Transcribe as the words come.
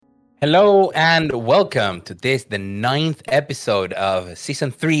Hello and welcome to the ninth episode of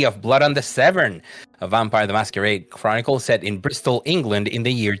Season 3 of Blood on the Severn, a Vampire the Masquerade chronicle set in Bristol, England in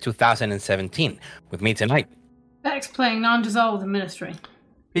the year 2017. With me tonight, Bex playing Nandazal of the Ministry.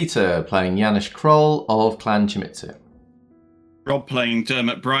 Peter playing Janusz Kroll of Clan Chimitsu. Rob playing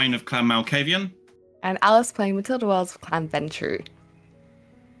Dermot Bryan of Clan Malkavian. And Alice playing Matilda Wells of Clan Ventru.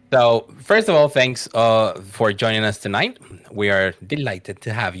 So, first of all, thanks for joining us tonight. We are delighted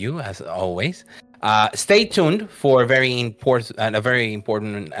to have you, as always. Stay tuned for a very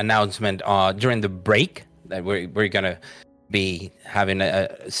important announcement during the break that we're going to be having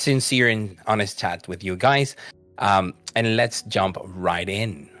a sincere and honest chat with you guys. And let's jump right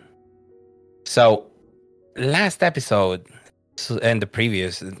in. So, last episode and the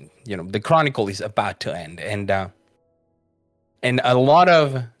previous, the chronicle is about to end, and a lot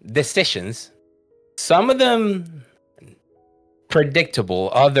of decisions, some of them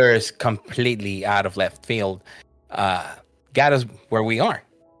predictable, others completely out of left field, got us where we are.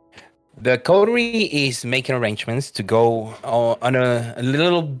 The coterie is making arrangements to go on a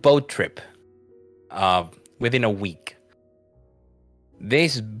little boat trip within a week.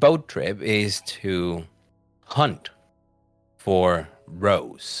 This boat trip is to hunt for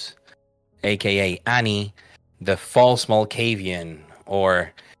Rose, aka Annie, the false Malkavian,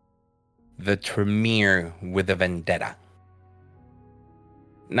 or the Tremere with a vendetta.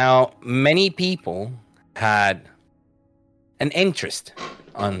 Now, many people had an interest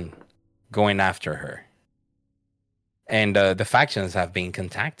on going after her, and the factions have been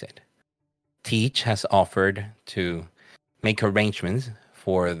contacted. Teach has offered to make arrangements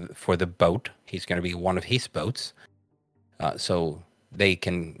for the boat. He's going to be one of his boats, so they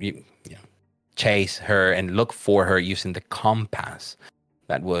can chase her and look for her using the compass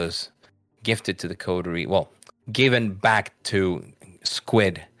that was gifted to the coterie. Well, given back to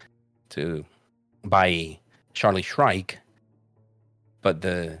Squid by Charlie Shrike, but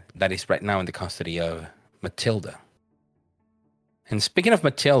that is right now in the custody of Matilda. And speaking of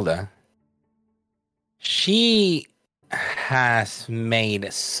Matilda, she has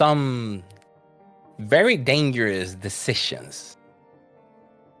made some very dangerous decisions.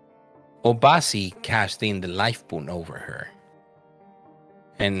 Obasi cashed in the life boon over her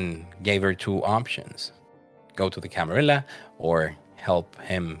and gave her two options: go to the Camarilla or help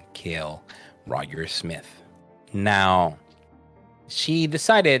him kill Roger Smith. Now, she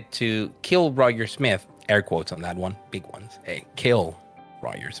decided to kill Roger Smith, air quotes on that one, big ones, kill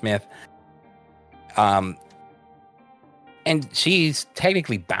Roger Smith. And she's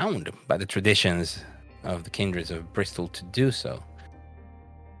technically bound by the traditions of the kindreds of Bristol to do so.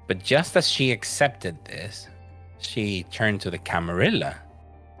 But just as she accepted this, she turned to the Camarilla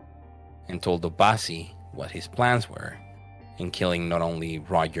and told Obasi what his plans were in killing not only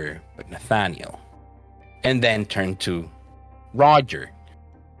Roger, but Nathaniel. And then turned to Roger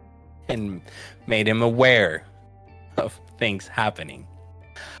and made him aware of things happening.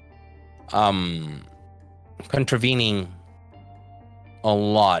 Contravening a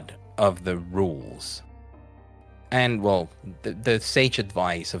lot of the rules. And, well, the sage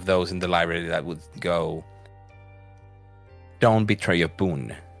advice of those in the library that would go, don't betray a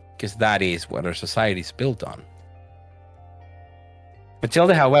boon, because that is what our society is built on.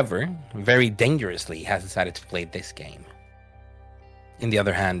 Matilda, however, very dangerously has decided to play this game. On the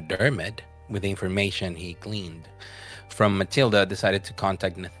other hand, Dermot, with the information he gleaned from Matilda, decided to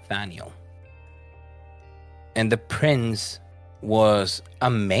contact Nathaniel. And the prince was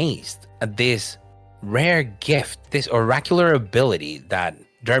amazed at this rare gift, this oracular ability that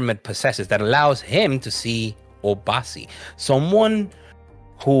Dermot possesses that allows him to see Obasi, someone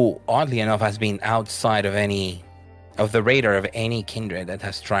who, oddly enough, has been outside of the radar of any kindred that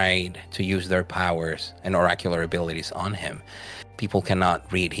has tried to use their powers and oracular abilities on him. People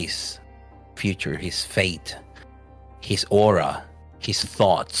cannot read his future, his fate, his aura, his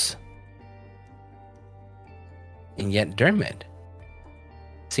thoughts. And yet Dermot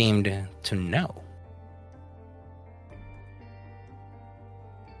seemed to know.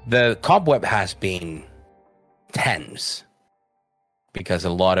 The cobweb has been tense because a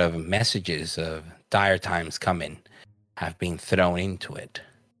lot of messages of dire times coming have been thrown into it.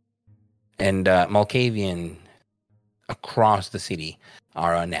 And Malkavian across the city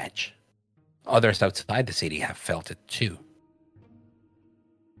are on edge. Others outside the city have felt it too.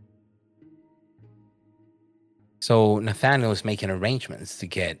 So Nathaniel is making arrangements to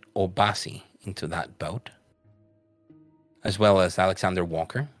get Obasi into that boat, as well as Alexander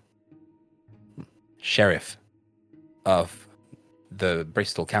Walker, sheriff of the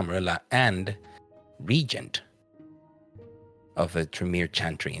Bristol Camarilla and regent of the Tremere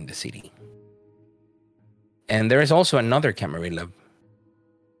Chantry in the city. And there is also another Camarilla,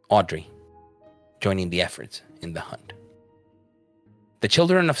 Audrey, joining the efforts in the hunt. The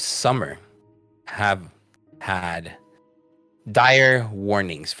Children of Summer have had dire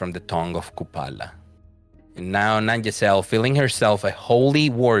warnings from the tongue of Kupala. And now Nanjasel, feeling herself a holy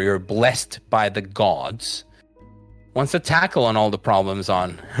warrior blessed by the gods, wants to tackle on all the problems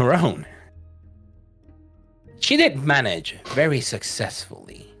on her own. She did manage very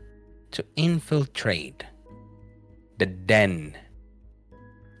successfully to infiltrate the den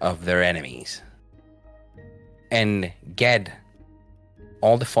of their enemies and get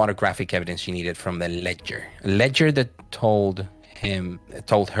all the photographic evidence she needed from the ledger. A ledger that told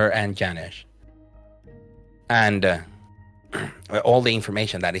her and Janesh, and all the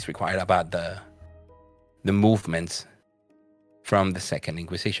information that is required about the movements from the Second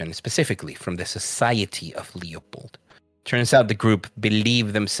Inquisition, specifically from the Society of Leopold. Turns out the group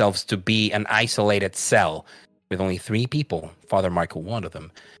believed themselves to be an isolated cell with only 3 people, Father Michael one of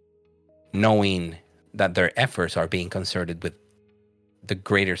them, knowing that their efforts are being concerted with the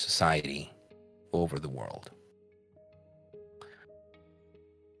greater society over the world.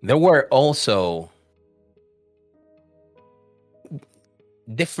 There were also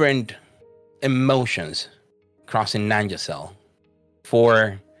different emotions crossing Nanjasel,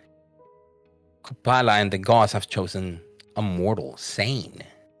 for Kupala and the gods have chosen a mortal sane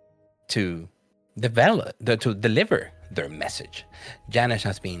to deliver their message. Janesh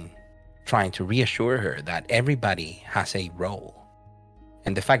has been trying to reassure her that everybody has a role,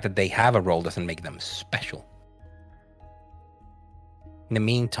 and the fact that they have a role doesn't make them special. In the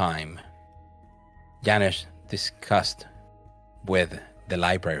meantime, Janesh discussed with the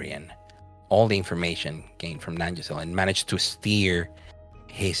librarian all the information gained from Nanjasel and managed to steer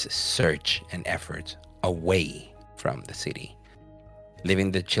his search and efforts away from the city,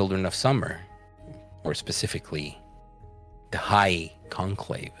 leaving the Children of Summer, or specifically the High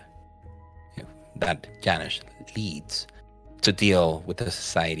Conclave that Janesh leads, to deal with the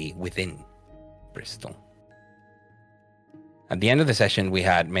society within Bristol. At the end of the session, we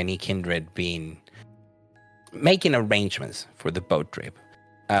had many kindred making arrangements for the boat trip,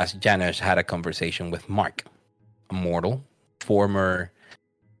 as Janesh had a conversation with Mark, a mortal, former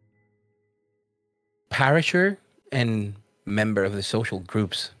parisher and member of the social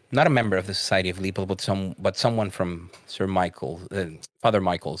groups, not a member of the Society of Leopold, but someone from Father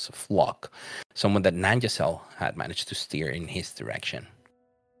Michael's flock, someone that Nanjasel had managed to steer in his direction.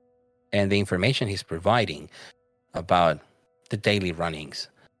 And the information he's providing about the daily runnings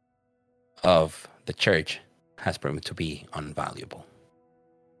of the church has proven to be invaluable.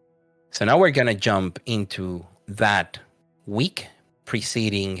 So now we're going to jump into that week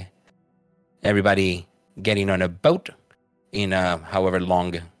preceding everybody getting on a boat in however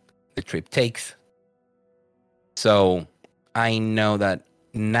long the trip takes. So I know that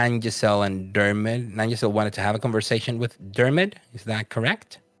Nanjasel wanted to have a conversation with Dermot. Is that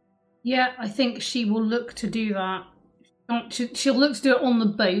correct? Yeah, I think she will look to do that. She'll look to do it on the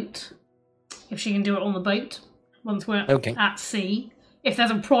boat, if she can do it on the boat, once we're at sea. If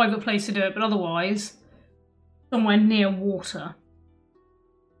there's a private place to do it, but otherwise, somewhere near water.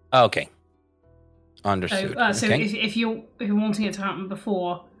 Okay. Understood. So if you're wanting it to happen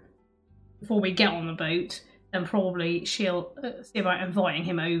before we get on the boat, then probably she'll see about inviting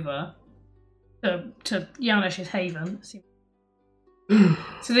him over to Janesh's haven. So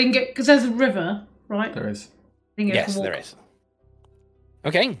they can get, because there's a river, right? There is. Yes, there is.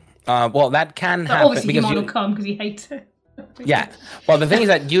 Okay. Well, that can happen. Obviously, he might not come because he hates it. Yeah. Well, the thing is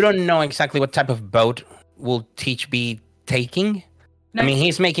that you don't know exactly what type of boat will Teach be taking. No. I mean,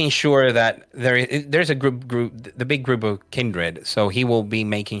 he's making sure that there's a group, the big group of kindred. So he will be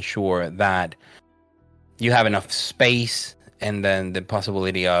making sure that you have enough space, and then the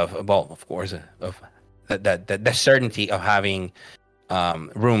possibility of the certainty of having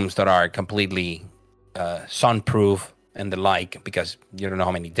rooms that are completely sunproof and the like, because you don't know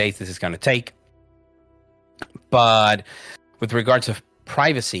how many days this is going to take. But with regards of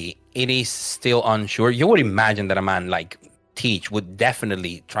privacy, it is still unsure. You would imagine that a man like Teach would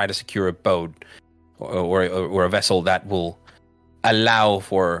definitely try to secure a boat or a vessel that will allow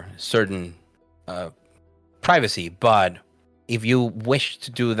for certain privacy. But if you wish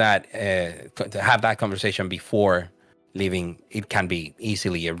to do that, to have that conversation before leaving, it can be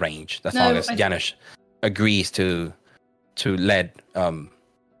easily arranged as long as Janesh agrees to let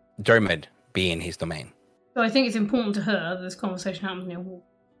Dermot be in his domain. So I think it's important to her that this conversation happens near water.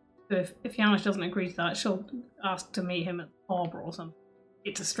 So if Janesh doesn't agree to that, she'll ask to meet him at the harbour or something.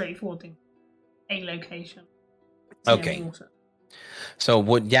 It's a straightforward thing. A location. Okay. So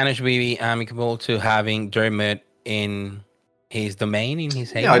would Janusz be amicable to having Dermot in his domain, in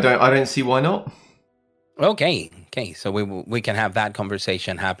his haven? Yeah, I don't see why not. Okay. So we can have that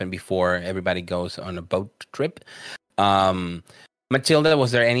conversation happen before everybody goes on a boat trip. Matilda,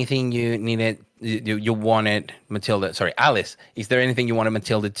 was there anything you needed? You wanted Matilda? Sorry, Alice. Is there anything you wanted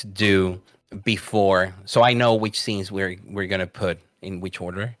Matilda to do before? So I know which scenes we're gonna put in which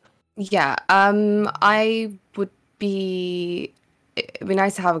order. Yeah. I would be. It'd be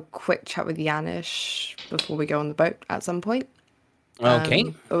nice to have a quick chat with Janusz before we go on the boat at some point.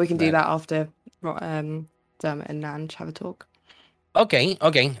 Okay. But we can do that after Dermot and Nanj have a talk. Okay.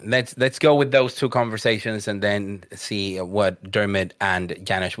 Let's go with those two conversations and then see what Dermot and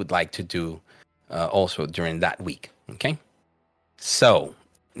Janusz would like to do also during that week. Okay. So,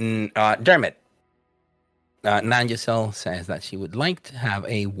 Dermot, Nanjacel says that she would like to have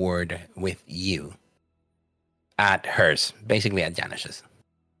a word with you at hers, basically at Janusz's.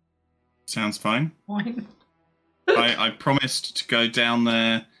 Sounds fine. Fine. I promised to go down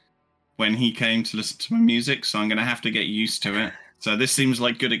there when he came to listen to my music, so I'm going to have to get used to it. So this seems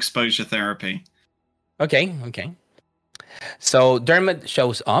like good exposure therapy. Okay. So Dermot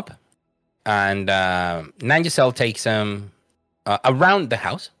shows up, and Nanjacel takes him around the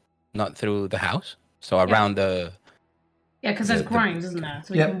house, not through the house. So around the... Yeah, because there's grounds, isn't there?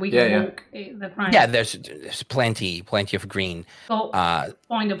 So we can walk the grounds. Yeah, there's plenty of green. Well,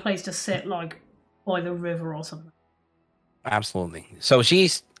 find a place to sit, like, by the river or something. Absolutely. So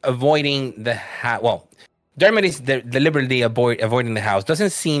she's avoiding the house. Well, Dermot is deliberately avoiding the house.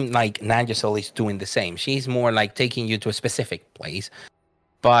 Doesn't seem like Nanjacel is doing the same. She's more like taking you to a specific place.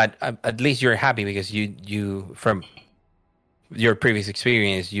 But at least you're happy because you from your previous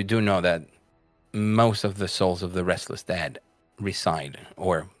experience, you do know that most of the souls of the restless dead reside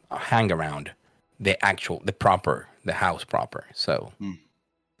or hang around the house proper. So,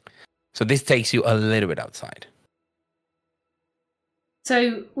 so this takes you a little bit outside.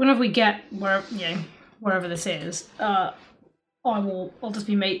 So whenever we get wherever this is, I'll just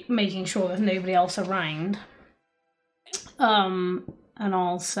be making sure there's nobody else around. And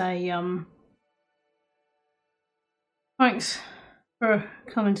I'll say, thanks for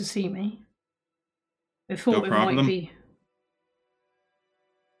coming to see me. I thought it might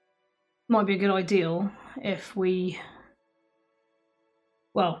be a good idea if we,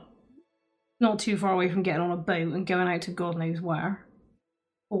 not too far away from getting on a boat and going out to God knows where.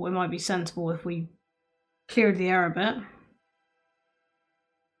 Thought it might be sensible if we cleared the air a bit.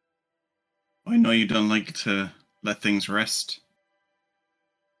 I know you don't like to let things rest.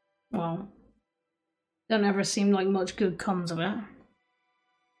 Well, don't ever seem like much good comes of it.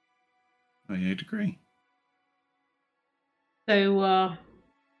 I'd agree. So, I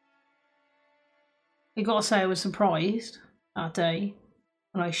gotta say I was surprised that day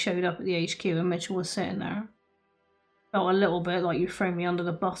when I showed up at the HQ and Mitchell was sitting there. Felt a little bit like you threw me under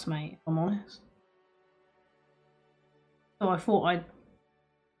the bus, mate, if I'm honest. So I thought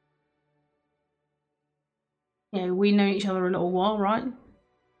we know each other a little while, right?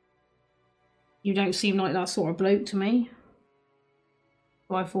 You don't seem like that sort of bloke to me.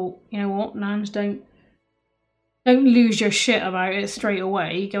 So I thought, you know what, Nans, don't lose your shit about it straight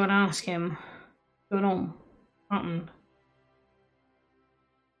away. Go and ask him what's going on. Happened.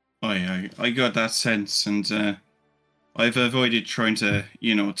 I got that sense, and I've avoided trying to,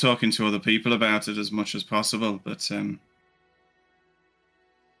 talking to other people about it as much as possible, but seem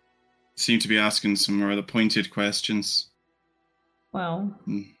to be asking some rather pointed questions. Well,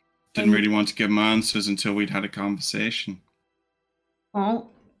 didn't really want to give my answers until we'd had a conversation.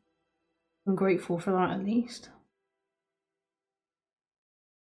 Well, I'm grateful for that at least.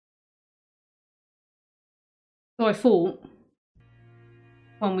 So I thought,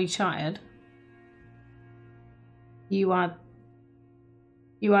 when we chatted, you had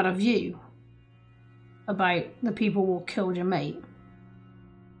a view about the people who killed your mate,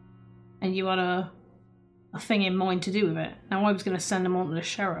 and you had a thing in mind to do with it. Now I was going to send them on to the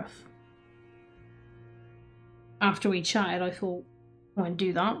sheriff. After we chatted, I thought I want to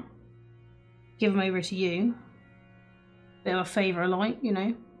do that. Give them over to you. Bit of a favour, like,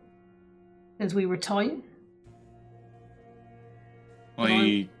 since we were tight.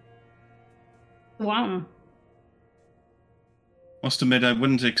 Wow. Must admit, I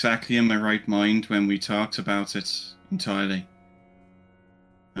wasn't exactly in my right mind when we talked about it entirely.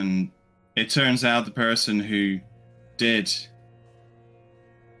 And it turns out the person who did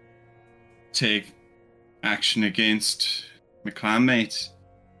take action against my clanmate,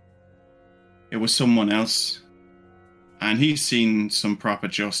 it was someone else. And he's seen some proper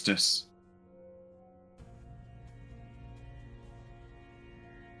justice.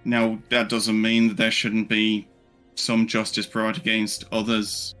 Now, that doesn't mean that there shouldn't be some justice brought against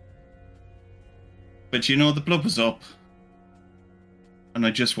others. But you know, the blood was up. And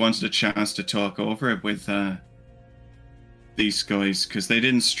I just wanted a chance to talk over it with these guys, because they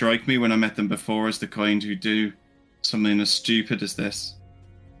didn't strike me when I met them before as the kind who do something as stupid as this.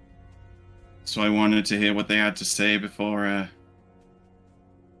 So I wanted to hear what they had to say before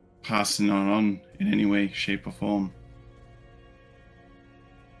passing on in any way, shape or form.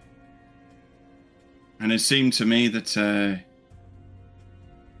 And it seemed to me that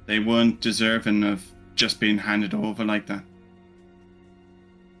they weren't deserving of just being handed over like that.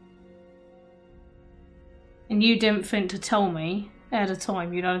 And you didn't think to tell me at a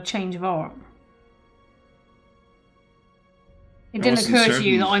time you'd had a change of heart? It didn't occur to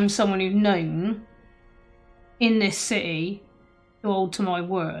you that I'm someone who's known in this city to hold to my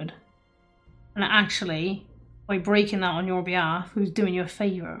word. And actually, by breaking that on your behalf, who's doing you a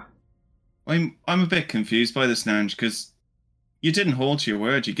favour? I'm a bit confused by this, Nanj, because you didn't hold to your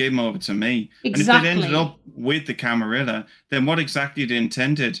word. You gave them over to me. Exactly. And if they'd ended up with the Camarilla, then what exactly they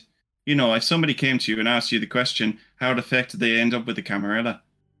intended? You know, if somebody came to you and asked you the question, how the heck did they end up with the Camarilla?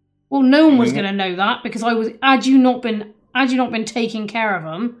 Well, no one was going to know that, because had you not been taking care of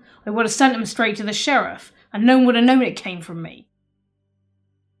them, I would have sent them straight to the sheriff, and no one would have known it came from me.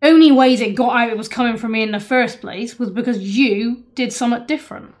 Only ways it got out it was coming from me in the first place was because you did something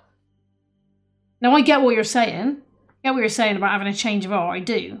different. Now, I get what you're saying. I get what you're saying about having a change of heart. I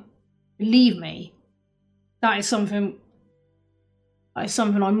do. Believe me, that is something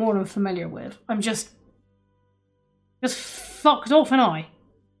I'm more than familiar with. I'm just fucked off, ain't I?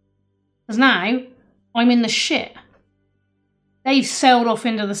 Because now, I'm in the shit. They've sailed off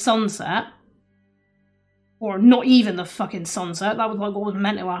into the sunset. Or not even the fucking sunset. That was like what was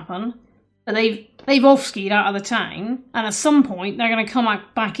meant to happen. But they've off-skied out of the town. And at some point, they're going to come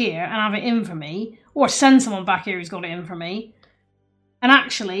back here and have it in for me. Or send someone back here who's got it in for me. And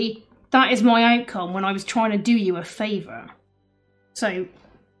actually, that is my outcome when I was trying to do you a favour. So,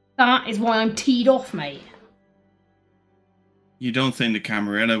 that is why I'm teed off, mate. You don't think the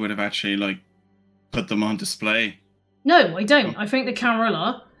Camarilla would have actually, put them on display? No, I don't. I think the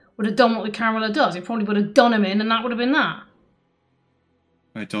Camarilla would have done what the Camarilla does. It probably would have done him in, and that would have been that.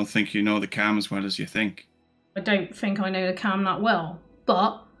 I don't think you know the Cam as well as you think. I don't think I know the Cam that well.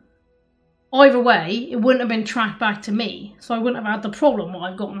 But, either way, it wouldn't have been tracked back to me, so I wouldn't have had the problem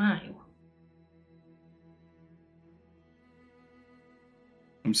what I've got now.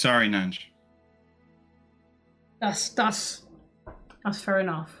 I'm sorry, Nanj. That's fair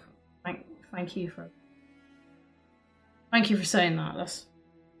enough. Thank you for saying that. That's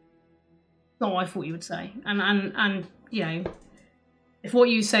not what I thought you would say. And you know, if what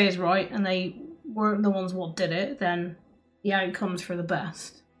you say is right and they weren't the ones what did it, then the outcome's for the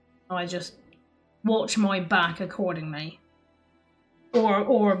best. I just watch my back accordingly.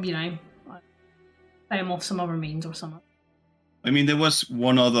 Or you know, pay them off some other means or something. I mean, there was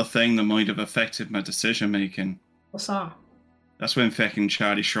one other thing that might have affected my decision making. What's that? That's when feckin'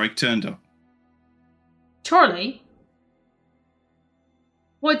 Charlie Shrike turned up. Charlie?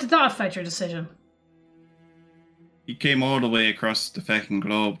 Why did that affect your decision? He came all the way across the feckin'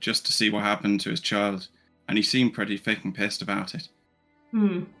 globe just to see what happened to his child, and he seemed pretty feckin' pissed about it.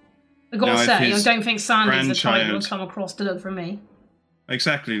 I gotta say, I don't think Sandy's the type that would come across to look for me.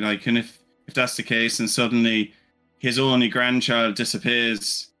 Exactly, and if that's the case, and suddenly his only grandchild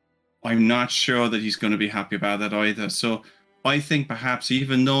disappears, I'm not sure that he's going to be happy about that either. So I think perhaps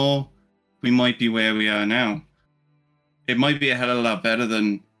even though we might be where we are now, it might be a hell of a lot better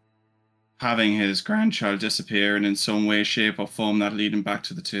than having his grandchild disappear and in some way, shape or form that leading back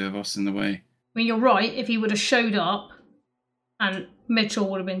to the two of us in the way. I mean, you're right. If he would have showed up and Mitchell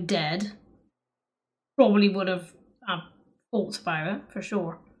would have been dead, probably would have had thoughts about it, for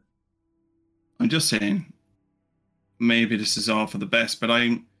sure. I'm just saying, maybe this is all for the best, but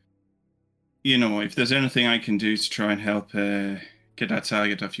if there's anything I can do to try and help get that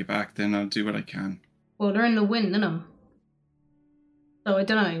target off your back, then I'll do what I can. Well, they're in the wind, aren't they? So I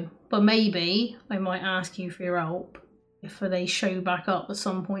don't know. But maybe I might ask you for your help if they show back up at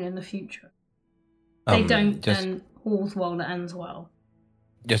some point in the future. If they don't, then all's well that ends well.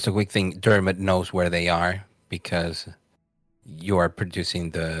 Just a quick thing. Dermot knows where they are because you are producing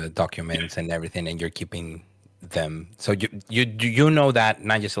the documents and everything, and you're keeping them. So you know that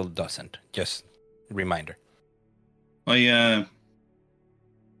Nigel doesn't. Just a reminder. To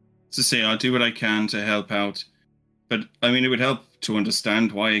say I'll do what I can to help out, but I mean it would help to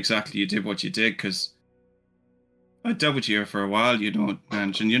understand why exactly you did what you did, because I dealt with you for a while,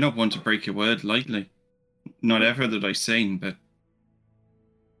 Nanj, and you're not one to break your word lightly. Not ever that I've seen, but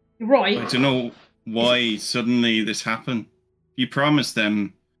You're right. I don't know why suddenly this happened. You promised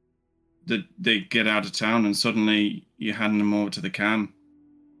them that they'd get out of town, and suddenly you're handing them over to the cam.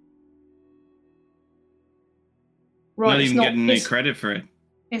 Right, Not it's even getting any it's- credit for it.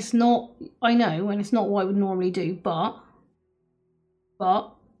 It's not. I know, and it's not what I would normally do. But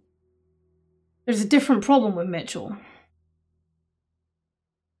there's a different problem with Mitchell,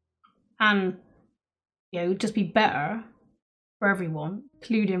 and it would just be better for everyone,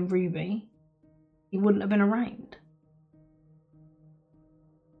 including Ruby. He wouldn't have been around.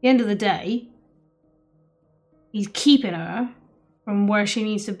 At the end of the day, he's keeping her from where she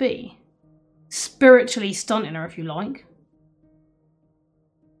needs to be, spiritually stunting her, if you like.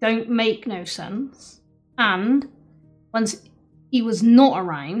 Don't make no sense. And once he was not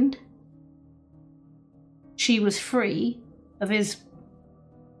around, she was free of his,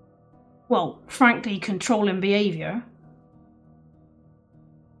 well, frankly, controlling behaviour.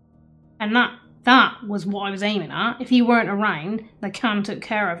 And that was what I was aiming at. If he weren't around, the cam took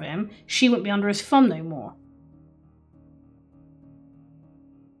care of him, she wouldn't be under his thumb no more.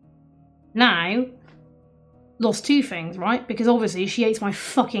 Now, lost two things, right? Because obviously she hates my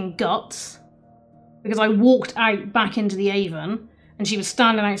fucking guts. Because I walked out back into the Avon and she was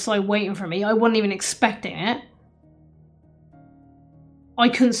standing outside waiting for me. I wasn't even expecting it. I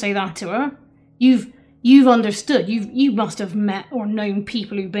couldn't say that to her. You've understood. You must have met or known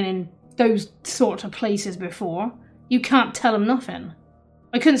people who've been in those sorts of places before. You can't tell them nothing.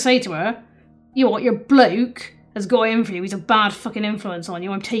 I couldn't say to her, you know what, your bloke has got in for you. He's a bad fucking influence on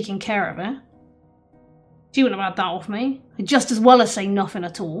you. I'm taking care of it. She wouldn't have had that off me. I'd just as well as say nothing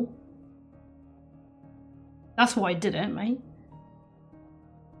at all. That's why I did it, mate.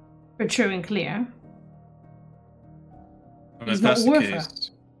 For true and clear. Well, He's if not that's the worth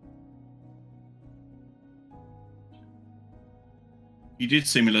case, you did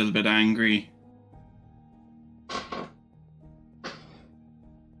seem a little bit angry.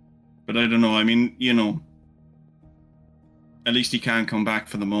 But I don't know, I mean, at least he can't come back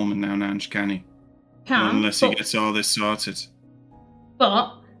for the moment now, Nanj, can he? Can, Unless he gets all this sorted.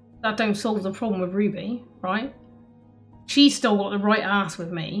 But that don't solve the problem with Ruby, right? She's still got the right ass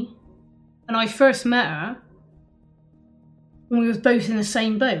with me. And I first met her when we was both in the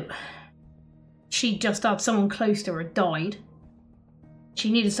same boat. She just had someone close to her died.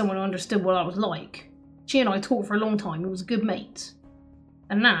 She needed someone who understood what that was like. She and I talked for a long time. We was good mates.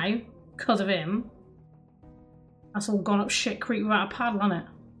 And now, because of him, that's all gone up shit creek without a paddle, hasn't it?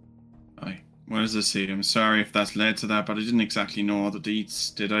 Aye. Well, as I say, I'm sorry if that's led to that, but I didn't exactly know all the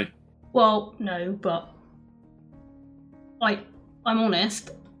deets, did I? Well, no, but I'm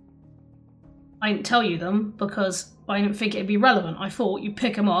honest. I didn't tell you them because I didn't think it'd be relevant. I thought you'd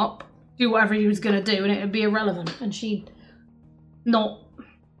pick him up, do whatever he was going to do, and it'd be irrelevant, and she'd not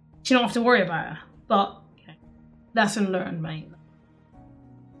have to worry about her. But lesson learned, mate.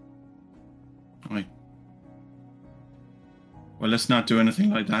 Aye. Well, let's not do anything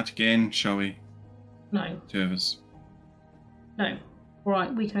like that again, shall we? No, Two of us. no.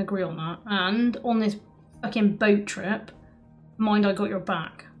 Right, we can agree on that. And on this fucking boat trip, mind I got your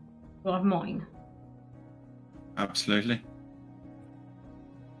back. You'll have mine. Absolutely.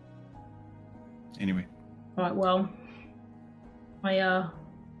 Anyway. Right, well, I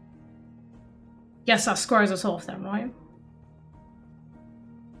guess that squares us off then, right?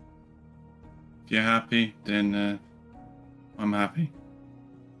 If you're happy, then I'm happy.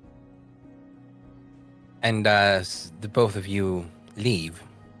 And as the both of you leave,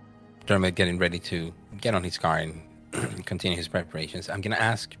 Dermot getting ready to get on his car and continue his preparations, I'm going to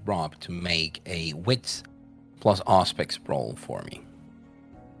ask Rob to make a wits plus aspects roll for me.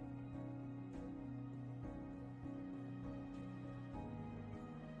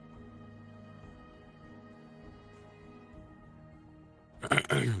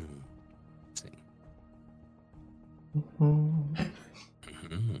 Let's see.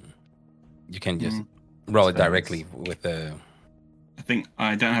 You can just roll it directly with the... I think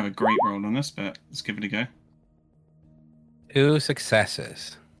I don't have a great roll on this, but let's give it a go. 2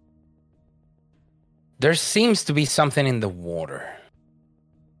 successes. There seems to be something in the water.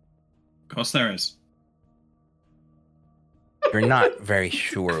 Of course there is. You're not very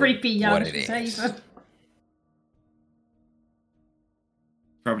sure Creepy young what it is. Haven.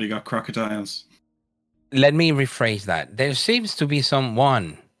 Probably got crocodiles. Let me rephrase that. There seems to be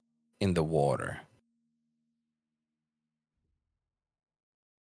someone in the water.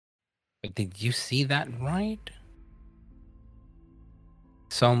 But did you see that right?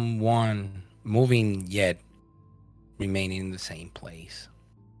 Someone moving yet remaining in the same place.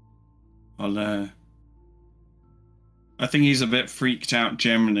 I'll I think he's a bit freaked out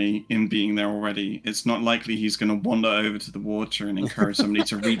generally in being there already. It's not likely he's going to wander over to the water and encourage somebody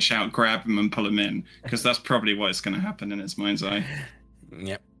to reach out, grab him, and pull him in, because that's probably what's going to happen in his mind's eye.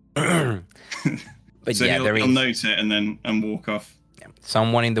 Yep. But So yeah, he'll note it and walk off. yeah,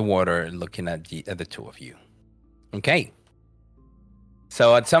 someone in the water looking at the two of you. Okay.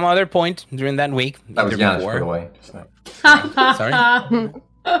 So at some other point during that week, That was either Janis, before, by the way. So. Sorry?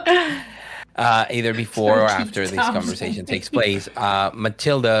 Either before or Keep after this tabs conversation on takes me. place,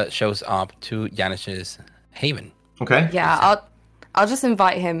 Matilda shows up to Janish's haven. Okay. Yeah, I'll just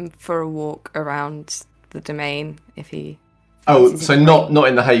invite him for a walk around the domain if he. Oh, fancies so it. not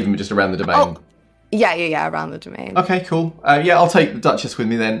in the haven, but just around the domain. Oh, yeah, around the domain. Okay, cool. Yeah, I'll take the Duchess with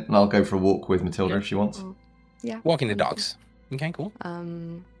me then, and I'll go for a walk with Matilda if she wants. Yeah. Walking the dogs. Okay, cool.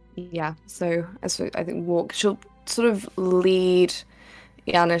 Yeah. So I think walk. She'll sort of lead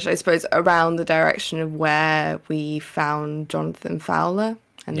Janis, I suppose, around the direction of where we found Jonathan Fowler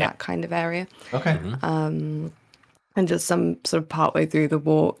and Yeah. that kind of area. Okay. And just some sort of partway through the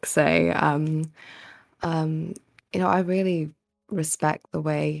walk say, I really respect the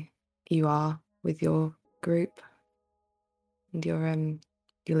way you are with your group and your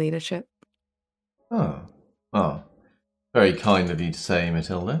leadership. Oh. Very kind of you to say,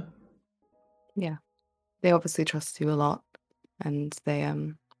 Matilda. They obviously trust you a lot, and they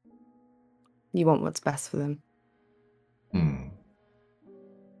you want what's best for them.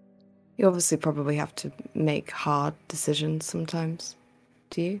 You obviously probably have to make hard decisions sometimes.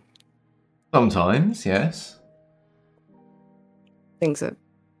 Do you? Sometimes, yes. Things that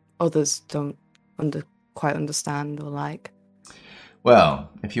others don't quite understand or like.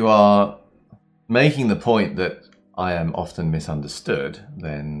 Well, if you are making the point that I am often misunderstood,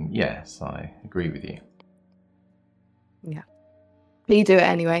 then yes, I agree with you. But you do it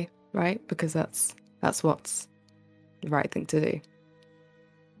anyway, right? Because that's what's the right thing to do.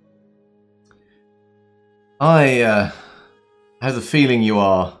 I have the feeling you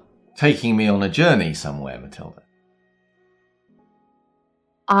are taking me on a journey somewhere, Matilda.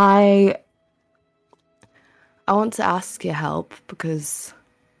 I want to ask your help because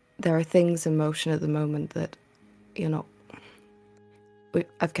there are things in motion at the moment that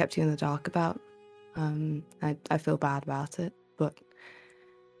I've kept you in the dark about. I feel bad about it, but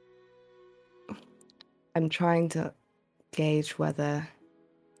I'm trying to gauge whether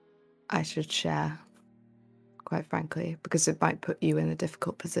I should share, quite frankly, because it might put you in a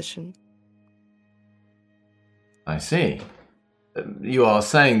difficult position. I see. You are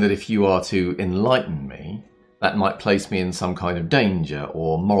saying that if you are to enlighten me, that might place me in some kind of danger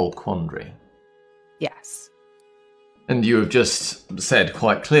or moral quandary. Yes. And you have just said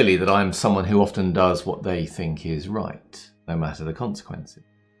quite clearly that I am someone who often does what they think is right, no matter the consequences.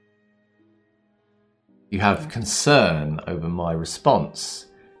 You have concern over my response.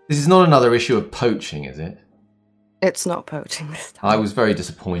 This is not another issue of poaching, is it? It's not poaching this time. I was very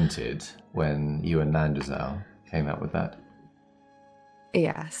disappointed when you and Nandazal came out with that.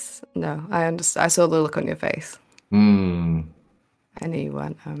 Yes. No, I understand. I saw the look on your face. I knew you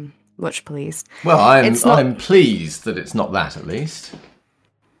weren't much pleased. Well, It's not- I'm pleased that it's not that, at least.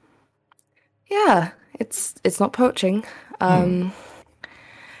 Yeah, it's not poaching.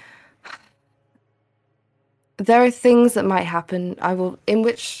 There are things that might happen.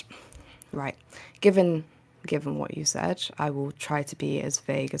 Given what you said, I will try to be as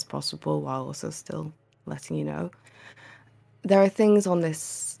vague as possible while also still letting you know. There are things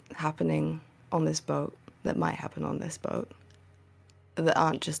happening on this boat that might happen on this boat that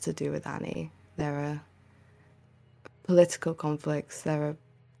aren't just to do with Annie. There are political conflicts, there are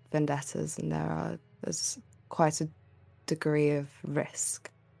vendettas, and there's quite a degree of risk.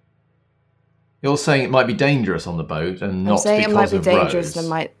 You're saying it might be dangerous on the boat and I'm not saying because it might be of dangerous Rose. and it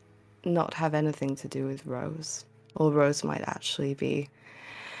might not have anything to do with Rose. Or Rose might actually be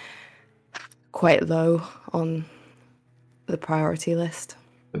quite low on the priority list.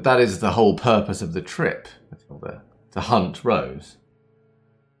 But that is the whole purpose of the trip, Matilda, to hunt Rose.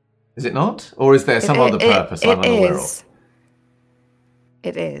 Is it not? Or is there some other purpose I'm unaware of?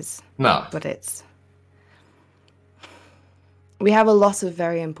 It is. No. But we have a lot of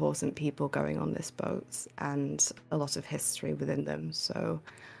very important people going on this boat and a lot of history within them. So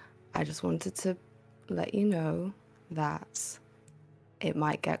I just wanted to let you know that it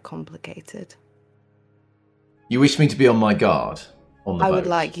might get complicated. You wish me to be on my guard on the boat? I would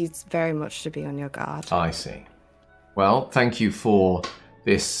like you very much to be on your guard. I see. Well, thank you for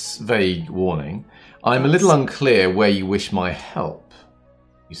this vague warning. I'm a little unclear where you wish my help.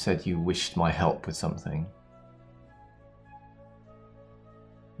 You said you wished my help with something.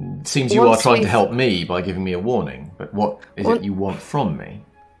 It seems you are trying to help me by giving me a warning, but what is it you want from me?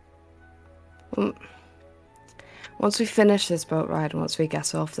 Once we finish this boat ride and once we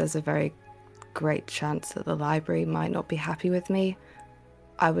get off, there's a very great chance that the library might not be happy with me.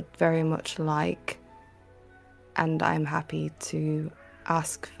 I would very much like, and I'm happy to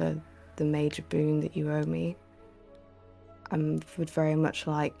ask for the major boon that you owe me. I would very much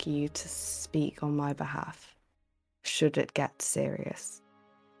like you to speak on my behalf, should it get serious.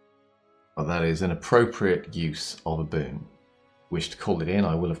 Well, that is an appropriate use of a boon. Wish to call it in,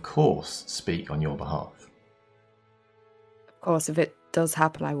 I will of course speak on your behalf. Of course, if it does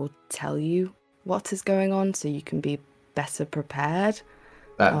happen, I will tell you what is going on so you can be better prepared.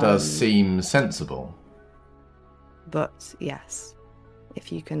 That does seem sensible. But yes,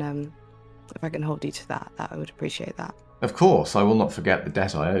 if you can, if I can hold you to that, I would appreciate that. Of course, I will not forget the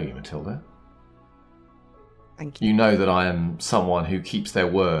debt I owe you, Matilda. Thank you. You know that I am someone who keeps their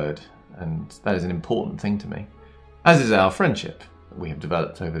word, and that is an important thing to me. As is our friendship that we have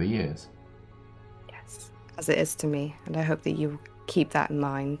developed over the years. Yes, as it is to me, and I hope that you keep that in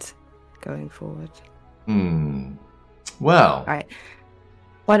mind going forward. Well. All right.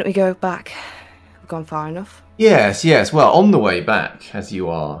 Why don't we go back? We've gone far enough. Yes. Well, on the way back, as you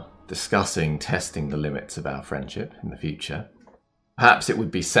are discussing testing the limits of our friendship in the future, perhaps it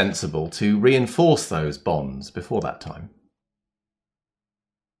would be sensible to reinforce those bonds before that time.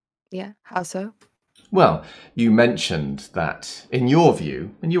 Yeah, how so? Well, you mentioned that, in your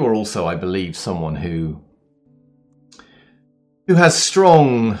view, and you are also, I believe, someone who has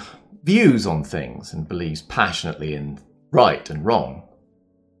strong views on things and believes passionately in right and wrong,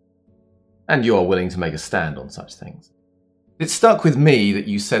 and you are willing to make a stand on such things. It stuck with me that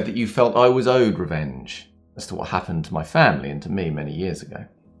you said that you felt I was owed revenge as to what happened to my family and to me many years ago.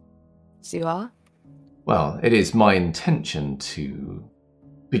 So you are? Well, it is my intention to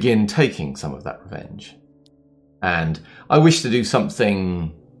begin taking some of that revenge. And I wish to do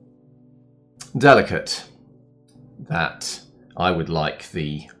something delicate that I would like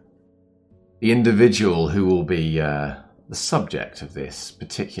the individual who will be the subject of this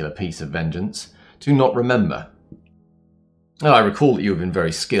particular piece of vengeance to not remember. And I recall that you have been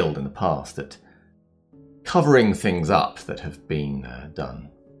very skilled in the past at covering things up that have been done.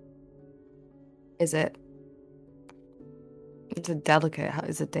 Is it delicate?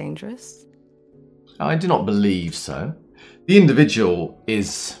 Is it dangerous? I do not believe so. The individual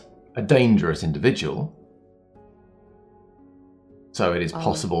is a dangerous individual, so it is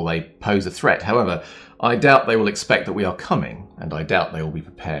possible they pose a threat. However, I doubt they will expect that we are coming, and I doubt they will be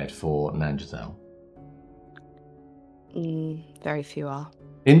prepared for Nanjazel. Very few are.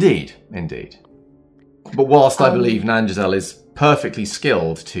 Indeed. But whilst I believe Nanjazel is perfectly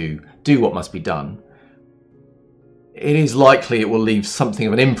skilled to do what must be done, it is likely it will leave something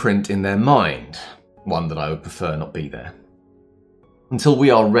of an imprint in their mind, one that I would prefer not be there, until we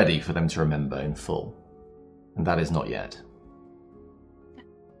are ready for them to remember in full. And that is not yet.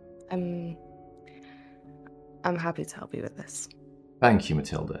 I'm happy to help you with this. Thank you,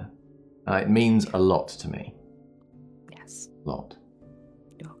 Matilda. It means a lot to me. Yes. A lot.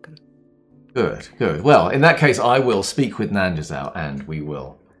 You're welcome. Good. Well, in that case, I will speak with Nanjazel and we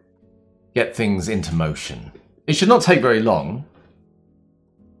will get things into motion. It should not take very long.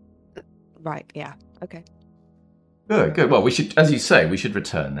 Right, yeah. Okay. Good. Well, we should, as you say, we should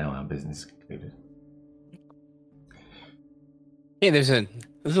return now our business is concluded. Yeah, there's a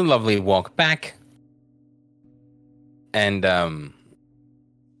lovely walk back. And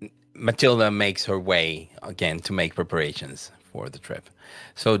Matilda makes her way again to make preparations for the trip.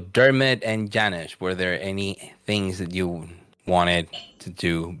 So Dermot and Janish, were there any things that you wanted to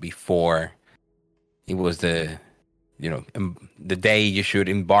do before it was the day you should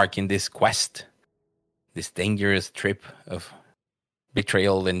embark in this quest, this dangerous trip of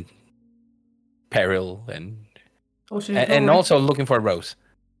betrayal and peril and also looking for a rose?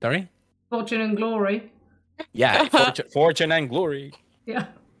 Sorry? Fortune and glory. Yeah, fortune and glory. Yeah.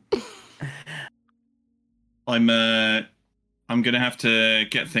 I'm gonna have to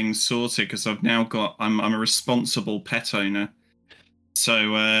get things sorted because I've now got I'm a responsible pet owner, so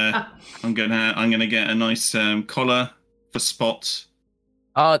I'm gonna get a nice collar for Spot.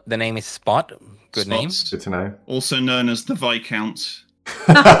 Oh, the name is Spot. Good name. Good to know. Also known as the Viscount.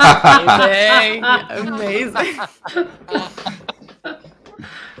 Amazing.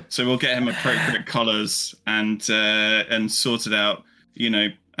 So we'll get him appropriate collars and sort it out.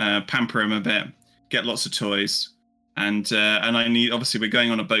 Pamper him a bit, get lots of toys. And I need, obviously we're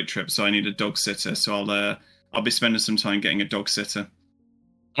going on a boat trip, so I need a dog sitter. So I'll be spending some time getting a dog sitter.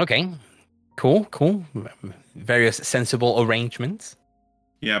 Okay, cool. Various sensible arrangements.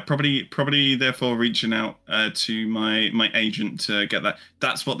 Yeah, probably. Therefore, reaching out to my agent to get that.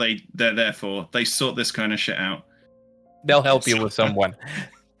 That's what they're there for. They sort this kind of shit out. They'll help you with someone.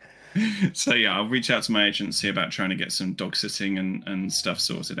 So yeah, I'll reach out to my agent, see about trying to get some dog sitting and stuff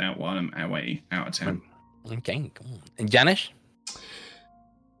sorted out while I'm away out of town. Okay, cool. And Janish?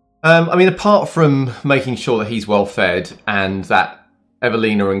 I mean, apart from making sure that he's well fed and that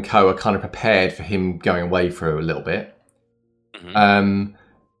Evelina and co are kind of prepared for him going away for a little bit,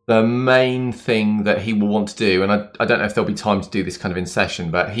 the main thing that he will want to do, and I don't know if there'll be time to do this kind of in session,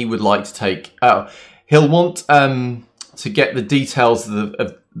 but he would like to take... he'll want to get the details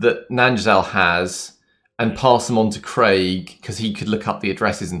that Nanjazal has and pass them on to Craig, because he could look up the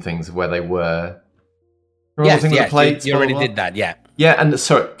addresses and things of where they were. Yes, the plates, you already did that, yeah. Yeah, and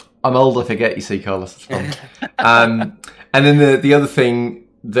sorry, I'm old, I forget, you see, Carlos. And then the other thing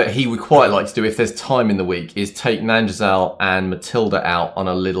that he would quite like to do, if there's time in the week, is take Nanjazal and Matilda out on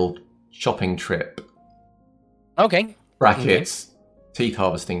a little shopping trip. Okay. Brackets, teeth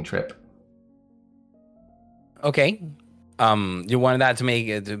harvesting trip. Okay. You wanted that to make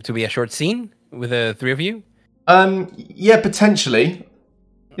it to be a short scene with the three of you? Yeah, potentially.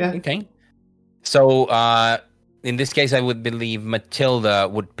 Yeah. Okay. So, in this case, I would believe Matilda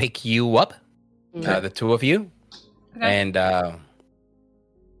would pick you up, the two of you. Okay. And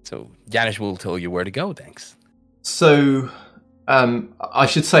so Janish will tell you where to go, thanks. So, I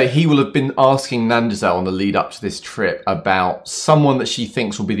should say he will have been asking Nanjazal on the lead up to this trip about someone that she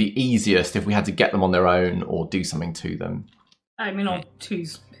thinks will be the easiest if we had to get them on their own or do something to them. I mean, I'll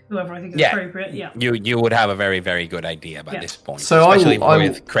choose whoever I think is Yeah. appropriate. Yeah. You would have a very, very good idea by this point, So I especially will-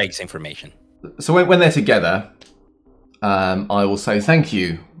 with Craig's information. So when they're together, I will say thank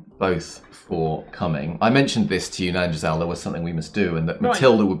you both for coming. I mentioned this to you, Nanjazal, there was something we must do, and that Right.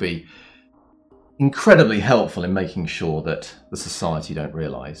 Matilda would be incredibly helpful in making sure that the society don't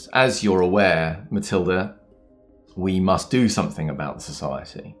realise. As you're aware, Matilda, we must do something about the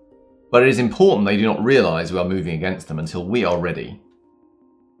society. But it is important they do not realise we are moving against them until we are ready.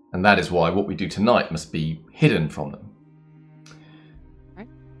 And that is why what we do tonight must be hidden from them.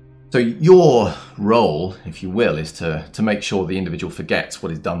 So your role, if you will, is to make sure the individual forgets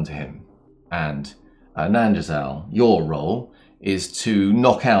what is done to him. And Nanjazal, your role is to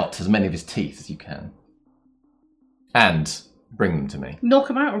knock out as many of his teeth as you can. And bring them to me. Knock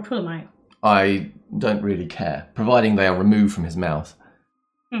him out or pull him out? I don't really care, providing they are removed from his mouth.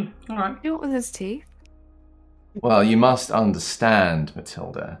 All right. Do what with his teeth? Well, you must understand,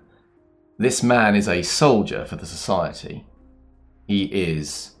 Matilda. This man is a soldier for the society. He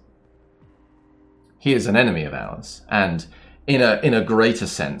is an enemy of ours, and in a greater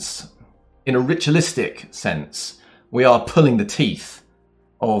sense, in a ritualistic sense, we are pulling the teeth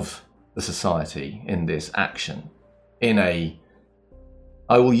of the society in this action. I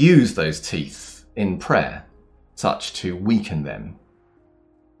will use those teeth in prayer, such to weaken them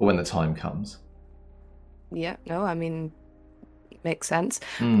for when the time comes. Yeah, no, I mean, makes sense.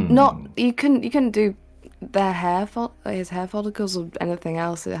 You couldn't do their his hair follicles or anything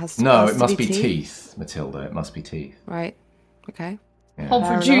else. It has to. No, has it to must be teeth, Matilda. It must be teeth. Right. Okay. Yeah. I'll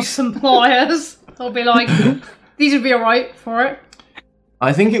Fair produce some pliers. I'll be like, these would be alright for it.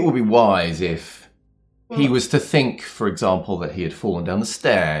 I think it would be wise if he was to think, for example, that he had fallen down the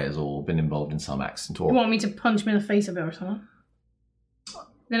stairs or been involved in some accident. You Or want me to punch him in the face a bit or something?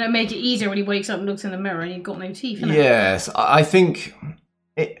 Then it'd make it easier when he wakes up and looks in the mirror and you've got no teeth, innit? yes, I think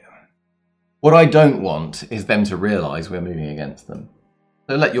what I don't want is them to realise we're moving against them.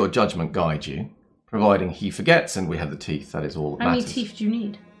 So let your judgment guide you, providing he forgets and we have the teeth. That is all that How many matters. teeth do you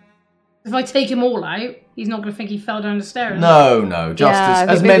need? If I take him all out, he's not going to think he fell down the stairs. No, just Yeah, I as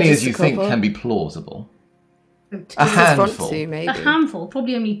think many maybe as just you a think couple. can be plausible. A A Just handful. want to, maybe. A handful,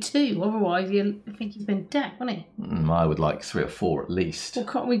 probably only 2. Otherwise, you'll think he's been dead, wouldn't he? I would like 3 or 4 at least. Or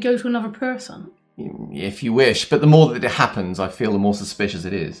can't we go to another person? If you wish, but the more that it happens, I feel the more suspicious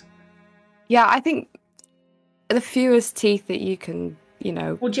it is. Yeah, I think the fewest teeth that you can,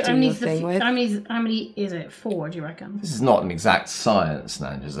 Well, do how many your thing with. how many is it? 4, do you reckon? This is not an exact science,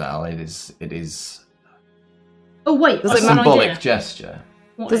 Nanjazal. It is Oh, wait, Does a I've it got an symbolic idea. gesture.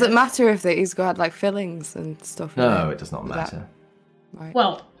 What Does is it matter if he's got like fillings and stuff? in No, it does not Is that- matter. Right.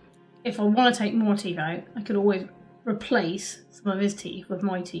 Well, if I want to take more teeth out, I could always replace some of his teeth with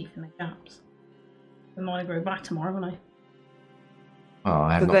my teeth in the gaps. I might grow back tomorrow, won't I? Oh,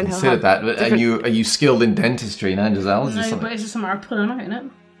 I have But not then he'll considered have that. But different- are you skilled in dentistry, Nanjazal? Is this No, something? but it's just a matter of pulling out, isn't it?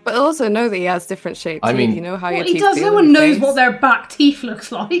 But also know that he has different shaped I teeth. mean- You know how Well, your he teeth does. feel No in one your knows face? what their back teeth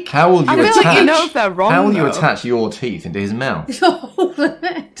looks like. How will you I feel attach? like you know if they're wrong. How will you though. attach your teeth into his mouth? Just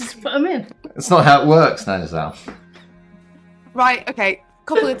put them in. That's not how it works, Nanjazal. Right. Okay.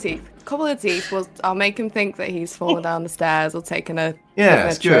 couple of teeth. Couple of teeth. I'll make him think that he's fallen down the stairs or taken a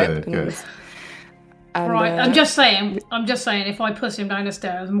Yes, trip. good. And, Right, I'm just saying, if I push him down the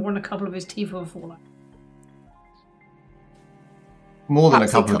stairs, more than a couple of his teeth will fall out. More than a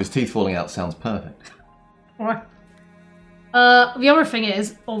Perhaps he couple of co- his teeth falling out sounds perfect. Right. The other thing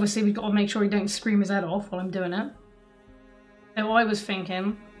is, obviously, we've got to make sure he don't scream his head off while I'm doing it. So I was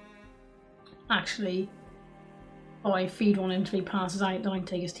thinking, actually, if I feed one until he passes out, then I can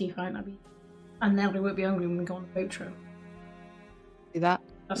take his teeth out, and now they won't be hungry when we go on the boat trip. do that.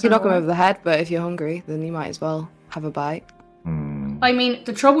 That's You knock him alright. over the head, but if you're hungry, then you might as well have a bite. I mean,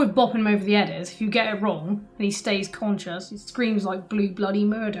 the trouble with bopping him over the head is, if you get it wrong and he stays conscious, he screams like blue bloody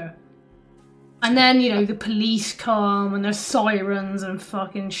murder. And then, the police come and there's sirens and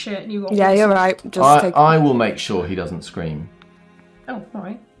fucking shit. And you got Yeah, you're right. Just take. I will make sure he doesn't scream, Oh,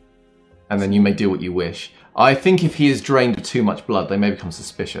 alright. and then you may do what you wish. I think if he is drained of too much blood, they may become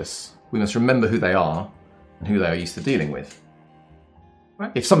suspicious. We must remember who they are and who they are used to dealing with.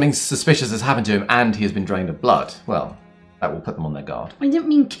 Right. If something suspicious has happened to him and he has been drained of blood, well, that will put them on their guard. I didn't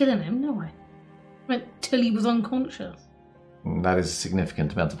mean killing him, no. I meant till he was unconscious. And that is a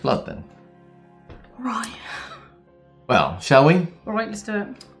significant amount of blood, then. Right. Well, shall we? Alright, let's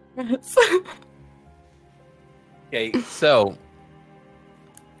do it. Okay, so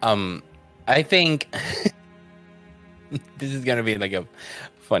I think this is gonna be like a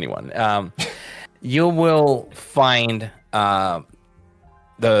funny one. You will find a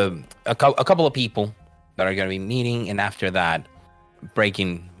couple of people that are gonna be meeting, and after that,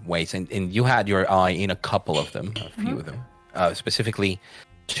 breaking ways. And you had your eye in a couple of them, a few of them, specifically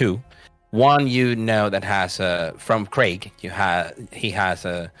two. One that has from Craig. He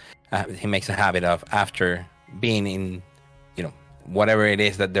makes a habit of, after being in, whatever it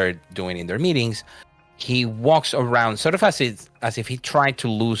is that they're doing in their meetings, he walks around sort of as if he tried to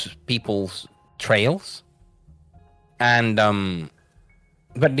lose people's trails, and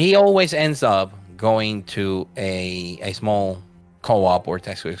but he always ends up going to a small co-op or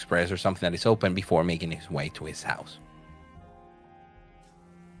Tesco Express or something that is open before making his way to his house.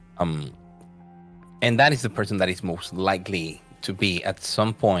 And that is the person that is most likely to be at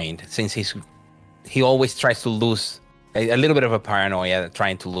some point, since he always tries to lose a little bit of a paranoia,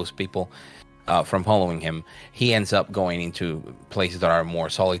 trying to lose people from following him. He ends up going into places that are more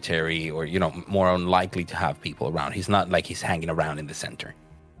solitary or, more unlikely to have people around. He's not like he's hanging around in the center.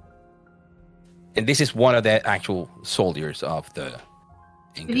 And this is one of the actual soldiers of the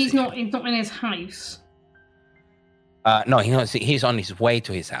But he's not in his house. No, he's on his way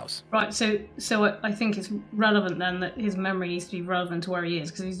to his house. Right, so I think it's relevant then that his memory needs to be relevant to where he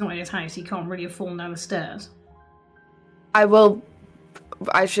is, because if he's not in his house, he can't really have fallen down the stairs. I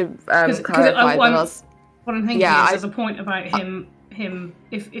should clarify that us. What I'm thinking Yeah, is there's a point about him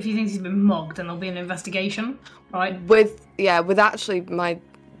if he thinks he's been mugged, then there'll be an investigation, right? With actually my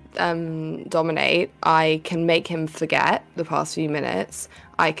dominate, I can make him forget the past few minutes.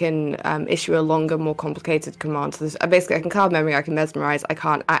 I can issue a longer, more complicated command to this. Basically, I can cloud memory, I can mesmerize. I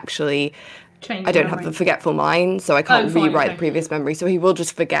can't actually. Change I don't memory. have the forgetful mind, so I can't fine, rewrite okay. the previous memory. So he will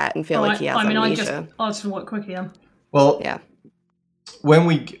just forget and feel like he has amnesia. I'll just work quickly then. Well, Yeah. when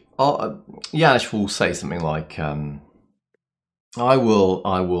Yanis will say something like, I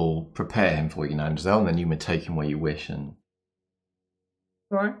will prepare him for you, Nanzel, and then you may take him where you wish. And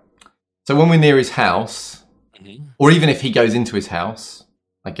Right. so when we're near his house, or even if he goes into his house,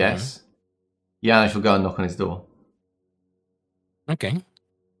 I guess, Yanis will go and knock on his door. Okay.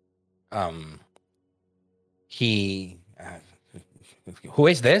 Who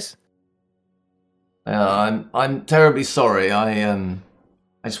is this? I'm terribly sorry. I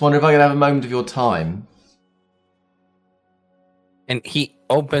just wonder if I could have a moment of your time. And he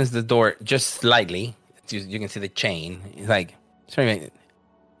opens the door just slightly. You can see the chain. He's like, sorry,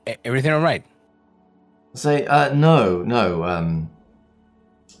 everything all right? Say, no.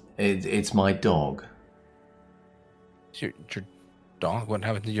 It's my dog. It's your dog? What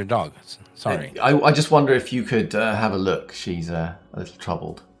happened to your dog? Sorry. I just wonder if you could have a look. She's a little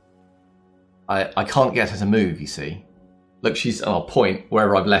troubled. I can't get her to move, you see. Look, I'll point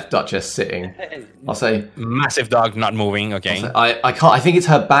wherever I've left Duchess sitting. I'll say... Massive dog not moving, okay. I can't... I think it's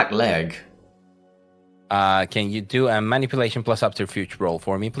her back leg. Can you do a manipulation plus subterfuge roll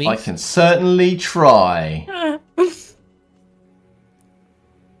for me, please? I can certainly try.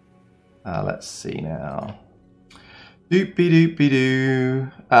 Let's see now. Doopy-doopy-doo.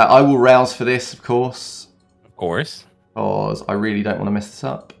 I will rouse for this, of course. Of course. Because I really don't want to mess this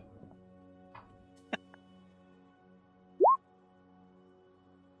up.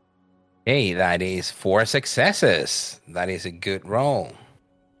 Hey, that is 4 successes. That is a good roll.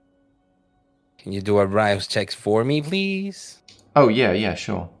 Can you do a rouse check for me, please? Oh, yeah,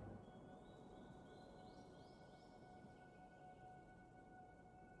 sure.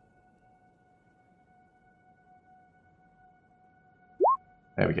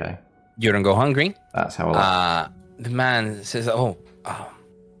 There we go. You don't go hungry. That's how I like The man says,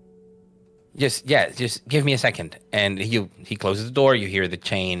 just give me a second. And he closes the door. You hear the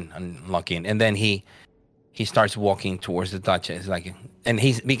chain unlocking, and then he starts walking towards the Duchess,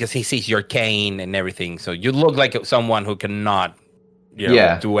 because he sees your cane and everything. So you look like someone who cannot,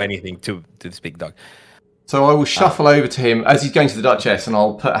 do anything to this big dog. So I will shuffle over to him as he's going to the Duchess, and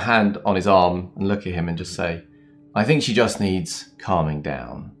I'll put a hand on his arm and look at him and just say, I think she just needs calming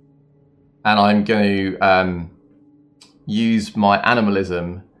down. And I'm going to use my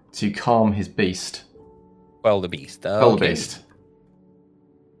animalism to calm his beast. Quell the beast. Okay. Quell the beast.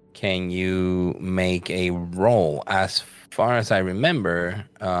 Can you make a roll? As far as I remember,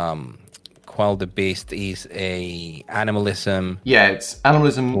 Quell the beast is a animalism. Yeah, it's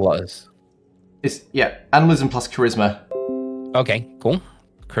animalism plus. Animalism plus charisma. Okay, cool.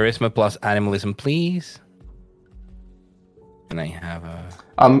 Charisma plus animalism, please. And I have a...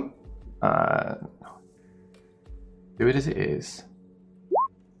 do it as it is.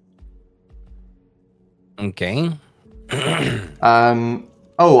 Okay.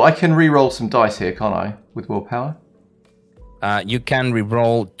 I can re-roll some dice here, can't I? With willpower? You can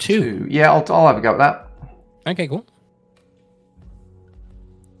re-roll 2. Yeah, I'll have a go at that. Okay, cool.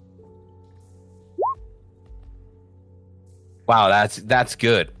 Wow, that's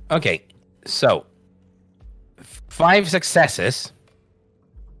good. Okay, so 5 successes.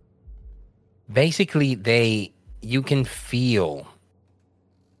 Basically, you can feel.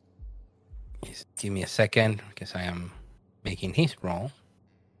 Just give me a second, because I am making his roll.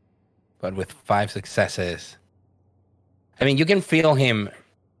 But with 5 successes, I mean, you can feel him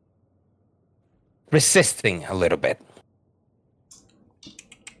resisting a little bit,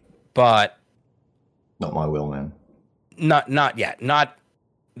 but not my will, man. Not yet. Not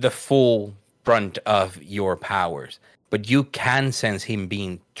the full brunt of your powers, but you can sense him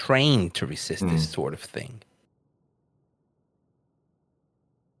being trained to resist this sort of thing.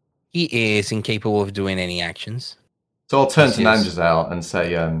 He is incapable of doing any actions. So I'll turn to Nanjazal and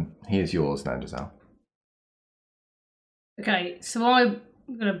say, he is yours, Nanjazal. Okay, so I'm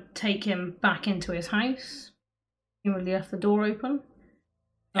going to take him back into his house. He already left the door open.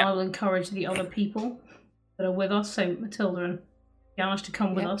 Yep. I will encourage the other people that are with us, so Matilda and Janusz, to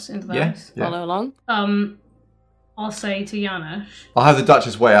come with us into the house. Yeah. Follow along. I'll say to Janusz... I'll have the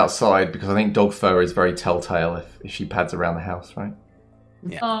Duchess wait outside, because I think dog fur is very telltale if she pads around the house, right?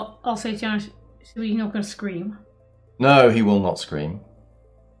 Yeah. I'll say to Janusz, so he's not going to scream. No, he will not scream.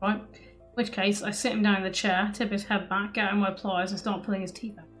 Right. In which case, I sit him down in the chair, tip his head back, get out my pliers, and start pulling his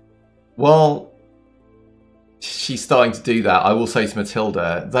teeth out. Well, she's starting to do that. I will say to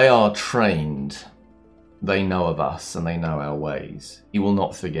Matilda, they are trained. They know of us, and they know our ways. He will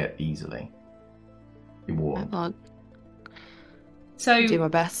not forget easily. Be warned. So, do my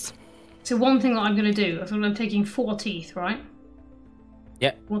best. So one thing that I'm going to do is I'm taking 4 teeth, right?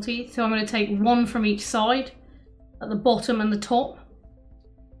 Yeah. 4 teeth. So I'm going to take 1 from each side, at the bottom and the top.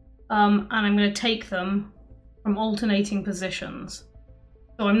 And I'm going to take them from alternating positions.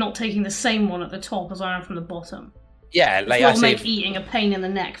 So I'm not taking the same one at the top as I am from the bottom. Yeah, like I make eating a pain in the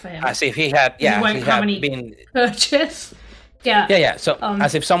neck for him. As if he had, he won't have any purchase. Yeah. Yeah. So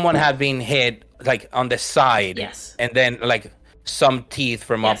as if someone had been hit like on the side. Yes. And then like some teeth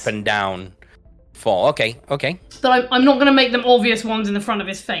from up and down fall. Okay. But I'm not going to make them obvious ones in the front of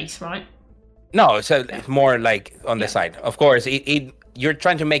his face, right? No, so it's more like on the side. Of course, you're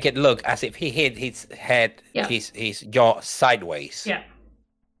trying to make it look as if he hit his head, his jaw sideways. Yeah.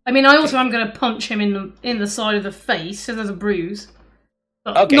 I mean, I also am going to punch him in the side of the face, so there's a bruise.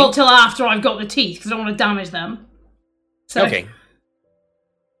 But not till after I've got the teeth, because I don't want to damage them. So. Okay.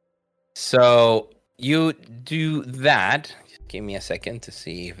 So you do that. Just give me a second to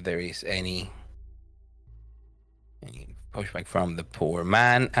see if there is any pushback from the poor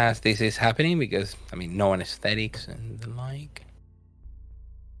man as this is happening, because, I mean, no anesthetics and the like.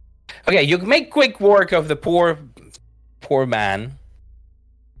 Okay, you make quick work of the poor man,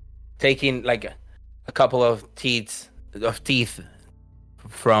 taking like a couple of teeth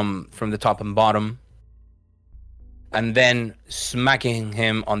from the top and bottom, and then smacking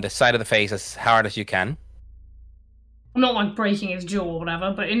him on the side of the face as hard as you can. I'm not like breaking his jaw or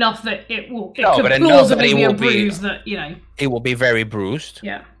whatever, but enough that it could plausibly be a bruise that, you know. It will be very bruised.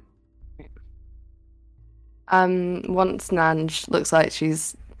 Yeah. Once Nanj looks like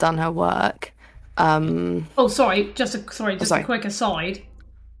she's done her work. Just a quick aside.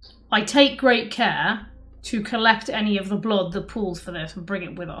 I take great care to collect any of the blood that pools for this and bring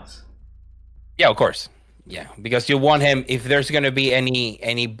it with us. Yeah, of course. Yeah, because you want him. If there's going to be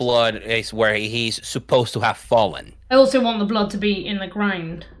any blood, is where he's supposed to have fallen. I also want the blood to be in the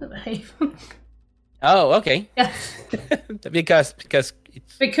ground at the haven. Oh, okay. Yeah. because it's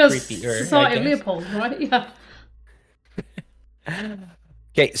creepier, Society I of guess. Leopold, right? Yeah.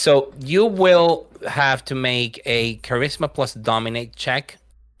 Okay, so you will have to make a charisma plus dominate check.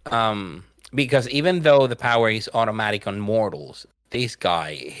 Because even though the power is automatic on mortals, this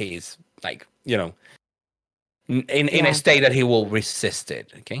guy, he's like, in a state that he will resist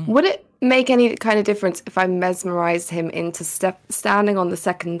it. Okay. Would it make any kind of difference if I mesmerized him into standing on the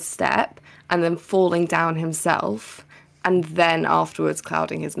second step and then falling down himself, and then afterwards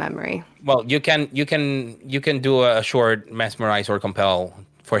clouding his memory? Well, you can do a short mesmerize or compel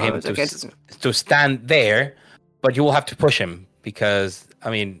for him to stand there, but you will have to push him because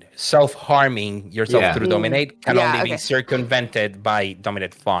self-harming yourself through dominate can only be circumvented by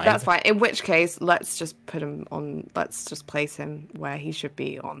dominate 5. That's fine. In which case, let's just put him on. Let's just place him where he should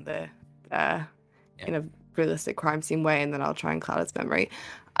be on the in a realistic crime scene way, and then I'll try and cloud his memory.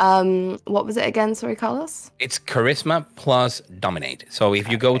 What was it again? Sorry, Carlos. It's charisma plus dominate. So if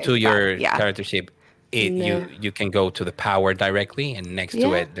you go to your character sheet, you can go to the power directly, and next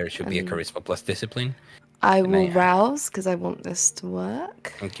to it there should be a charisma plus discipline. I will rouse because I want this to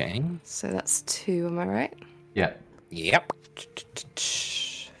work. Okay. So that's 2, am I right? Yeah. Yep.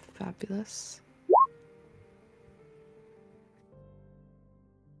 Fabulous.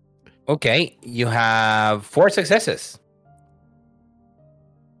 Okay, you have 4 successes.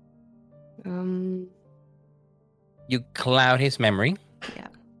 You cloud his memory. Yeah.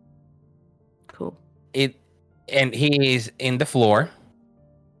 Cool. And he is in the floor.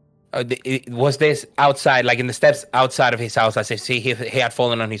 Was this outside, like in the steps outside of his house, as if he had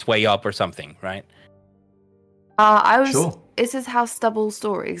fallen on his way up or something, right? I was. Sure. Is his house double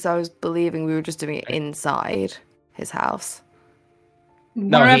story? Because I was believing we were just doing it inside his house.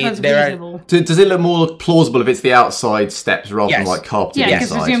 Wherever's visible. Does it look more plausible if it's the outside steps rather than like carpeted Yeah,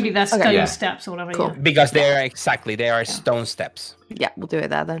 because inside? presumably they're stone steps or whatever. Cool. Yeah. Because they are stone steps. Yeah, we'll do it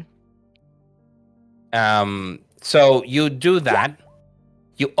there then. So you do that.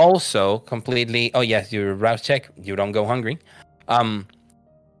 You also completely. Oh yes, your rouse check. You don't go hungry. I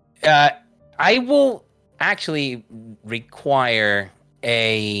will actually require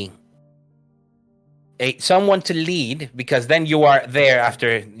someone to lead, because then you are there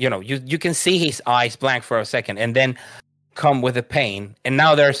after you can see his eyes blank for a second and then come with the pain, and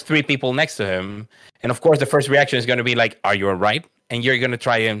now there's 3 people next to him, and of course the first reaction is going to be like, are you all right? And you're going to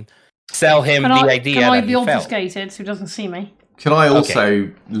try and sell him the idea can I that be he fell. obfuscated so he doesn't see me? Can I also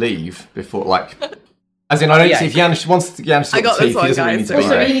leave before, like, as in, I don't see if Janusz wants to got teeth, he doesn't really need to be So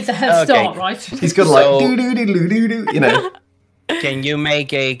there. he needs a head start, right? He's got like do, Can you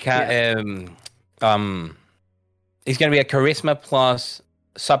make a it's going to be a charisma plus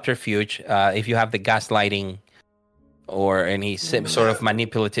subterfuge if you have the gaslighting or any sort of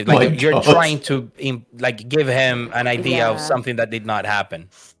manipulative, like you're trying to give him an idea of something that did not happen.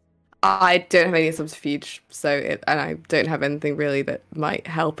 I don't have any subterfuge, and I don't have anything really that might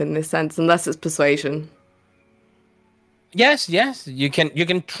help in this sense, unless it's persuasion. Yes, you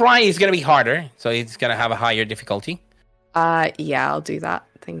can try. It's going to be harder, so it's going to have a higher difficulty. Yeah, I'll do that.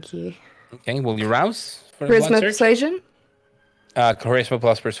 Thank you. Okay, will you rouse for Charisma persuasion? Charisma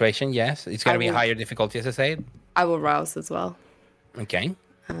plus persuasion, yes. It's going to be a higher difficulty, as I said. I will rouse as well. Okay.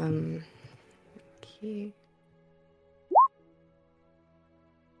 Okay.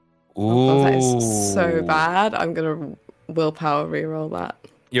 Ooh. That is so bad. I'm going to willpower reroll that.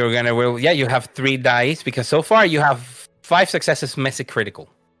 You're going to you have 3 dice, because so far you have 5 successes, messy critical.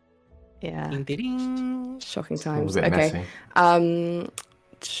 Yeah. Ding, ding, ding. Shocking times. A bit Okay.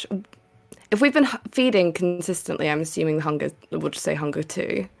 messy. If we've been feeding consistently, I'm assuming the hunger, we'll just say hunger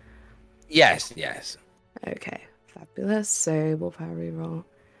 2. Yes. Okay. Fabulous. So willpower reroll.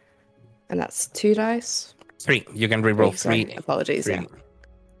 And that's 2 dice. 3. You can reroll 3. Sorry. Apologies. 3. Yeah.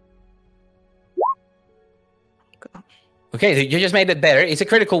 Okay, you just made it better. It's a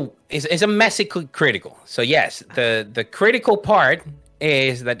critical. It's a messy critical. So yes, the critical part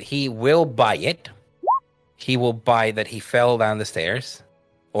is that he will buy it. He will buy that he fell down the stairs,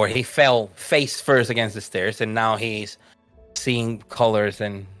 or he fell face first against the stairs, and now he's seeing colors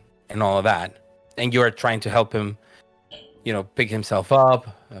and all of that. And you're trying to help him, pick himself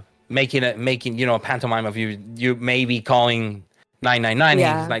up, making a pantomime of you maybe calling 999.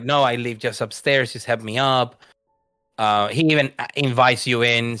 Yeah. He's like, no, I live just upstairs. Just help me up. He even invites you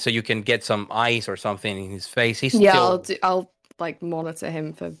in so you can get some ice or something in his face. He's still... I'll like monitor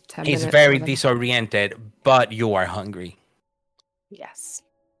him for 10 He's minutes. very or whatever. disoriented, but you are hungry. Yes.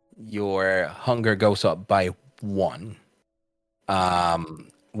 Your hunger goes up by 1,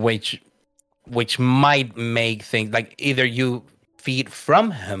 which might make things like either you feed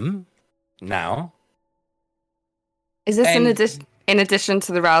from him now. Is this And- in addition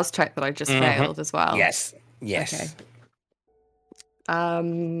to the rouse check that I just Mhm. failed as well? Yes. Okay.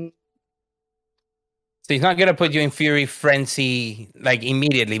 So he's not gonna put you in fury frenzy like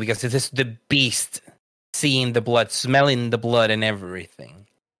immediately because this is the beast seeing the blood, smelling the blood and everything.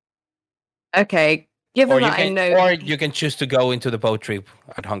 Okay. Given Or you that I can, know, or you can choose to go into the boat trip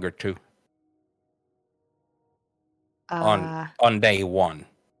at hunger 2 on day 1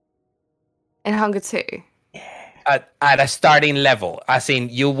 in Hunger 2. at a starting level. As in,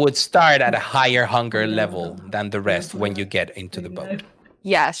 you would start at a higher hunger level than the rest when you get into the boat.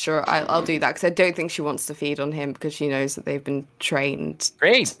 Yeah, sure. I'll do that because I don't think she wants to feed on him because she knows that they've been trained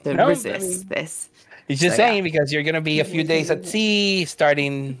Great. to No, I resist mean, this. It's just So, yeah. saying because you're gonna be a few days at sea,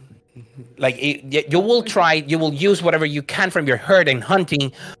 starting like you will use whatever you can from your herd and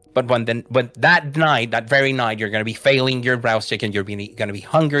hunting. But when that very night, you're gonna be failing your rouse check and you're gonna be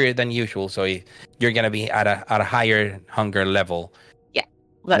hungrier than usual. So you're gonna be at a higher hunger level.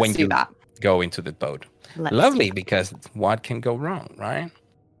 Let's when do you that. go into the boat. Let's Lovely, do because what can go wrong, right?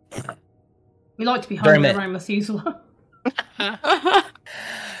 We like to be hungry Dermot. around Methuselah. that.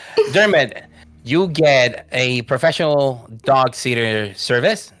 Dermot, you get a professional dog sitter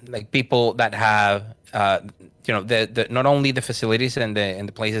service, like people that have, the not only the facilities and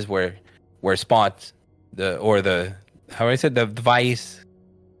the places where Spot the vice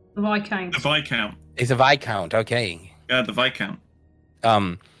The Viscount. The Viscount. is a viscount. Okay, Yeah, the Viscount.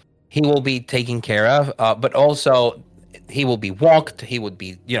 he will be taken care of, but also he will be walked. He would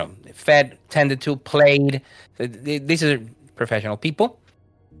be, fed, tended to, played. These are professional people.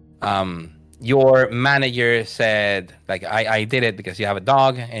 Your manager said, like, I did it because you have a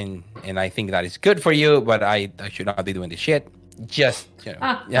dog, and I think that is good for you, but I should not be doing this shit. Just,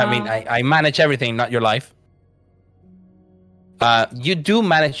 I manage everything, not your life. You do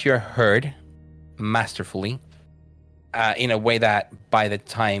manage your herd masterfully. In a way that by the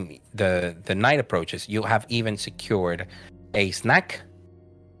time the night approaches, you have even secured a snack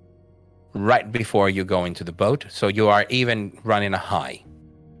right before you go into the boat. So you are even running a high.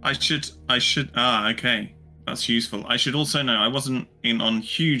 Okay. That's useful. I should also know I wasn't on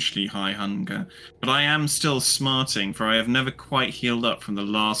hugely high hunger, but I am still smarting, for I have never quite healed up from the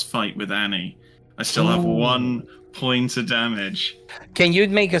last fight with Annie. I still have 1 point of damage. Can you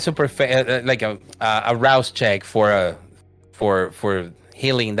make a a rouse check for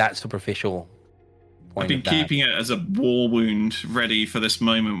healing that superficial point? I've been keeping it as a war wound ready for this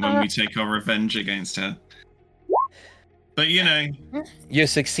moment when we take our revenge against her. But You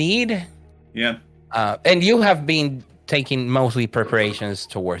succeed. Yeah. And you have been taking mostly preparations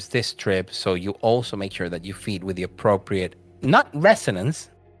towards this trip, so you also make sure that you feed with the appropriate, not resonance,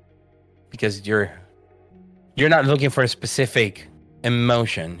 because you're not looking for a specific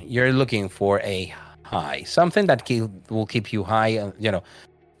emotion. You're looking for a high, something that will keep you high,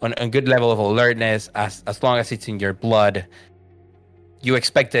 on a good level of alertness. As long as it's in your blood, you're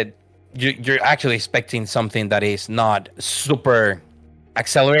actually expecting something that is not super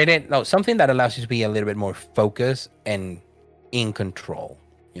accelerated. No, something that allows you to be a little bit more focused and in control.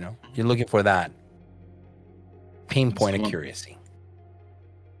 You're looking for that pinpoint accuracy.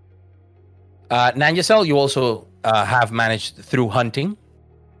 Nanjasel, you also have managed through hunting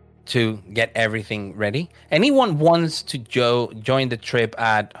to get everything ready. Anyone wants to join the trip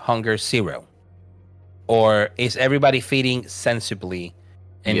at Hunger 0? Or is everybody feeding sensibly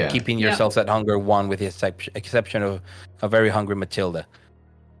and keeping yourselves at Hunger 1 with the exception of a very hungry Matilda?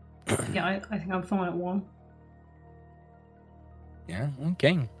 Yeah, I think I'm fine at 1. Yeah,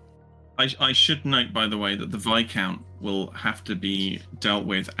 okay. I should note, by the way, that the Viscount will have to be dealt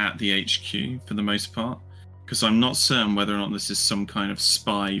with at the HQ for the most part, because I'm not certain whether or not this is some kind of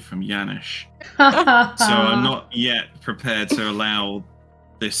spy from Yanish. So I'm not yet prepared to allow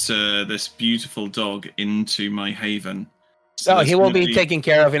this beautiful dog into my haven. So he will be taken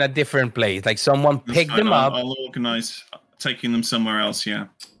care of in a different place. Like someone picked him up. I'll organize taking them somewhere else. Yeah.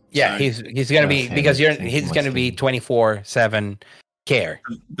 Yeah, So, he's gonna be because he's gonna be 24/7 care.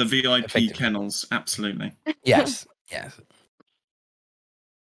 The VIP kennels, absolutely. Yes.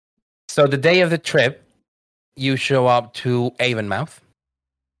 So the day of the trip, you show up to Avonmouth.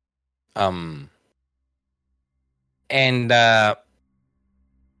 And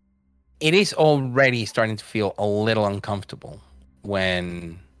it is already starting to feel a little uncomfortable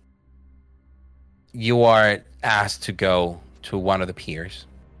when you are asked to go to one of the piers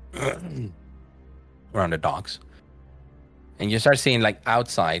around the docks, and you start seeing like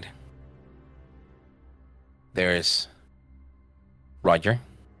outside. There's Roger.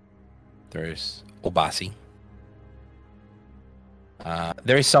 There's Obasi.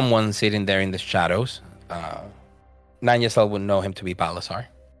 There is someone sitting there in the shadows. Nanyasel would know him to be Balasar.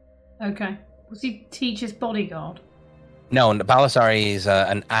 Okay. Was he Teach's bodyguard? No, Balasar is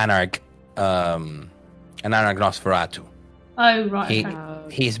an Anarch Nosferatu. Oh, right.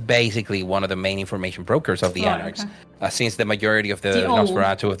 Okay. He's basically one of the main information brokers of the Anarchs. Okay. Since the majority of the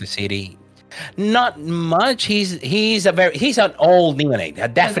Nosferatu of the city, not much. He's an old neonate, a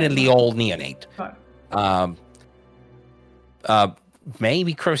definitely old neonate. Right.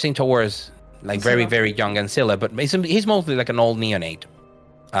 Maybe cruising towards like very, very young Ancilla, but he's mostly like an old neonate.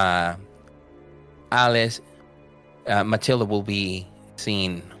 Alice, Matilda will be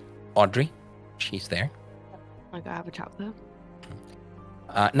seeing Audrey. She's there. I gotta have a chat with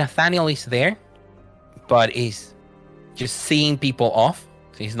her. Nathaniel is there, but he's just seeing people off.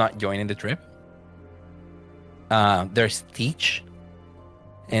 So he's not joining the trip. There's Teach,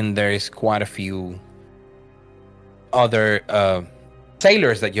 and there's quite a few other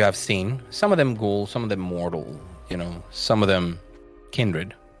sailors that you have seen. Some of them ghoul, some of them mortal, some of them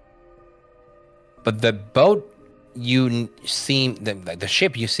kindred. But the boat you seem, the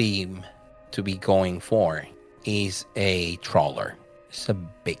ship you seem to be going for is a trawler. It's a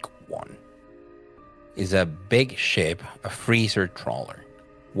big one. It's a big ship, a freezer trawler,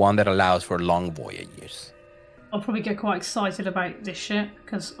 one that allows for long voyages. I'll probably get quite excited about this ship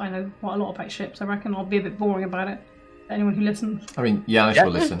because I know quite a lot about ships. I reckon I'll be a bit boring about it. Anyone who listens. I mean, Janusz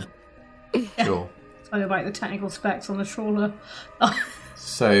will listen. Sure. I know about the technical specs on the trawler.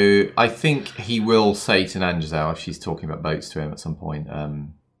 So I think he will say to Nanjazal, if she's talking about boats to him at some point,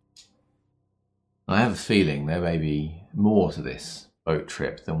 I have a feeling there may be more to this boat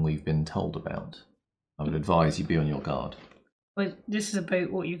trip than we've been told about. I would advise you be on your guard. But this is a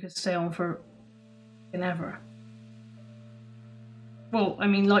boat what you could stay on for ever. Well, I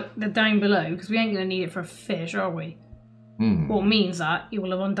mean, like the down below, because we ain't going to need it for fish, are we? Well, it means that you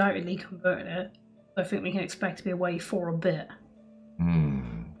will have undoubtedly converted it. I think we can expect to be away for a bit.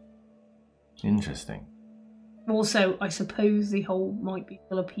 Interesting. Also, I suppose the hold might be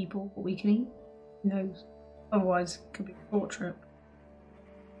full of people that we can eat. Who knows? Otherwise, it could be a short trip.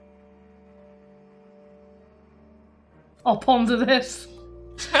 I'll ponder this.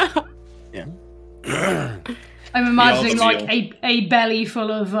 Yeah. I'm imagining like a belly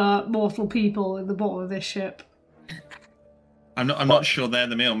full of mortal people in the bottom of this ship. I'm not sure they're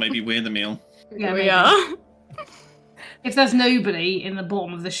the meal. Maybe we're the meal. Yeah, we are. If there's nobody in the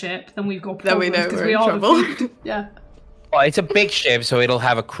bottom of the ship, then we've got then problems because we are are in trouble. the food. Yeah. Well, it's a big ship, so it'll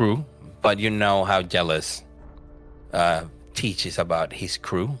have a crew. But you know how jealous Teach is about his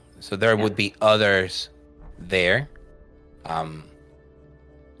crew. So there would be others there.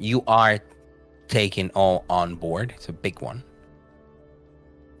 You are taken all on board. It's a big one.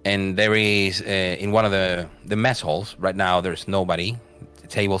 And there is, in one of the mess halls, right now there's nobody. The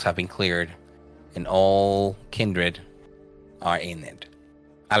tables have been cleared. And all kindred are in it.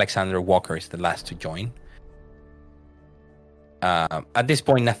 Alexander Walker is the last to join. At this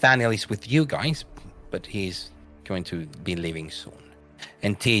point, Nathaniel is with you guys, but he's going to be leaving soon.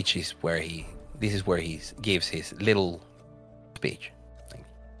 And Teach is where he gives his little speech.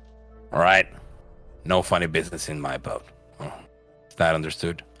 All right, no funny business in my boat. Is that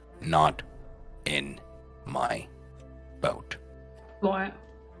understood? Not in my boat. Right.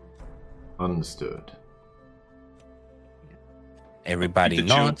 Understood. Everybody Keep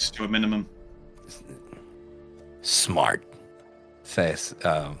the nods. jokes to a minimum. Smart, says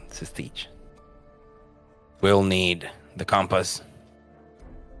Teach. We'll need the compass.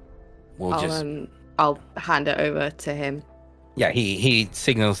 I'll hand it over to him. Yeah, he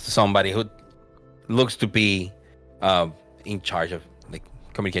signals to somebody who looks to be in charge of like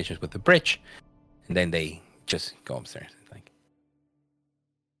communications with the bridge, and then they just go upstairs. It's like,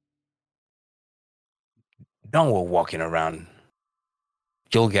 no more walking around.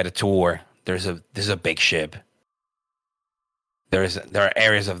 You'll get a tour. There's a big ship. There are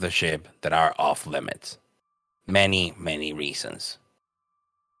areas of the ship that are off limits. Many, many reasons.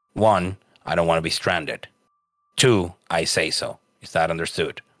 1, I don't want to be stranded. 2, I say so. Is that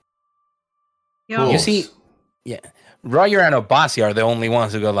understood? Yeah. You see, yeah, Roger and Obasi are the only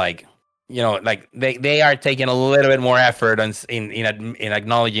ones who go like, they are taking a little bit more effort in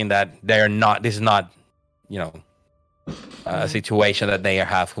acknowledging that they're not. This is not, a situation that they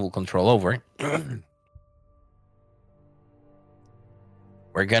have full control over.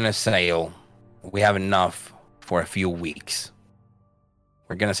 We're gonna sail. We have enough for a few weeks.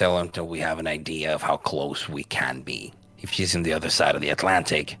 We're gonna sail until we have an idea of how close we can be. If she's in the other side of the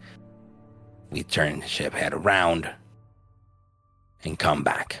Atlantic, we turn the ship head around and come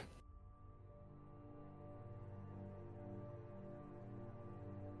back.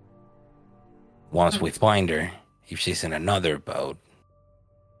 Once we find her, if she's in another boat,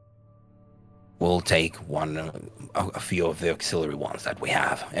 we'll take a few of the auxiliary ones that we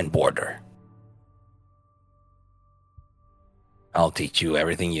have and board her. I'll teach you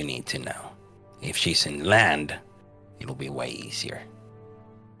everything you need to know. If she's in land, it'll be way easier.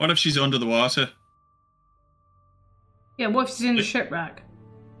 What if she's under the water? Yeah, what if she's in the shipwreck?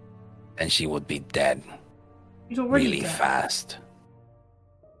 Then she would be dead She's already really dead. fast.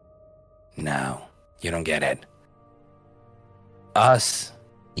 No, you don't get it. Us,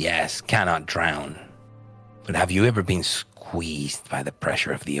 yes, cannot drown. But have you ever been squeezed by the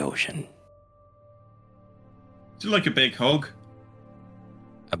pressure of the ocean? Is it like a big hug?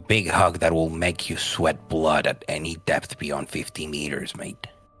 A big hug that will make you sweat blood at any depth beyond 50 meters, mate.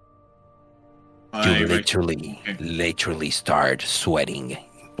 You literally start sweating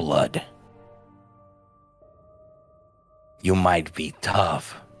blood. You might be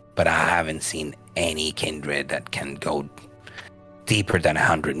tough, but I haven't seen any kindred that can go deeper than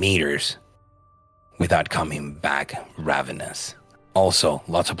 100 meters without coming back ravenous. Also,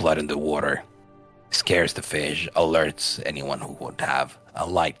 lots of blood in the water. Scares the fish, alerts anyone who would have a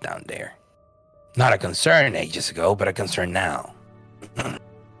light down there. Not a concern ages ago, but a concern now.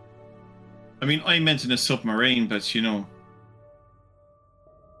 I mean, I meant in a submarine, but you know.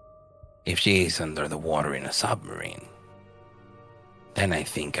 If she is under the water in a submarine, then I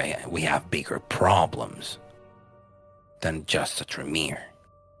think we have bigger problems than just a Tremere.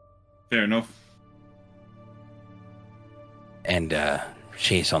 Fair enough. And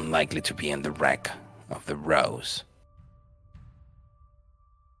she's unlikely to be in the wreck of the Rose.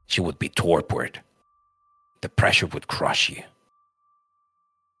 She would be torpid. The pressure would crush you.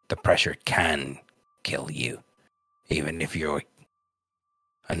 The pressure can kill you, even if you're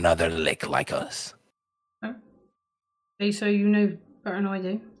another lick like us. Okay, so you know better than I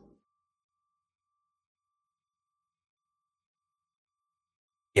do.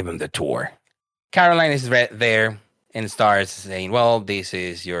 Give him the tour. Caroline is there and starts saying, well, this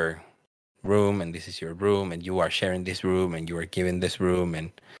is your room and this is your room and you are sharing this room and you are given this room.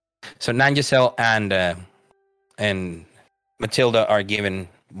 And so Nangisel and Matilda are given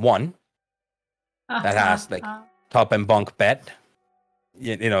one that has like top and bunk bed,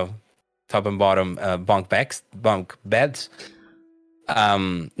 you know, top and bottom bunk beds.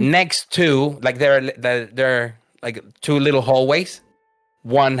 Next to, like, there are like two little hallways.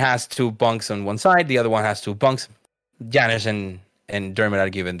 One has two bunks on one side, the other one has two bunks. Janice and Dermot are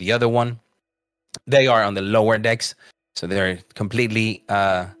given the other one. They are on the lower decks, so they're completely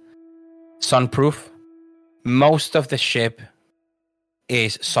sunproof. Most of the ship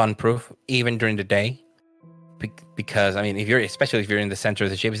is sunproof, even during the day, because I mean, especially if you're in the center of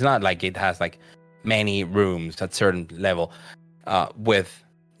the ship, it's not like it has like many rooms at certain level with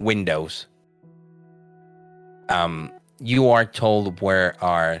windows. You are told where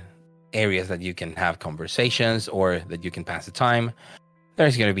are areas that you can have conversations or that you can pass the time.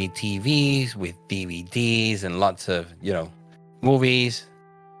 There's going to be TVs with DVDs and lots of, you know, movies,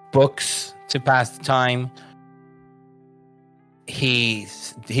 books to pass the time. He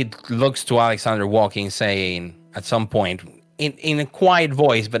looks to Alexander Walking, saying at some point in a quiet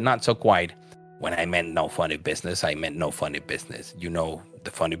voice, but not so quiet, when I meant no funny business, I meant no funny business. You know the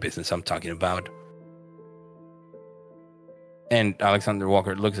funny business I'm talking about. And Alexander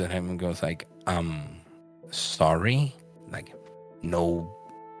Walker looks at him and goes like, sorry? Like, no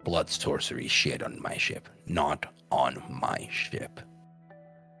blood sorcery shit on my ship. Not on my ship.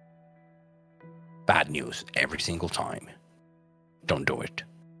 Bad news every single time. Don't do it.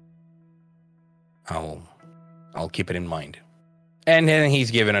 I'll keep it in mind. And then he's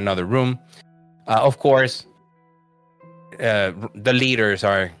given another room. Of course, the leaders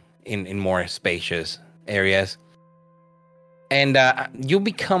are in more spacious areas. And you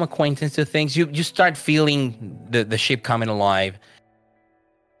become acquainted to things. You start feeling the ship coming alive.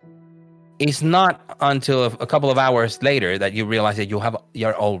 It's not until a couple of hours later that you realize that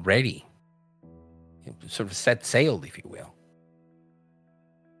you're already sort of set sail, if you will.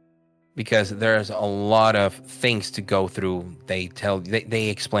 Because there's a lot of things to go through. They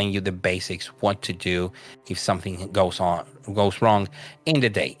explain you the basics, what to do if something goes wrong in the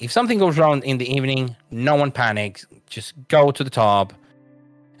day. If something goes wrong in the evening, no one panics. Just go to the top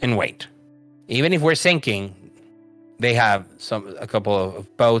and wait. Even if we're sinking, they have a couple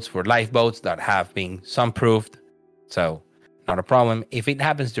of boats for lifeboats that have been sunproofed, So, not a problem. If it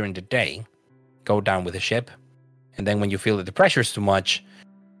happens during the day, go down with the ship. And then when you feel that the pressure is too much,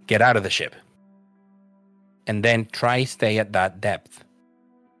 get out of the ship. And then try stay at that depth.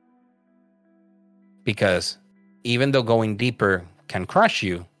 Because even though going deeper can crush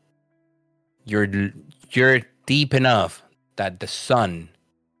you, you're deep enough that the sun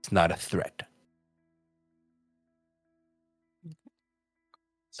is not a threat.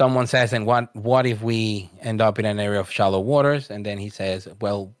 Someone says, and what if we end up in an area of shallow waters? And then he says,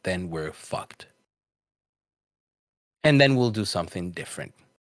 well, then we're fucked. And then we'll do something different.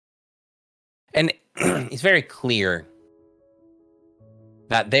 And it's very clear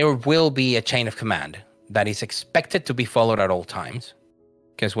that there will be a chain of command that is expected to be followed at all times.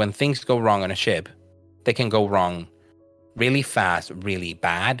 Because when things go wrong on a ship, they can go wrong really fast, really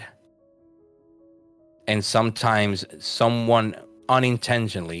bad. And sometimes someone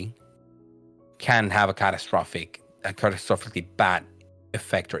unintentionally can have a catastrophically bad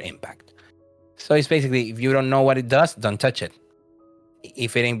effect or impact. So it's basically, if you don't know what it does, don't touch it.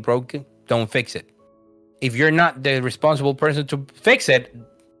 If it ain't broken, don't fix it. If you're not the responsible person to fix it,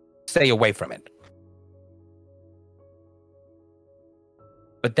 stay away from it.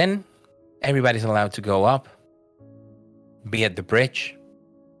 But then everybody's allowed to go up, be at the bridge,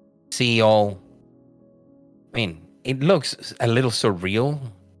 see all. I mean, it looks a little surreal.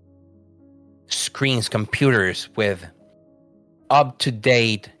 Screens, computers with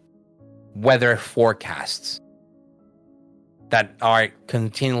up-to-date weather forecasts that are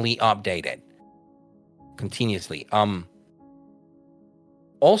continually updated. Continuously.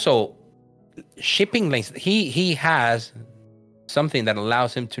 Also, shipping lanes. He has something that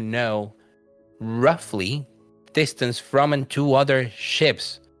allows him to know roughly distance from and to other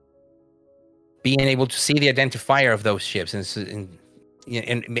ships, being able to see the identifier of those ships and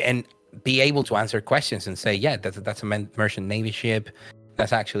be able to answer questions and say, yeah, that's a Merchant Navy ship.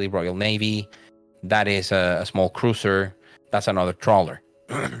 That's actually Royal Navy. That is a small cruiser. That's another trawler.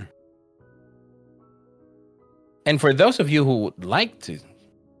 And for those of you who would like to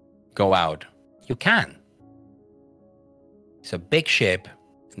go out, you can. It's a big ship,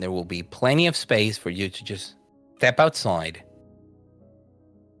 and there will be plenty of space for you to just step outside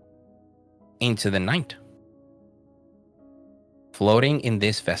into the night, floating in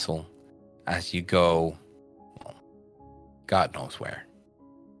this vessel as you go, well, God knows where.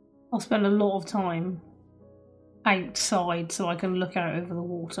 I'll spend a lot of time outside so I can look out over the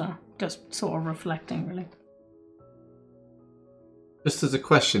water, just sort of reflecting, really. Just as a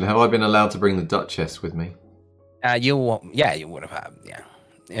question, have I been allowed to bring the Duchess with me? You would have had, yeah.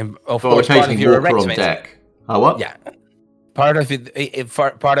 And of Well, course, part of occasionally your walk her on arrangements. deck. What? Yeah. Part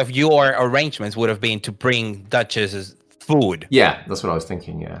of your arrangements would have been to bring Duchess's food. Yeah, that's what I was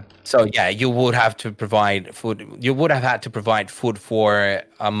thinking, yeah. So yeah, you would have to provide food. You would have had to provide food for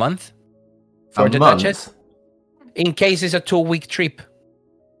a month for the Duchess, in case it's a 2-week trip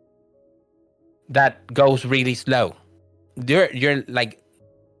that goes really slow. You're like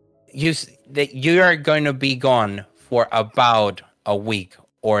you are going to be gone for about a week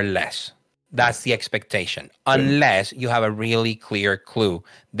or less. That's the expectation. Unless you have a really clear clue,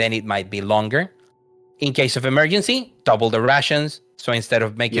 then it might be longer. In case of emergency, double the rations. So instead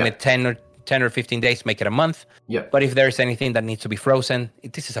of making it 10 or 15 days, make it a month. Yeah. But if there's anything that needs to be frozen,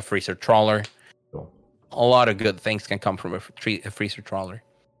 this is a freezer trawler. Sure. A lot of good things can come from a freezer trawler.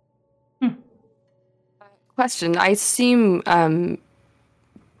 Question. I assume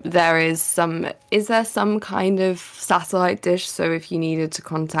is there some kind of satellite dish, so if you needed to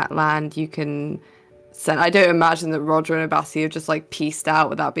contact land, you can send. I don't imagine that Roger and Abassi have just like pieced out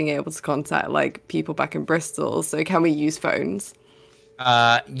without being able to contact like people back in Bristol. So can we use phones?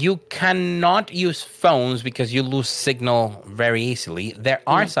 You cannot use phones because you lose signal very easily. There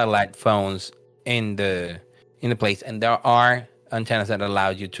are satellite phones in the place, and there are antennas that allow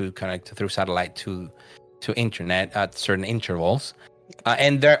you to connect through satellite to internet at certain intervals.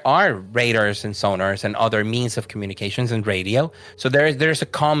 And there are radars and sonars and other means of communications and radio. So there's a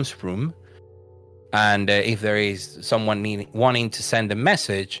comms room. And if there is someone wanting to send a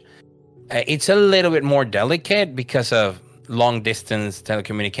message, it's a little bit more delicate because of long distance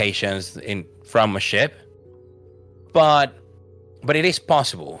telecommunications from a ship. But it is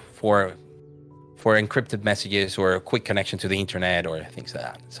possible for encrypted messages or a quick connection to the internet or things like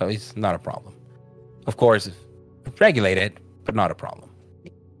that. So it's not a problem. Of course, regulated, but not a problem.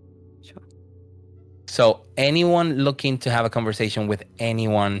 Sure. So anyone looking to have a conversation with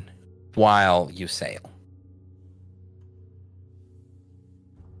anyone while you sail.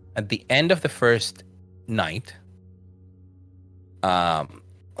 At the end of the first night, a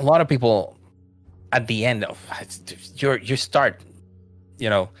lot of people at the end of you start,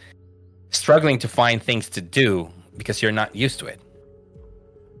 struggling to find things to do because you're not used to it.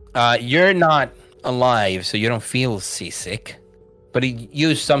 You're not alive, so you don't feel seasick, but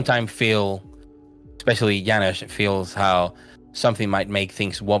you sometimes feel, especially Janusz, feels how something might make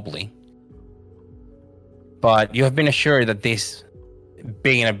things wobbly. But you have been assured that this,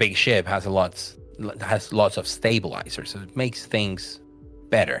 being a big ship, has lots of stabilizers, so it makes things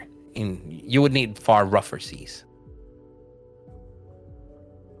better. You would need far rougher seas.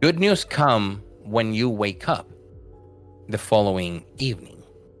 Good news come when you wake up the following evening.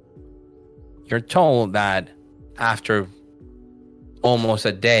 You're told that after almost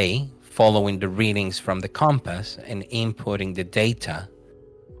a day following the readings from the compass and inputting the data,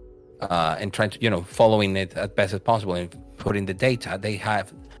 and trying to, following it as best as possible and putting the data, they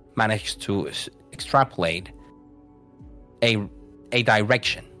have managed to extrapolate a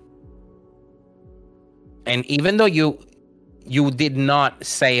direction. And even though you did not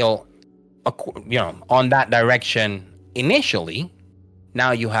sail, on that direction initially,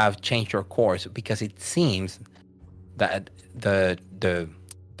 now you have changed your course because it seems that the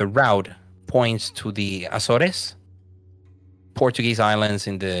route points to the Azores, Portuguese islands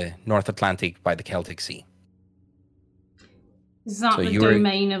in the North Atlantic by the Celtic Sea. Is that the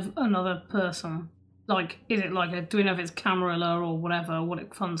domain of another person? Like, is it like do we know if it's Camarilla or whatever, what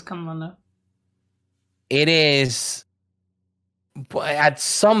it funds come under? It is. At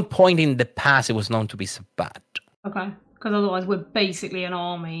some point in the past, it was known to be Sabat. Okay, because otherwise we're basically an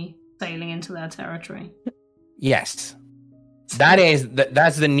army sailing into their territory. Yes,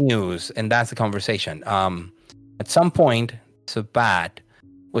 that's the news, and that's the conversation. At some point, Sabat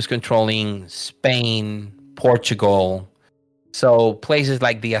was controlling Spain, Portugal, so places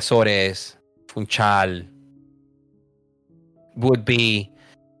like the Azores, Funchal would be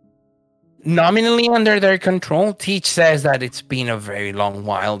nominally under their control. Teach says that it's been a very long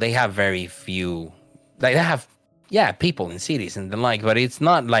while. They have very few, they have, people in cities and the like, but it's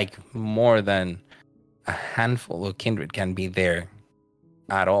not like more than a handful of kindred can be there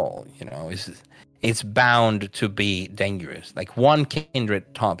at all. It's bound to be dangerous. Like one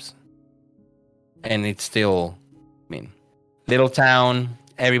kindred tops, and it's still, little town,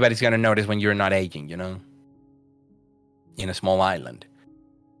 everybody's gonna notice when you're not aging, in a small island.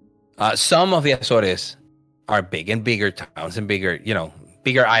 Some of the Azores are big and bigger towns and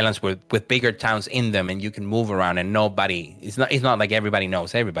bigger islands with bigger towns in them, and you can move around and it's not like everybody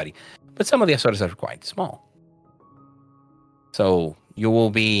knows everybody. But some of the Azores are quite small. So you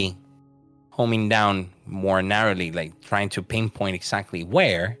will be homing down more narrowly, like trying to pinpoint exactly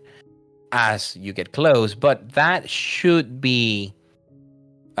where as you get close. But that should be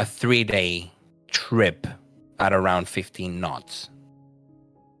a 3-day trip at around 15 knots.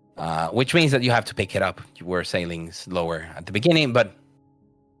 Which means that you have to pick it up. You were sailing slower at the beginning, but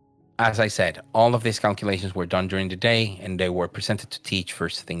as I said, all of these calculations were done during the day, and they were presented to Teach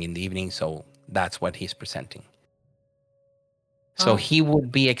first thing in the evening, so that's what he's presenting. So he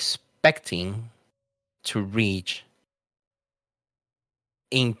would be expecting to reach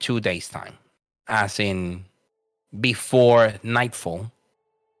in 2 days' time, as in before nightfall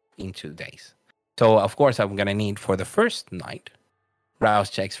in 2 days. So, of course, I'm going to need for the first night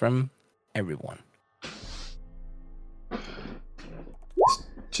rouse checks from everyone.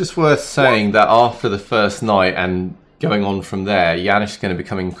 Just worth saying that after the first night and going on from there, Janusz is going to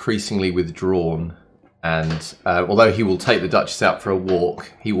become increasingly withdrawn. And although he will take the Duchess out for a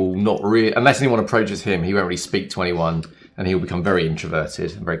walk, he will not really, unless anyone approaches him, he won't really speak to anyone, and he will become very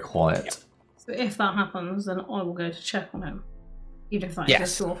introverted and very quiet. So if that happens, then I will go to check on him. Even if that is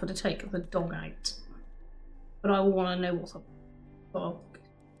just to offer to take the dog out. But I will want to know what's up. So,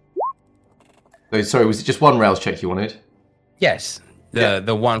 sorry, was it just one rouse check you wanted? Yes,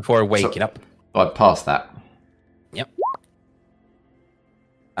 the one for waking up. I passed that. Yep.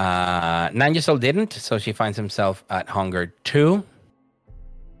 Nanjusel didn't, so she finds himself at hunger 2.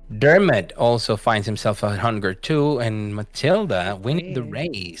 Dermot also finds himself at hunger 2, and Matilda wins the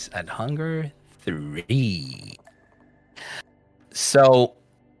race at hunger 3. So,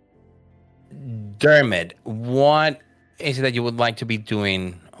 Dermot, what is it that you would like to be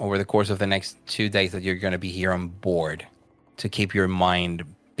doing over the course of the next 2 days that you're going to be here on board to keep your mind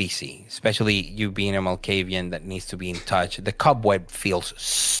busy? Especially you being a Malkavian that needs to be in touch. The cobweb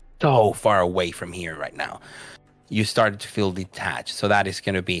feels so far away from here right now. You started to feel detached. So that is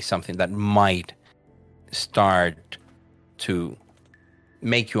going to be something that might start to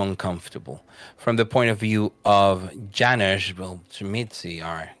make you uncomfortable. From the point of view of Janusz, well, Tzimisce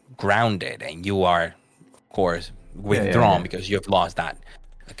are grounded, and you are, of course, withdrawn because you've lost that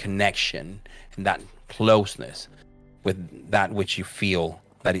a connection and that closeness with that which you feel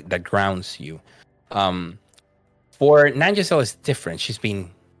that grounds you. For Nanjicel, it's different. She's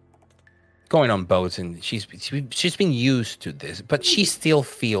been going on boats and she's been used to this, but she still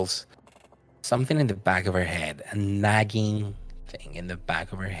feels something in the back of her head, a nagging thing in the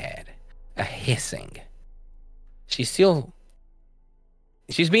back of her head, a hissing. She's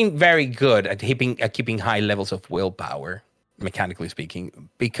been very good at keeping high levels of willpower, mechanically speaking,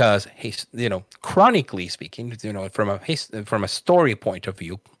 because he's, chronically speaking, from a story point of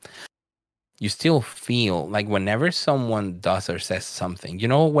view, you still feel like whenever someone does or says something,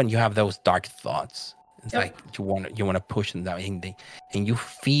 when you have those dark thoughts, it's like you want to push them down, and you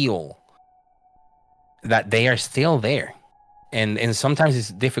feel that they are still there, and sometimes it's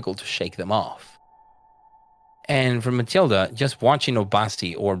difficult to shake them off. And for Matilda, just watching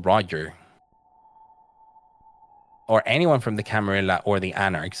Obasi or Roger or anyone from the Camarilla or the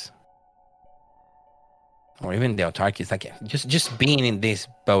Anarchs or even the Autarkies, like just being in this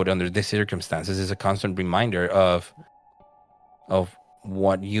boat under these circumstances is a constant reminder of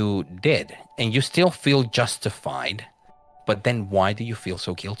what you did, and you still feel justified. But then, why do you feel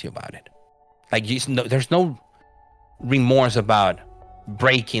so guilty about it? Like, there's no remorse about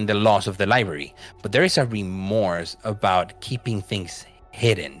breaking the laws of the library, but there is a remorse about keeping things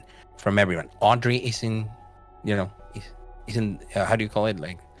hidden from everyone. Audrey is in, is in how do you call it?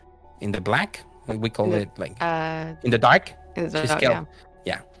 Like in the black. We call it like in the dark.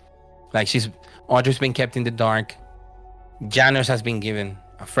 Yeah. Like Audrey's been kept in the dark. Janos has been given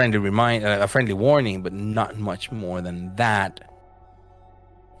a friendly a friendly warning, but not much more than that.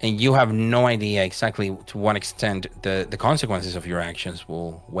 And you have no idea exactly to what extent the consequences of your actions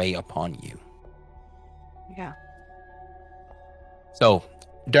will weigh upon you. Yeah. So,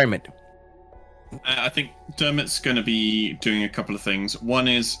 Dermot. I think Dermot's going to be doing a couple of things. One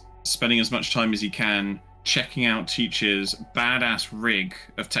is spending as much time as he can checking out Teach's badass rig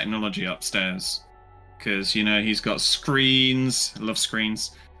of technology upstairs, because he's got screens, I love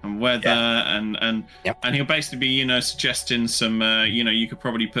screens, and weather, and he'll basically be suggesting some you could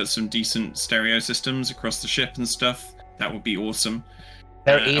probably put some decent stereo systems across the ship and stuff. That would be awesome.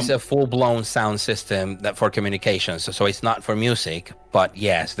 There is a full-blown sound system that for communications, so it's not for music, but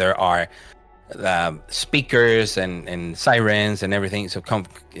yes, there are speakers and sirens and everything, so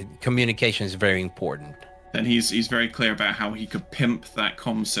communication is very important. And he's very clear about how he could pimp that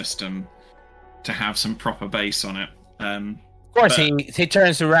comm system to have some proper bass on it. Of course, he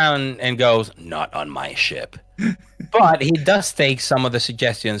turns around and goes, "Not on my ship." But he does take some of the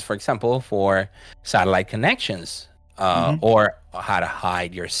suggestions, for example, for satellite connections, or how to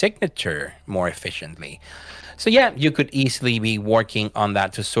hide your signature more efficiently. So yeah, you could easily be working on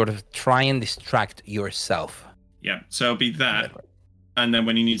that to sort of try and distract yourself. Yeah, so it'll be that. And then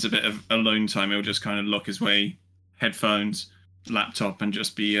when he needs a bit of alone time, he'll just kind of lock his way, headphones, laptop, and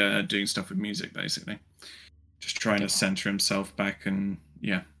just be doing stuff with music, basically. Just trying to center himself back, and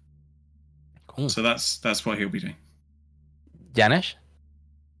yeah. Cool. So that's what he'll be doing. Janesh?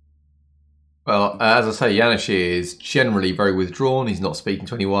 Well, as I say, Janesh is generally very withdrawn. He's not speaking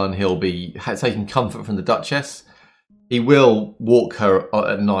to anyone. He'll be taking comfort from the Duchess. He will walk her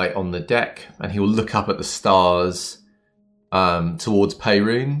at night on the deck, and he will look up at the stars towards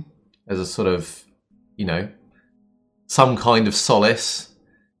Peyrune as a sort of, some kind of solace.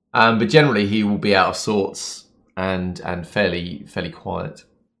 But generally, he will be out of sorts and fairly quiet.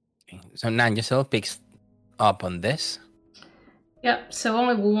 So Nanjicel picks up on this. Yep. So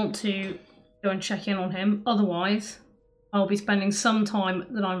I will want to go and check in on him. Otherwise, I'll be spending some time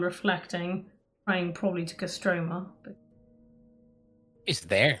that I'm reflecting, praying probably to Castroma. But It's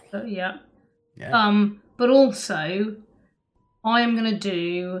there. Yeah. Yeah. But also, I am going to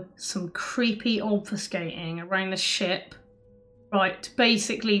do some creepy obfuscating around the ship, right?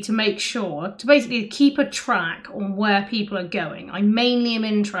 To make sure, to basically keep a track on where people are going. I mainly am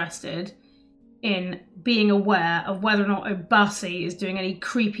interested in being aware of whether or not Obasi is doing any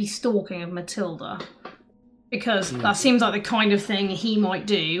creepy stalking of Matilda, because that seems like the kind of thing he might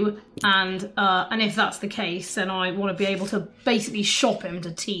do, and if that's the case, then I want to be able to basically shop him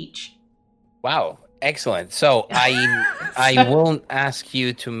to Teach. Wow, excellent. So I won't ask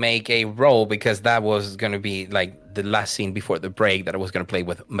you to make a roll, because that was going to be like the last scene before the break that I was going to play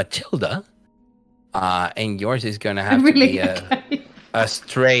with Matilda, and yours is going to have to be a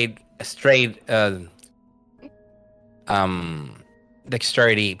straight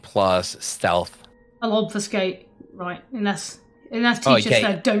dexterity plus stealth. I'll obfuscate, right? Unless Teacher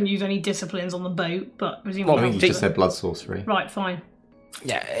said don't use any disciplines on the boat, but presumably. Well, I think you just said blood sorcery. Right, fine.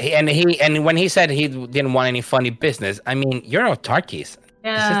 Yeah, and when he said he didn't want any funny business, I mean, you're Autarkies.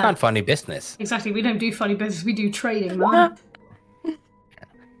 Yeah. This is not funny business. Exactly. We don't do funny business. We do trading, man.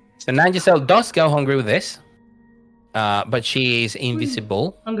 So Nangisel does go hungry with this, but she is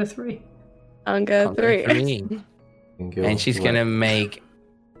invisible. Hunger 3. Hunger Hunger 3. And she's gonna make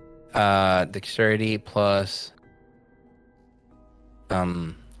dexterity plus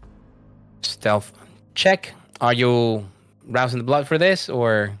stealth check. Are you rousing the blood for this,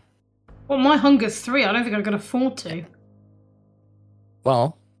 or? Well, my hunger's 3. I don't think I can afford to.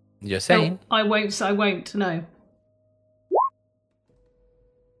 Well, you're saying. No, I won't. No.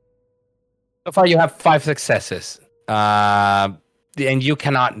 So far, you have 5 successes, and you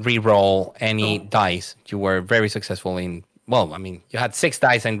cannot re-roll any dice. You were very successful in. Well, I mean, you had 6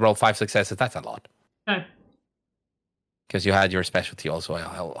 dice and rolled 5 successes. That's a lot. No. Because you had your specialty also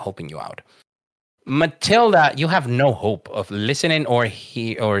helping you out. Matilda, you have no hope of listening or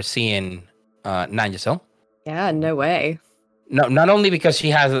seeing Nangisel. Yeah, no way. No, not only because she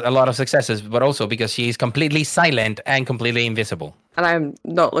has a lot of successes, but also because she is completely silent and completely invisible. And I'm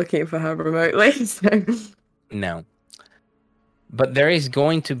not looking for her remotely, so... No. But there is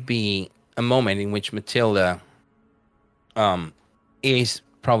going to be a moment in which Matilda is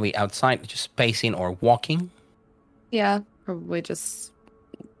probably outside, just pacing or walking. Yeah, probably just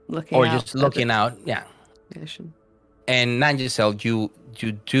looking or out. Just looking out, yeah. Ocean. And Nangisel, you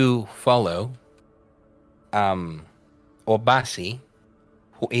do follow Obasi,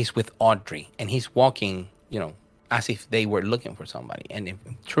 who is with Audrey, and he's walking, as if they were looking for somebody. And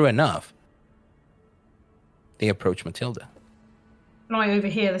true enough, they approach Matilda. Can I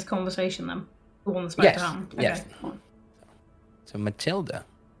overhear this conversation then? The one that's back down? Okay, yes. fine. So Matilda.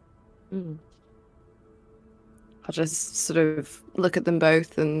 I'll just sort of look at them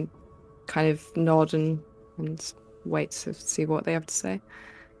both and kind of nod and wait to see what they have to say.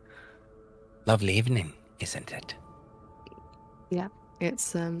 Lovely evening, isn't it? Yeah,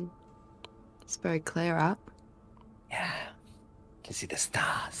 it's very clear out. Yeah, you can see the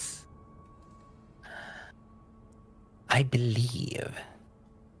stars. I believe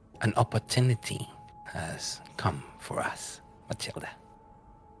an opportunity has come for us, Matilda.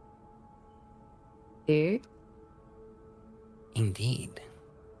 You? Indeed.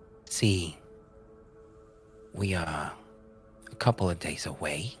 See, we are a couple of days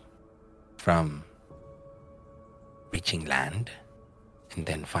away from reaching land and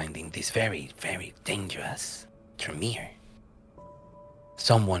then finding this very, very dangerous Tremere.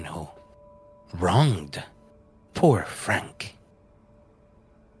 Someone who wronged poor Frank.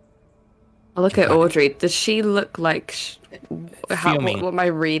 I look at Audrey. Does she look like... Fuming. What am I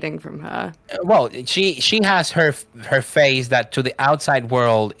reading from her? Well, she has her face that to the outside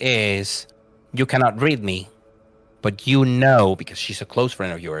world is, you cannot read me, but you know, because she's a close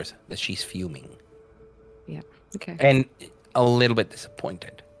friend of yours, that she's fuming. Yeah, okay. And a little bit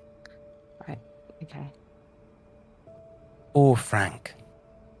disappointed. Right, okay. Oh, Frank.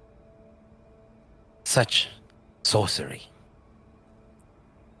 Such sorcery.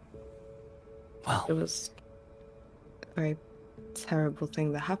 Well, It was a very terrible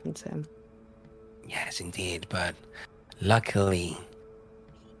thing that happened to him. yes, indeed, but luckily,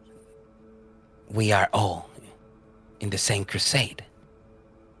 we are all in the same crusade,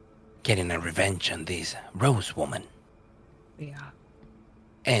 getting a revenge on this Rose woman. Yeah.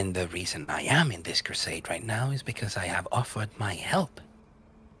 And the reason I am in this crusade right now is because I have offered my help.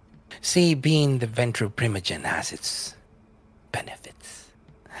 See, being the Ventru Primogen has its benefits.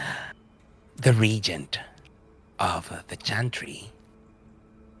 The regent of the Chantry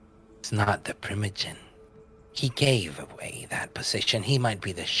is not the Primogen. He gave away that position. He might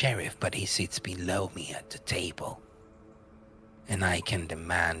be the sheriff, but he sits below me at the table. And I can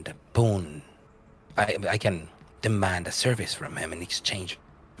demand a boon. I can demand a service from him in exchange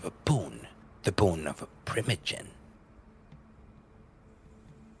of a boon. The boon of a Primogen.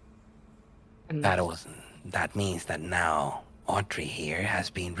 And That means that now Audrey here has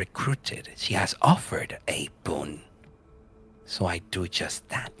been recruited. She has offered a boon. So I do just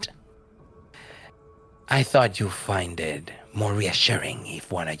that. I thought you'd find it more reassuring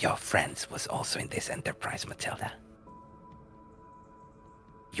if one of your friends was also in this enterprise, Matilda.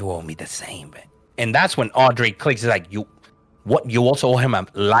 You owe me the same. And that's when Audrey clicks. It's like, what? You also owe him a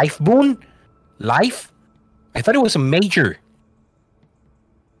life boon? Life? I thought it was a major.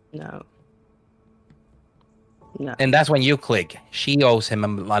 No. And that's when you click. She owes him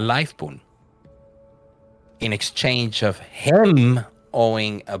a life boon. In exchange of him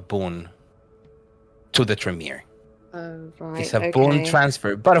owing a boon to the Tremere. Oh, right. It's a boon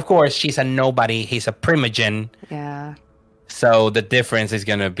transfer. But of course, she's a nobody. He's a Primogen. Yeah. So the difference is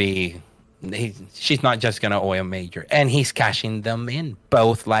going to be She's not just gonna owe a major, and he's cashing them in,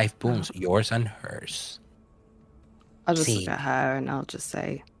 both life boons, yours and hers. I'll just See. look at her and I'll just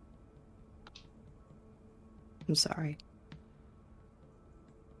say, I'm sorry.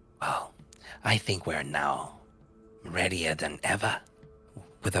 Well, I think we're now readier than ever.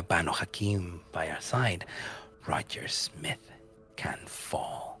 With a Banu Hakim by our side, Roger Smith can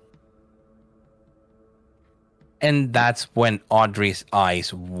fall. And that's when Audrey's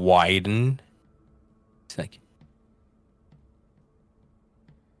eyes widen. It's like,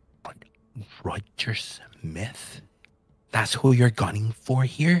 Roger Smith? That's who you're gunning for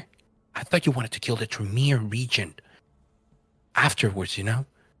here? I thought you wanted to kill the Tremere Regent afterwards, you know?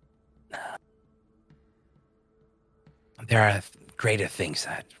 There are greater things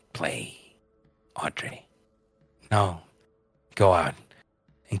at play, Audrey. No, go out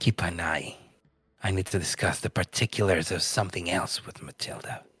and keep an eye. I need to discuss the particulars of something else with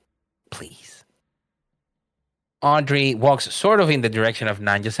Matilda. Please. Audrey walks sort of in the direction of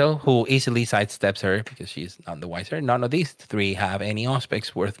Nanjasel, who easily sidesteps her because she's none the wiser. None of these three have any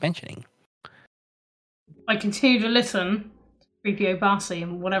aspects worth mentioning. I continue to listen to Creepy Obasi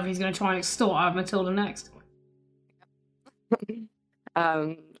and whatever he's going to try and extort out of Matilda next.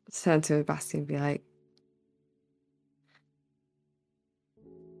 Turn to Basti and be like,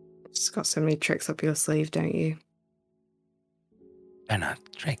 just got so many tricks up your sleeve, don't you? They're not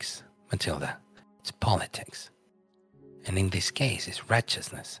tricks, Matilda. It's politics. And in this case, it's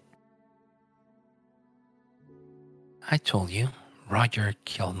righteousness. I told you, Roger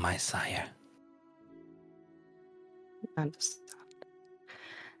killed my sire. I understand.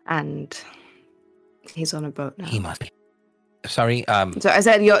 And he's on a boat now. He must be. Sorry, So I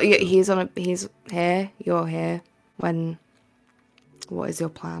said he's here, you're here. What is your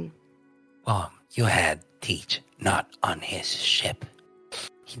plan? well, you had Teach not on his ship.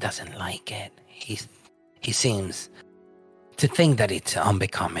 He doesn't like it. He seems to think that it's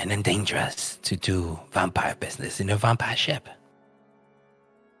unbecoming and dangerous to do vampire business in a vampire ship.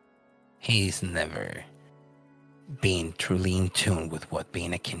 He's never been truly in tune with what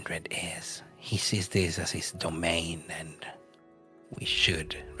being a kindred is. He sees this as his domain, and we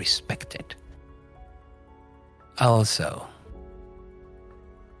should respect it. Also,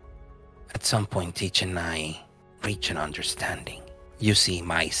 at some point, Teach and I reach an understanding. You see,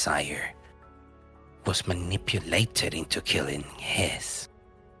 my sire was manipulated into killing his.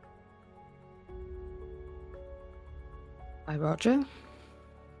 By Roger?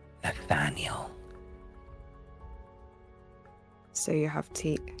 Nathaniel. So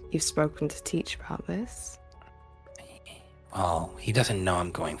you've spoken to Teach about this? Well, he doesn't know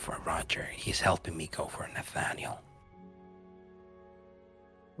I'm going for Roger. He's helping me go for Nathaniel.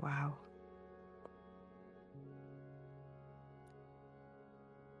 Wow.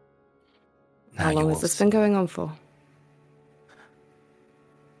 Now How you long will has this see. been going on for?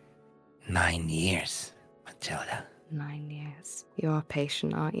 9 years, Matilda. 9 years. You are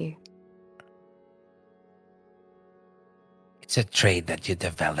patient, aren't you? It's a trait that you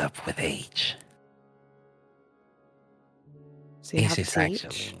develop with age. So you This have is Teach.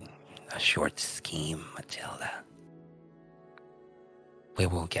 actually a short scheme, Matilda. We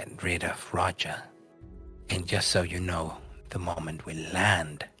will get rid of Roger. And just so you know, the moment we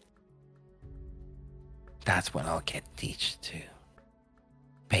land, that's when I'll get Teach to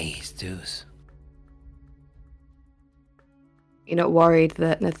pay his dues. You're not worried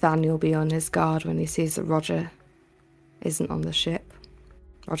that Nathaniel will be on his guard when he sees that Roger isn't on the ship?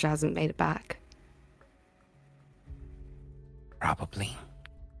 Roger hasn't made it back. Probably.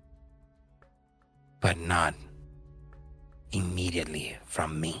 But not immediately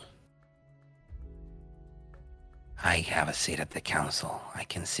from me. I have a seat at the council. I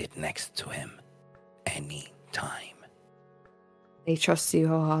can sit next to him any time. He trusts you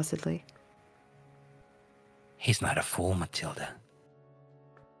wholeheartedly. He's not a fool, Matilda.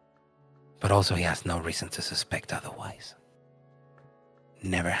 But also he has no reason to suspect otherwise.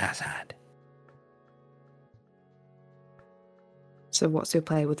 Never has had. So what's your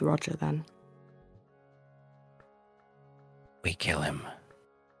play with Roger then? We kill him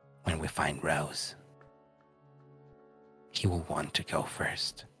when we find Rose. He will want to go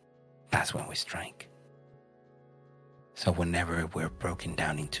first. That's when we strike. So whenever we're broken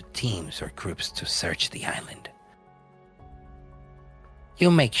down into teams or groups to search the island, you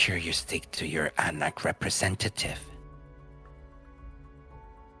make sure you stick to your Anak representative.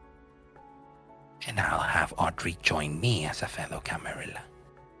 And I'll have Audrey join me as a fellow Camarilla.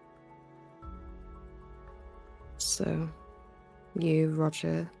 So, you,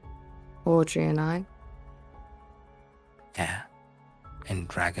 Roger, Audrey and I? Yeah. and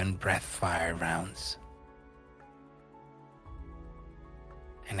dragon breath fire rounds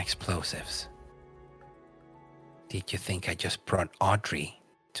and explosives. Did you think I just brought Audrey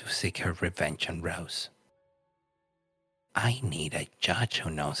to seek her revenge on Rose? I need a judge who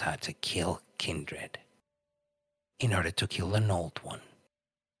knows how to kill kindred in order to kill an old one.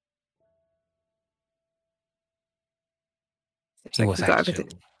 It was actually,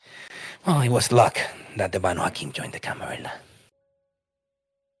 well, it was luck that the Banu Hakim joined the Camarilla.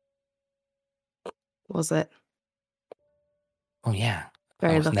 Was it? Oh yeah.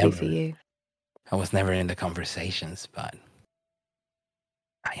 Very lucky for you. I was never in the conversations, but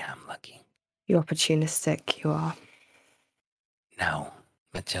I am lucky. You're opportunistic, you are. Now,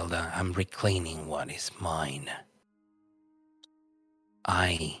 Matilda, I'm reclaiming what is mine.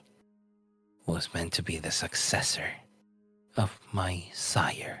 I was meant to be the successor of my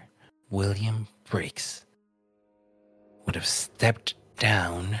sire, William Briggs. Would have stepped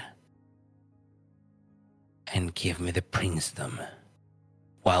down and give me the princedom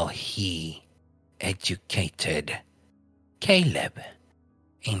while he educated Caleb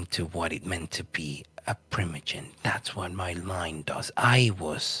into what it meant to be a primogen. That's what my line does. I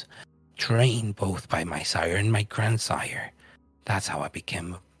was trained both by my sire and my grandsire. That's how I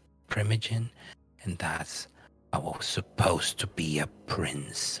became a primogen, and that's how I was supposed to be a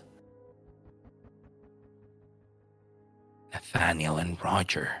prince. Nathaniel and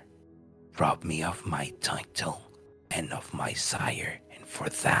Roger robbed me of my title and of my sire, and for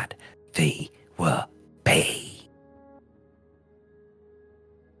that they will pay.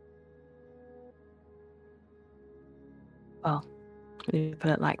 Well, when you put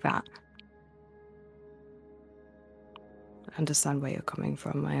it like that, I understand where you're coming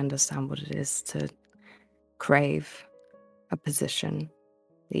from. I understand what it is to crave a position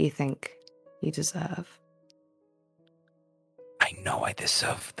that you think you deserve. I know I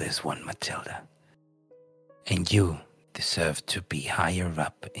deserve this one, Matilda. And you deserve to be higher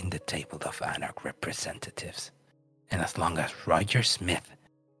up in the table of Anarch representatives. And as long as Roger Smith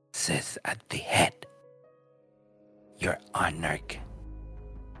sits at the head, your Anarch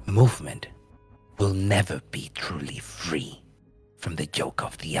movement will never be truly free from the yoke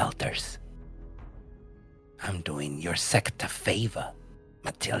of the elders. I'm doing your sect a favor,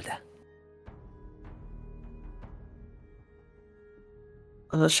 Matilda.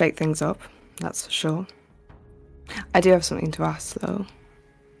 Well, it'll shake things up, that's for sure. I do have something to ask, though.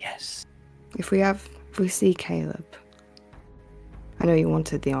 Yes. If we see Caleb, I know you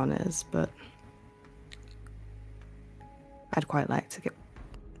wanted the honors, but I'd quite like to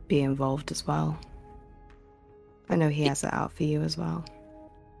be involved as well. I know he has it out for you as well.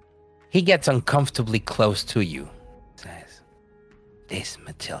 He gets uncomfortably close to you. Says, "This,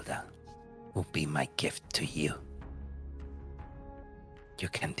 Matilda, will be my gift to you. You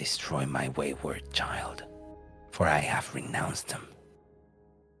can destroy my wayward child, for I have renounced him.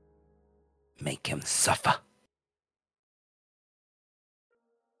 Make him suffer."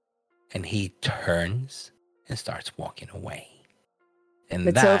 And he turns and starts walking away. And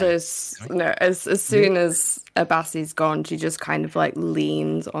Matilda's as soon as Abasi's gone, she just kind of like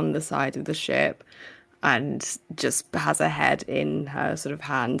leans on the side of the ship and just has her head in her sort of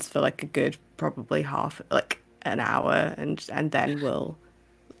hands for like a good probably an hour, and then will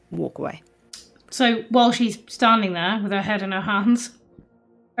walk away. So while she's standing there with her head in her hands,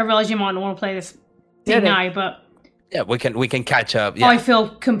 I realise you might not want to play this thing now, but yeah, we can catch up. Yeah. I feel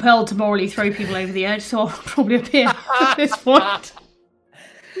compelled to morally throw people over the edge, so I'll probably appear at this point.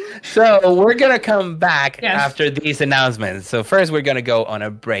 So we're going to come back after these announcements. So first we're going to go on a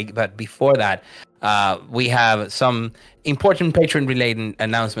break. But before that, we have some important patron-related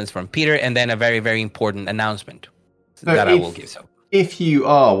announcements from Peter, and then a very, very important announcement that I will give. So if you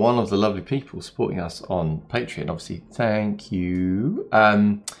are one of the lovely people supporting us on Patreon, obviously, thank you.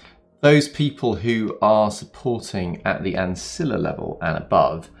 Those people who are supporting at the Ancilla level and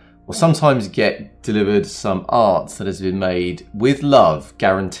above will sometimes get delivered some art that has been made with love,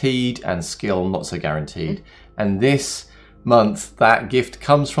 guaranteed, and skill not so guaranteed. And this month, that gift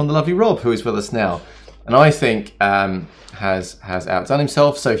comes from the lovely Rob, who is with us now, and I think has outdone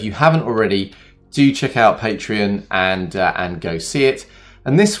himself. So if you haven't already, do check out Patreon and go see it.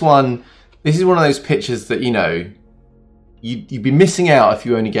 And this is one of those pictures that you'd be missing out if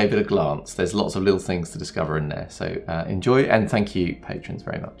you only gave it a glance. There's lots of little things to discover in there. So enjoy, and thank you, patrons,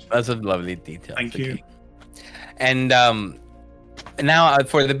 very much. That's a lovely detail. Thank you. And now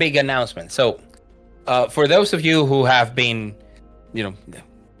for the big announcement. So for those of you who have been,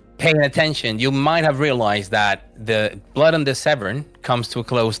 paying attention, you might have realized that the Blood on the Severn comes to a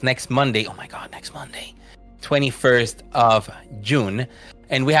close next Monday. Oh my God, next Monday. 21st of June,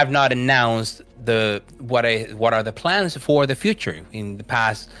 and we have not announced what are the plans for the future. In the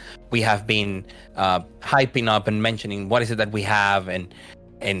past, we have been hyping up and mentioning what is it that we have and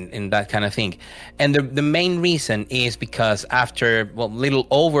that kind of thing. And the main reason is because after little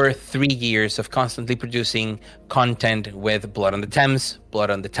over 3 years of constantly producing content with Blood on the Thames, Blood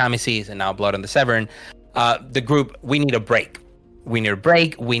on the Thameses, and now Blood on the Severn, the group, we need a break. We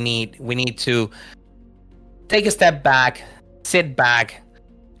need to take a step back, sit back,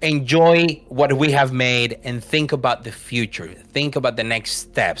 enjoy what we have made, and think about the future. Think about the next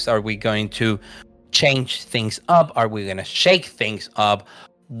steps. Are we going to change things up? Are we going to shake things up?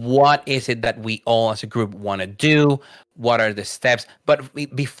 What is it that we all as a group want to do? What are the steps? But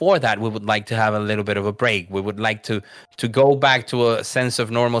before that, we would like to have a little bit of a break. We would like to go back to a sense of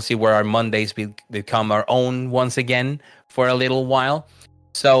normalcy where our Mondays become our own once again for a little while.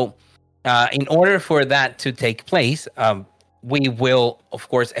 So in order for that to take place, we will, of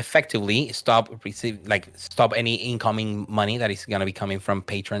course, effectively stop any incoming money that is going to be coming from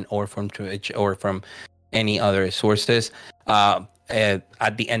Patreon or from Twitch or from any other sources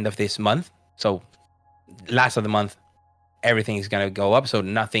at the end of this month. So last of the month, everything is going to go up. So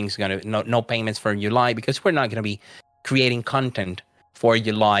no payments for July, because we're not going to be creating content for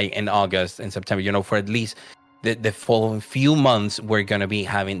July and August and September. For at least the following few months, we're going to be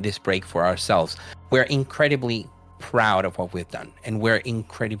having this break for ourselves. We're incredibly proud of what we've done, and we're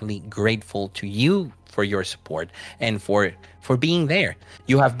incredibly grateful to you for your support and for being there.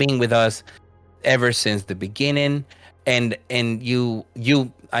 You have been with us ever since the beginning, and you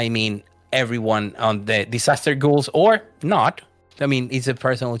I mean, everyone on the Disaster Ghouls or not, I mean, it's a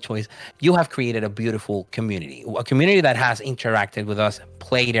personal choice. You have created a beautiful community, a community that has interacted with us,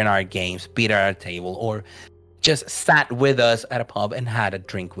 played in our games, beat at our table, or just sat with us at a pub and had a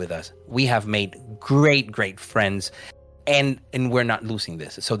drink with us. We have made great friends, and we're not losing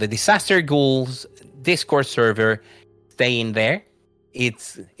this. So the Disaster Ghouls Discord server, staying there.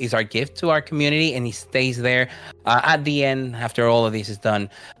 It's our gift to our community, and it stays there. At the end, after all of this is done,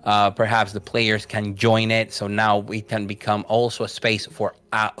 perhaps the players can join it. So now we can become also a space for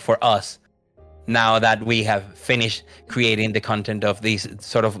us. Now that we have finished creating the content of these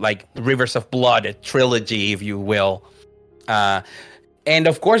sort of like Rivers of Blood trilogy, if you will. And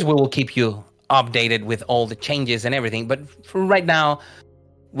of course, we will keep you updated with all the changes and everything. But for right now,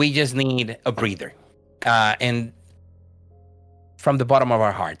 we just need a breather. And from the bottom of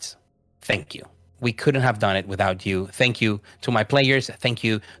our hearts, thank you. We couldn't have done it without you. Thank you to my players. Thank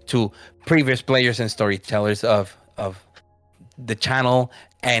you to previous players and storytellers of the channel,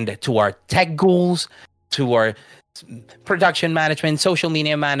 and to our tech ghouls, to our production management, social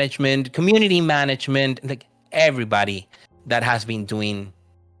media management, community management, like everybody that has been doing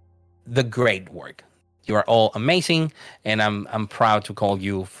the great work. You are all amazing, and I'm proud to call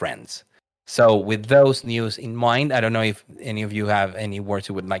you friends. So with those news in mind, I don't know if any of you have any words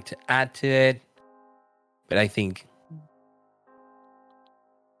you would like to add to it, but I think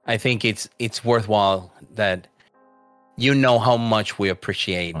it's worthwhile that you know how much we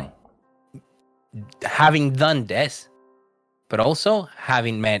appreciate having done this, but also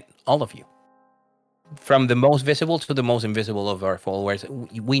having met all of you. From the most visible to the most invisible of our followers,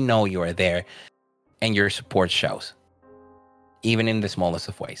 we know you are there, and your support shows, even in the smallest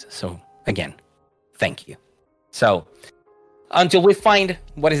of ways. So again, thank you. So until we find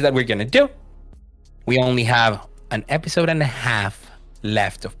what is that we're going to do, we only have an episode and a half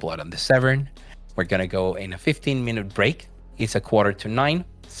left of Blood on the Severn. We're going to go in a 15-minute break. It's 8:45,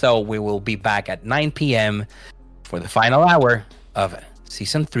 so we will be back at 9 p.m. for the final hour of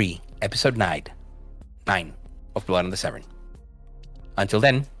Season 3, Episode 9 of Blood on the Severn. Until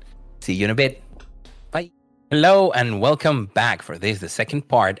then, see you in a bit. Bye. Hello and welcome back for this, the second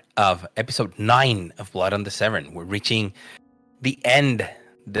part of Episode 9 of Blood on the Severn. We're reaching the end,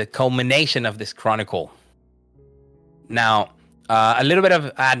 the culmination of this chronicle. Now, a little bit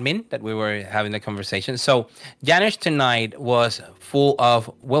of admin that we were having the conversation. So Janusz tonight was full of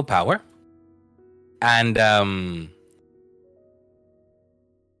willpower, and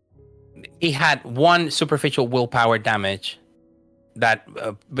he had one superficial willpower damage that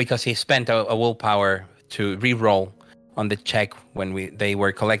because he spent a willpower to re-roll on the check when they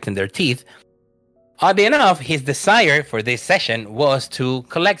were collecting their teeth. Oddly enough, his desire for this session was to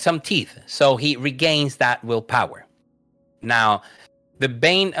collect some teeth, so he regains that willpower. Now, the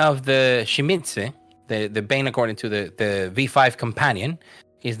Bane of the Shimizu, the Bane according to the V5 companion,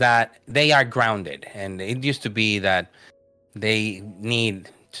 is that they are grounded. And it used to be that they need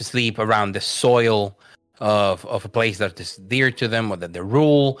to sleep around the soil of a place that is dear to them, or that they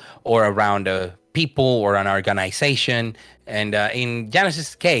rule, or around a people or an organization. And in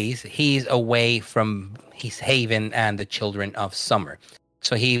Janus's case, he's away from his haven and the children of summer.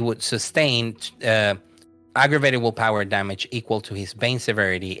 So he would sustain aggravated willpower damage equal to his bane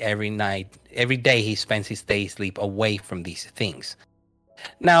severity every day he spends his day sleep away from these things.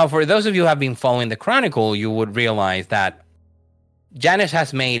 Now, for those of you who have been following the Chronicle, you would realize that Janus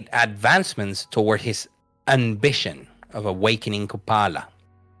has made advancements toward his ambition of awakening Kupala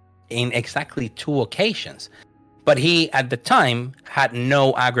in exactly 2 occasions. But he, at the time, had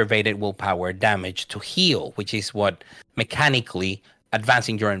no aggravated willpower damage to heal, which is what mechanically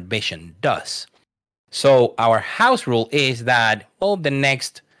advancing your ambition does. So our house rule is that, well, the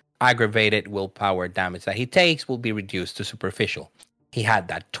next aggravated willpower damage that he takes will be reduced to superficial. He had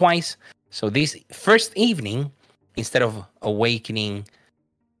that twice. So this first evening, instead of awakening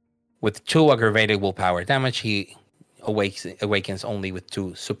with 2 aggravated willpower damage, he awakens only with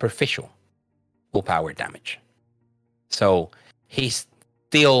 2 superficial willpower damage. So he's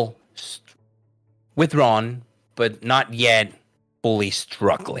still withdrawn, but not yet fully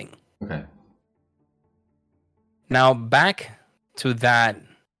struggling. Okay. Now back to that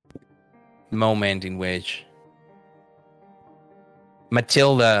moment in which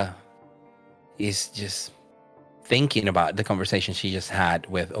Matilda is just thinking about the conversation she just had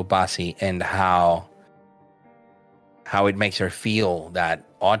with Obasi and how it makes her feel that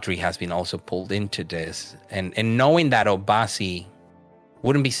Audrey has been also pulled into this, and knowing that Obasi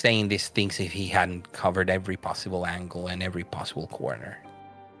wouldn't be saying these things if he hadn't covered every possible angle and every possible corner.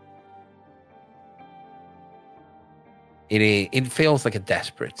 It feels like a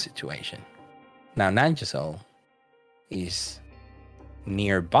desperate situation. Now Nangisel is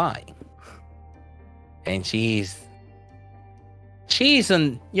nearby, and she's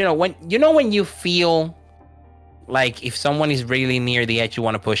when you feel like if someone is really near the edge, you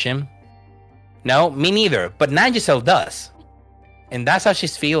want to push him. No, me neither. But Nangisel does, and that's how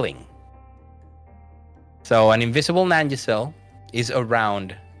she's feeling. So an invisible Nangisel is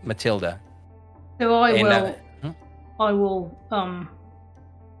around Matilda. So I will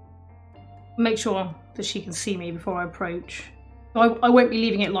make sure that she can see me before I approach. So I won't be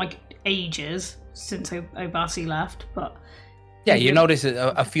leaving it like ages since Obasi left, but yeah, you notice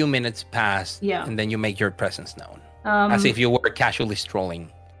a few minutes pass, yeah, and then you make your presence known, as if you were casually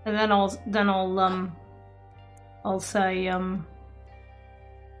strolling. And then I'll say, all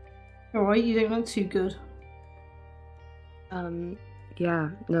right, you don't look too good. Yeah,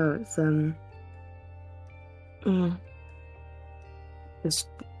 no, it's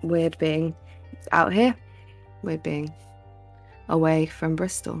weird being out here, weird being away from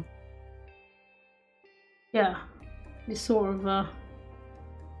Bristol. Yeah, it sort of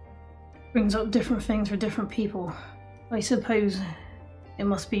brings up different things for different people. I suppose it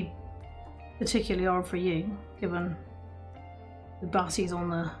must be particularly hard for you, given the Bassie's on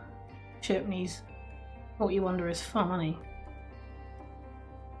the ship and he's what you wonder is fun, hasn't he?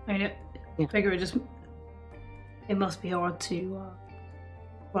 I mean, I figure it must be hard to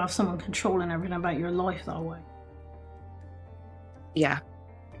have someone controlling everything about your life that way. Yeah,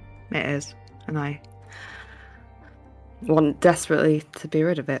 it is, and I want desperately to be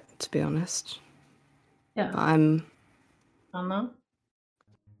rid of it, to be honest. Yeah. I'm that?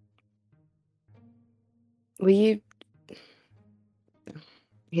 Were you...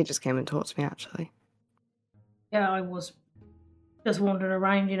 He just came and talked to me, actually. Yeah, I was just wandering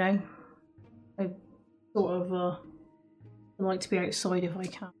around, you know. I sort of like to be outside if I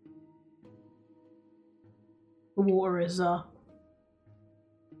can. The water is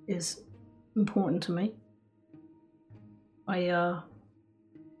important to me. I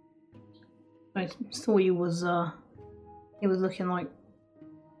saw he was looking like,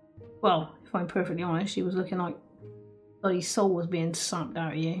 well, if I'm perfectly honest, he was looking like his soul was being sucked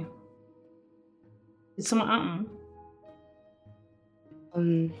out of you. Did something happen?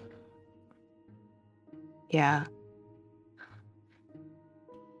 Yeah.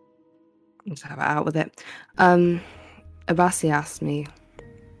 Let's have it out with it. Abasi asked me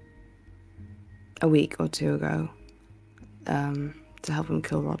a week or 2 ago to help him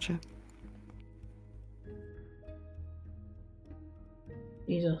kill Roger.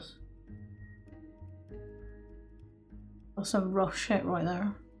 Jesus. That's some rough shit right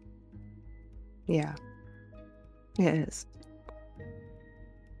there. Yeah. It is.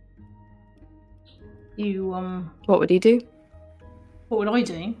 You, What would he do? What would I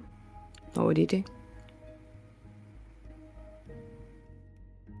do? What would he do?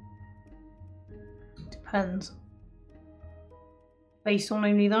 Depends. Based on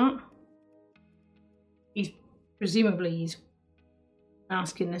only that, he's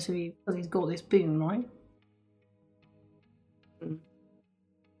asking this of you because he's got this boon, right? Mm.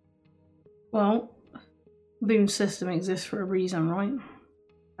 Well, boon system exists for a reason, right?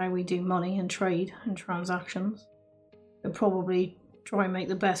 How we do money and trade and transactions. I'd probably try and make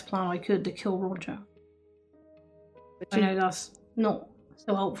the best plan I could to kill Roger. I know that's not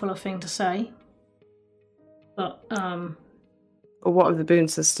so helpful a thing to say, but Or what if the boon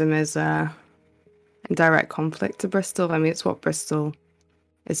system is in direct conflict to Bristol? I mean, it's what Bristol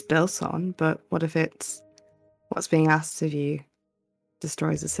is built on, but what if it's what's being asked of you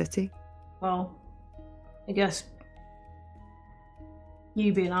destroys the city? well, I guess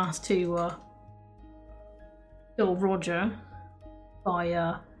you being asked to kill Roger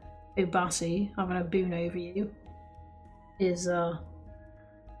by Ubasi having a boon over you is the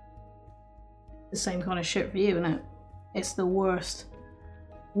same kind of shit for you, isn't it? It's the worst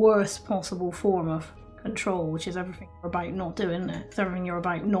possible form of control, which is everything you're about not doing, isn't it? It's everything you're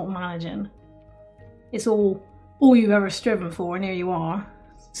about not managing. It's all you've ever striven for, and here you are,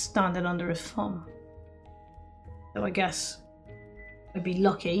 standing under his thumb. So I guess I'd be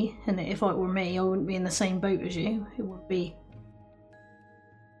lucky, and if it were me, I wouldn't be in the same boat as you. It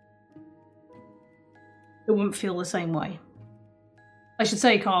wouldn't feel the same way. I should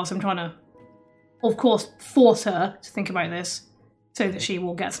say, Carlos, I'm trying to, of course, force her to think about this so that she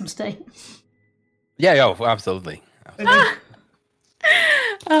will get some stay. Yeah, absolutely.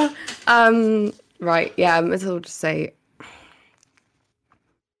 Right, yeah, as I'll just say,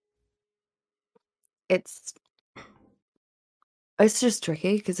 it's just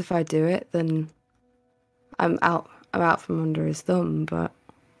tricky because if I do it, then I'm out from under his thumb, but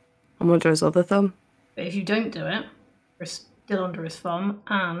I'm under his other thumb. But if you don't do it, you're still under his thumb,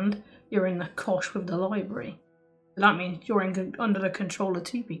 and you're in the cosh with the library. So that means you're under the control of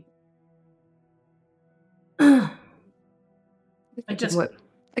two people. I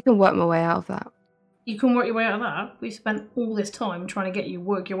can work my way out of that. You can work your way out of that. We spent all this time trying to get you to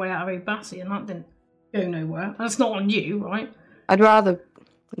work your way out of Ubasi, and that didn't go nowhere. That's not on you, right? I'd rather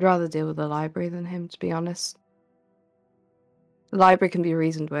deal with the library than him, to be honest. The library can be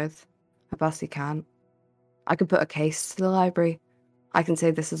reasoned with. Ubasi can't. I can put a case to the library. I can say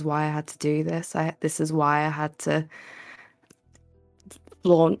this is why I had to do this. This is why I had to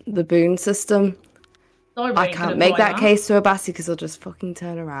flaunt the boon system. I can't make that case to Ubasi because he'll just fucking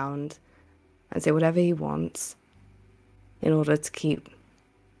turn around and say whatever he wants in order to keep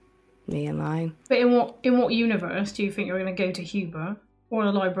me in line. But in what universe do you think you're going to go to Huber or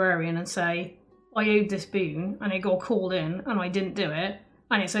a librarian and say, I owed this boon and it got called in and I didn't do it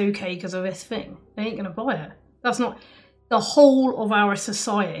and it's okay because of this thing? They ain't going to buy it. That's not... The whole of our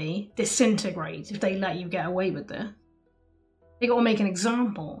society disintegrates if they let you get away with this. They got to make an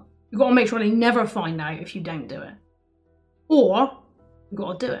example. You've got to make sure they never find out if you don't do it. Or, you've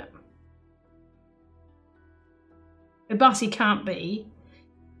got to do it. Ubasi can't be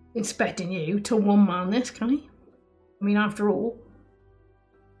expecting you to one-man this, can he? I mean, after all,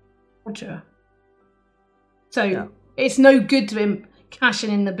 Roger. So, yeah. It's no good to him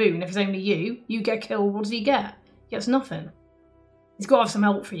cashing in the boon if it's only you. You get killed, what does he get? He gets nothing. He's got to have some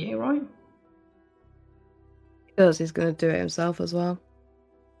help for you, right? He does. He's going to do it himself as well.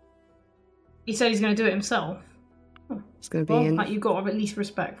 He said he's going to do it himself. It's going to be in... that you've got to have at least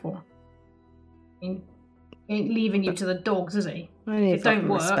respect for. I mean, he ain't leaving you to the dogs, is he? I need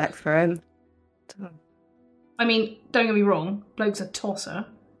respect for him. I mean, don't get me wrong, bloke's a tosser.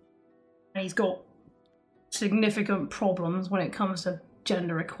 And he's got significant problems when it comes to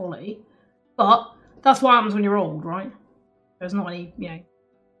gender equality. But that's what happens when you're old, right? There's not any,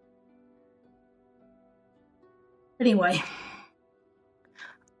 Anyway.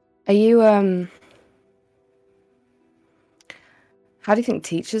 Are you, how do you think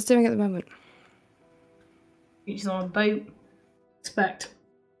Teacher's doing at the moment? Teacher's on a boat. Expect.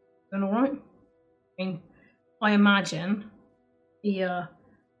 Doing alright? I mean, I imagine he, had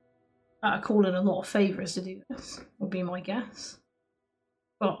to call in a lot of favours to do this, would be my guess.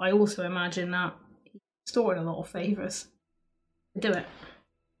 But I also imagine that he stored a lot of favours to do it.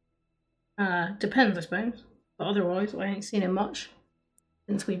 Depends, I suppose. But otherwise, I ain't seen him much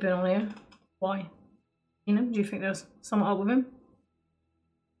since we've been on here. Why? Do you think there's something up with him?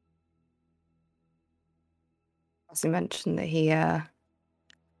 As you mentioned that he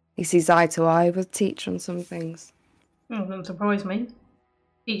sees eye to eye with Teacher on some things. Well, doesn't surprise me.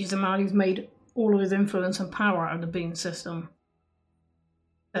 Teacher's a man who's made all of his influence and power out of the boon system.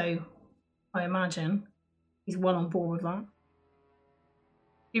 So, I imagine he's well on board with that.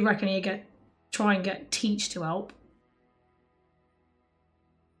 You reckon he'd try and get Teach to help?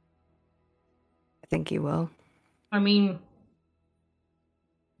 I think he will. I mean,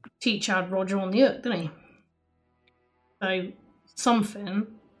 Teach had Roger on the hook, didn't he? So something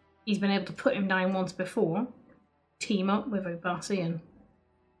he's been able to put him down once before. Team up with Obasi and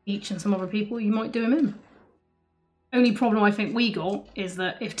Teach and some other people, you might do him in. Only problem I think we got is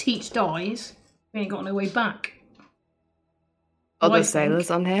that if Teach dies, we ain't got no way back. Other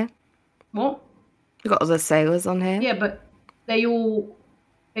sailors on here? What? You got other sailors on here? Yeah, but they all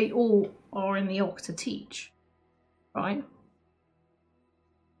are in the Ock to Teach, right? If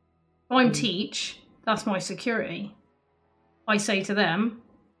I'm Teach, that's my security. I say to them,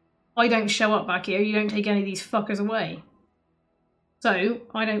 I don't show up back here, you don't take any of these fuckers away. So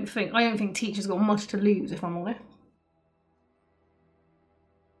I don't think Teach has got much to lose, if I'm honest.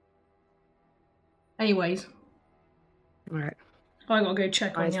 Anyways. Alright. I gotta go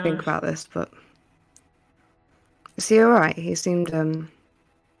check on I Janusz. think about this, but is he alright? He seemed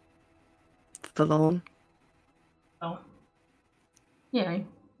forlorn. Oh. Yeah, he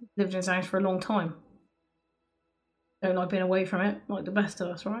lived in his house for a long time. Don't like being away from it, like the best of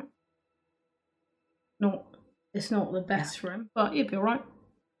us, right? It's not the best for him, but he'd be alright.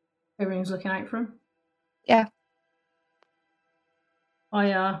 Everyone's looking out for him. Yeah.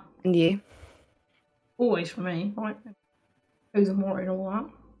 And you? Always for me, right? Chosen warrior and all that.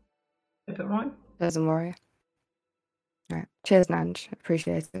 He'd be alright. Doesn't worry. Alright. Cheers, Nanj.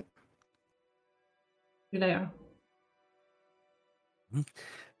 Appreciate it. See you later.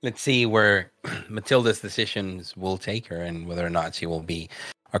 Let's see where Matilda's decisions will take her and whether or not she will be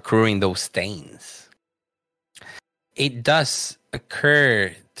accruing those stains. It does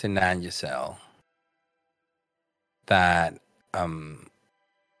occur to Nanjicel that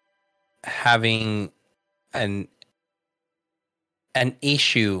having an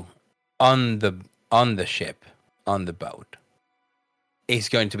issue on the ship, on the boat, is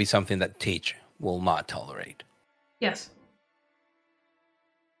going to be something that Teach will not tolerate. Yes.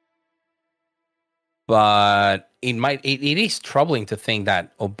 But it is troubling to think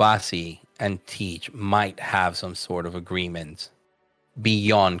that Obasi and Teach might have some sort of agreement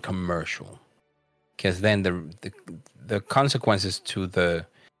beyond commercial, because then the consequences to the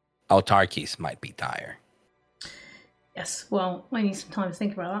autarkies might be dire. Yes. Well, I need some time to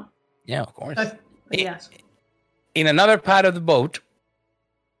think about that. Yeah, of course. Yes. In another part of the boat,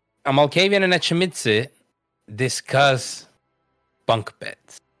 a Malkavian and a Chimitze discuss bunk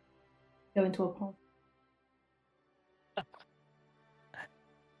beds. Go into a pond.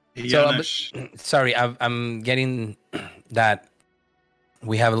 Janusz. Sorry, I'm getting that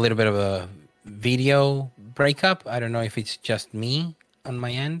we have a little bit of a video breakup. I don't know if it's just me on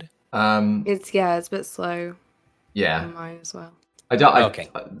my end. It's a bit slow Yeah. on mine as well. Okay.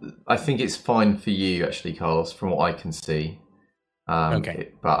 I think it's fine for you, actually, Carlos, from what I can see. Okay.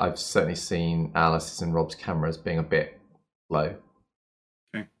 But I've certainly seen Alice's and Rob's cameras being a bit low.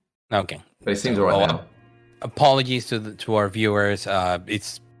 Okay. But it seems all right now. Apologies to our viewers.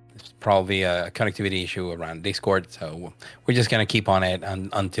 It's probably a connectivity issue around Discord, so we're just gonna keep on it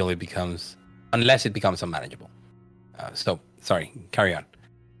until it becomes, unless it becomes unmanageable. So sorry, carry on.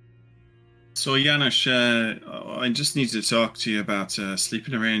 So Janusz, I just need to talk to you about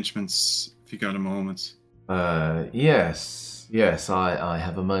sleeping arrangements. If you got a moment. Yes, I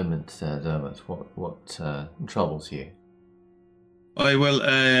have a moment, Dermot. What troubles you?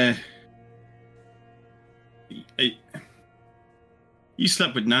 You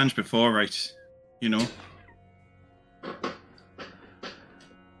slept with Nanj before, right? You know?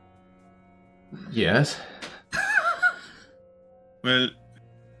 Yes. Well,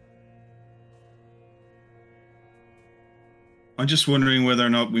 I'm just wondering whether or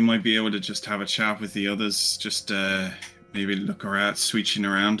not we might be able to just have a chat with the others, just maybe look around, switching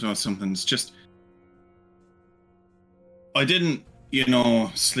around or something. It's just, I didn't,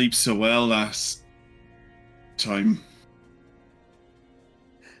 sleep so well last time.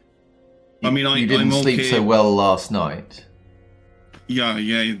 I mean, you didn't I'm sleep okay. so well last night.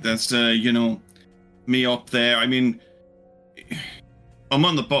 Yeah, that's me up there. I mean, I'm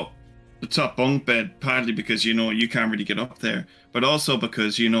on the top bunk bed partly because you can't really get up there, but also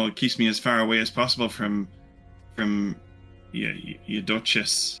because it keeps me as far away as possible from your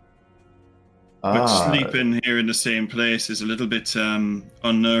Duchess. But sleeping here in the same place is a little bit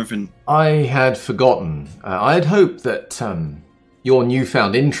unnerving. I had forgotten. I had hoped that your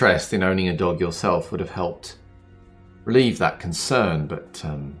newfound interest in owning a dog yourself would have helped relieve that concern. But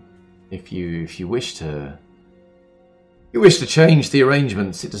if you wish to change the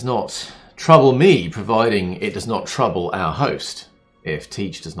arrangements, it does not trouble me, providing it does not trouble our host. If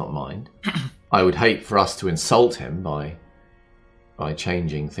Teach does not mind, I would hate for us to insult him by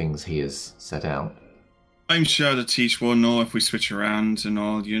changing things he has set out. I'm sure the teach will know if we switch around and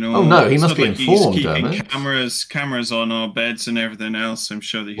all, you know. Oh no, he It's must not be like informed, he's keeping Dermot. cameras on our beds and everything else. I'm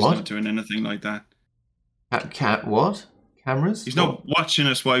sure that he's What? not doing anything like that. What? Cameras? He's What? not watching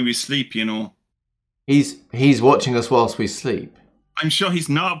us while we sleep, you know. He's watching us whilst we sleep. I'm sure he's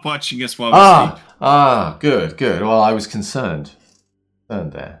not watching us while we sleep. Good. Well, I was concerned.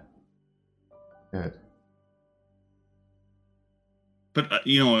 There. Good. But,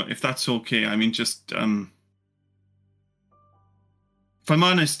 you know, if that's okay, I mean, just, if I'm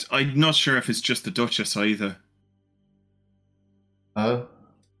honest, I'm not sure if it's just the Duchess either. Oh?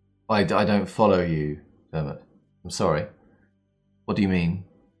 I don't follow you, Dermot. I'm sorry. What do you mean?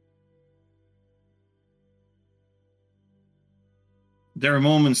 There are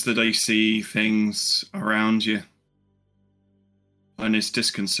moments that I see things around you, and it's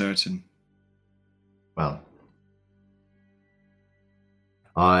disconcerting. Well,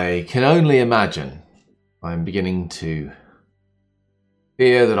 I can only imagine. I'm beginning to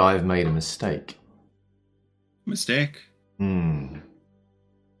fear that I've made a mistake. Mistake? This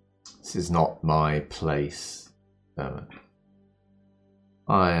is not my place, Dermot.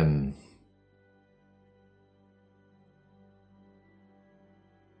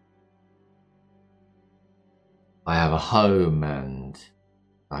 I have a home and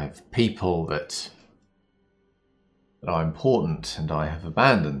I have people that are important, and I have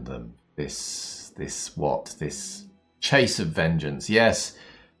abandoned them. This chase of vengeance. Yes,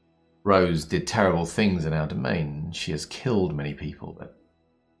 Rose did terrible things in our domain. She has killed many people, but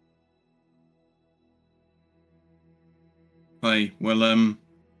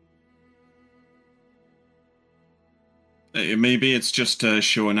maybe it's just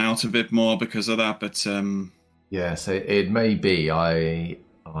showing out a bit more because of that, but yes, it may be. I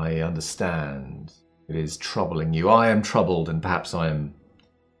understand. It is troubling you. I am troubled, and perhaps I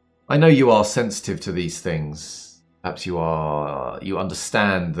know you are sensitive to these things. Perhaps you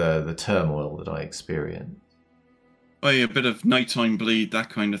understand the turmoil that I experience. a bit of nighttime bleed, that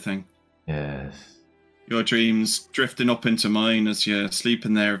kind of thing. Yes. Your dreams drifting up into mine as you're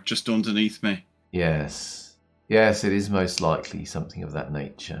sleeping there just underneath me. Yes, it is most likely something of that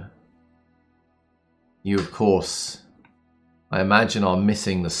nature. You, of course, I imagine, are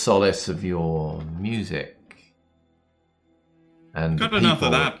missing the solace of your music. And Got the enough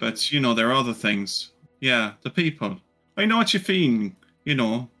people. of that, but, you know, there are other things. Yeah, the people. I know what you're feeling, you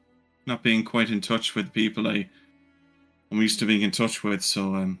know, not being quite in touch with people I'm used to being in touch with,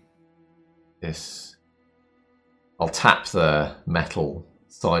 so, Yes. I'll tap the metal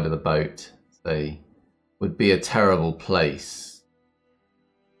side of the boat. They would be a terrible place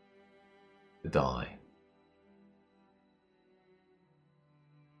to die.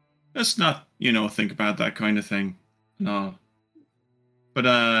 let's not, you know, think about that kind of thing. No.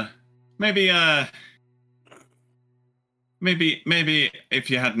 But, maybe if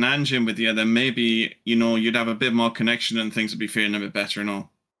you had an engine with you, then maybe, you know, you'd have a bit more connection and things would be feeling a bit better and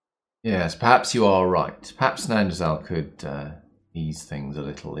all. Yes, perhaps you are right. Perhaps Nanjazal could ease things a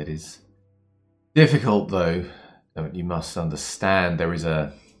little. It is difficult, though. You must understand there is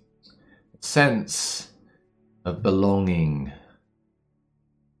a sense of belonging.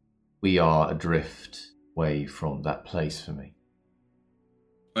 We are adrift away from that place for me.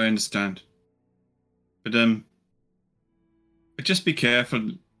 I understand. But, just be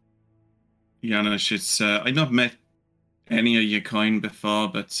careful, Janusz. It's, I've not met any of your kind before,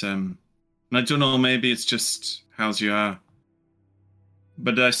 but, and I don't know, maybe it's just how's you are.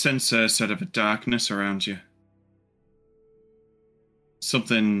 But I sense a sort of a darkness around you.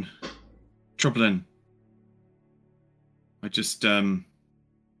 Something troubling. I just, don't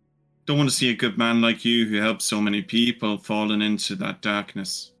want to see a good man like you who helped so many people falling into that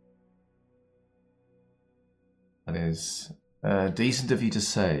darkness. That is decent of you to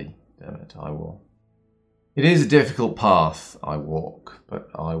say, Dermot. I will. It is a difficult path I walk, but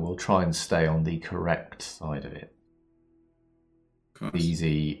I will try and stay on the correct side of it. Of course.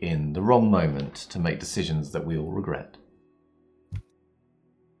 Easy in the wrong moment to make decisions that we will regret.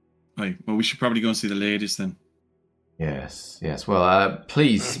 Right, well, we should probably go and see the ladies then. Yes. Well,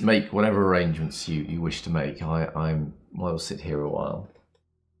 please make whatever arrangements you wish to make. I will sit here a while.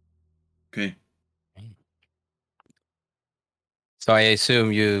 Okay. So I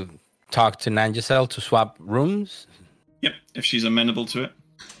assume you talked to Nanjazal to swap rooms? Yep, if she's amenable to it.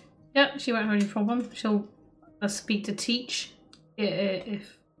 Yeah, she won't have any problem. She'll speak to Teach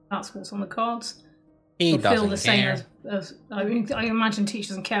if that's what's on the cards. He She'll feel doesn't the same care. as I imagine Teach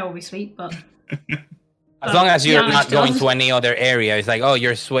doesn't care when we sleep, but As long as you're Janusz not going does. to any other area, it's like, oh,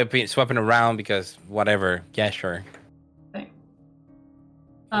 you're swapping around because whatever. Yeah, sure. Okay.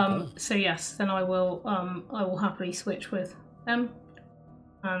 Cool. So yes, then I will happily switch with them,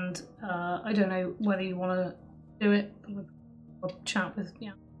 and I don't know whether you want to do it. I'll chat with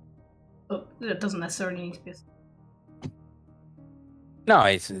but it doesn't necessarily need to be. No,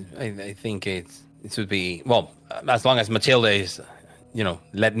 I think it would be well as long as Matilda is,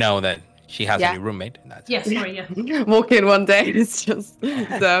 let know that she has a new roommate. That's Yes, sorry, yeah. Walk in one day and it's just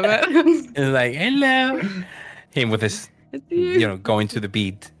Dermot. It's like hello, him with his It's you. going to the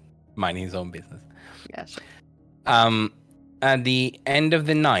beat, minding his own business. Yeah, sure. At the end of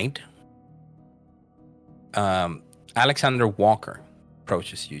the night, Alexander Walker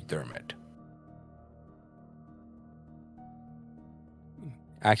approaches you, Dermot.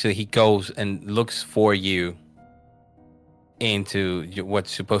 Actually, he goes and looks for you into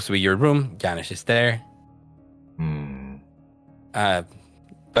what's supposed to be your room. Janice is there.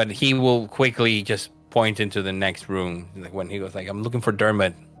 But he will quickly just point into the next room. Like when he goes like, I'm looking for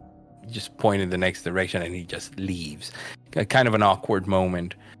Dermot, just point in the next direction and he just leaves. Kind of an awkward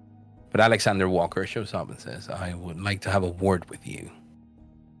moment. But Alexander Walker shows up and says, I would like to have a word with you.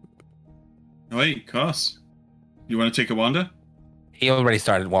 Oi, Cos. You want to take a wander? He already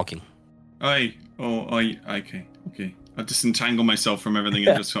started walking. Okay. I'll disentangle myself from everything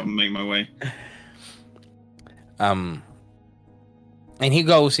and just sort of make my way. And he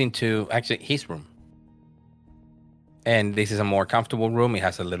goes into actually his room. And this is a more comfortable room. It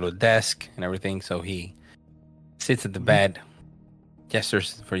has a little desk and everything. So he sits at the bed,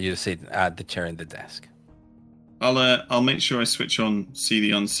 gestures for you to sit at the chair and the desk. I'll make sure I switch on See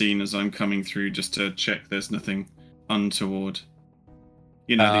the Unseen as I'm coming through just to check there's nothing untoward.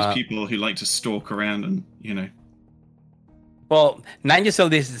 These people who like to stalk around and, Well,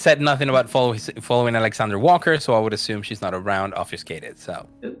 Nangisel said nothing about following Alexander Walker, so I would assume she's not around, obfuscated. So,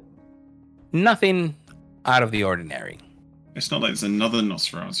 nothing out of the ordinary. It's not like there's another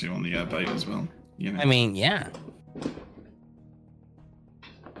Nosferatu on the boat as well. I mean, yeah.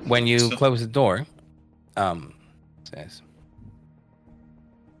 When you close the door, says,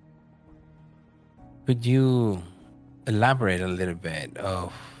 could you elaborate a little bit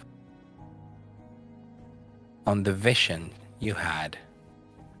on the vision you had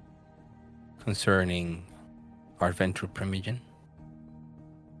concerning our Venture Primogen?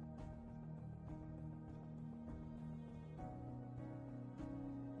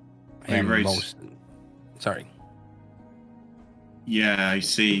 Sorry. Yeah, I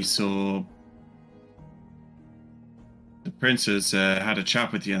see. So the princess had a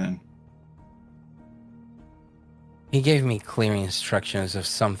chat with you then? He gave me clear instructions of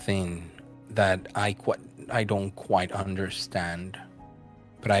something that I don't quite understand,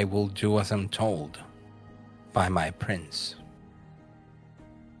 but I will do as I'm told by my prince.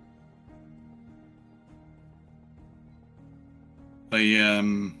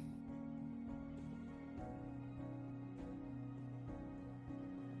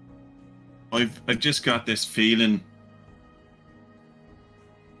 I've just got this feeling.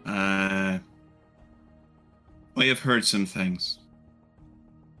 I have heard some things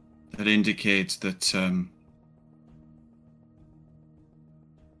that indicate that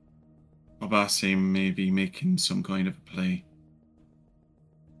Obasi may be making some kind of a play.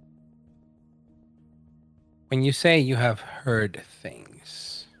 When you say you have heard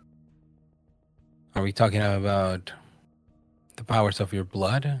things, are we talking about the powers of your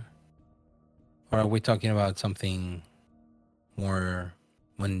blood? Or are we talking about something more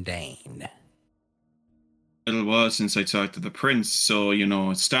mundane? A little while since I talked to the prince, so,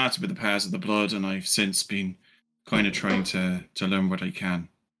 it started with the powers of the blood, and I've since been kind of trying to learn what I can.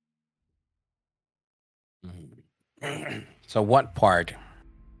 So what part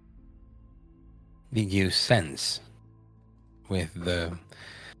did you sense with the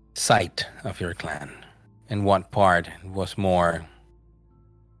sight of your clan? And what part was more,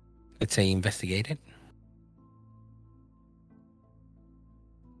 let's say, investigated?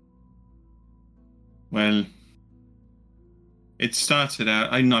 Well, it started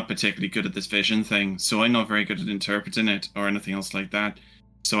out, I'm not particularly good at this vision thing, so I'm not very good at interpreting it or anything else like that.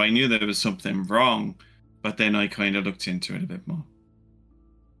 So I knew there was something wrong, but then I kind of looked into it a bit more.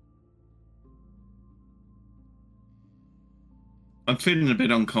 I'm feeling a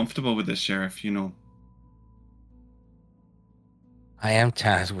bit uncomfortable with this, Sheriff, I am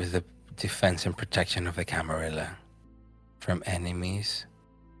tasked with the defense and protection of the Camarilla from enemies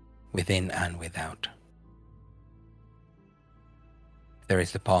within and without. There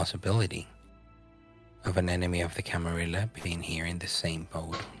is the possibility of an enemy of the Camarilla being here in the same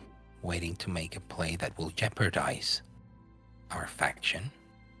boat, waiting to make a play that will jeopardize our faction.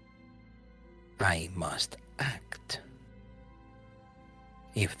 I must act.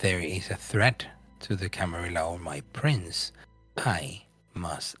 If there is a threat to the Camarilla or my prince, I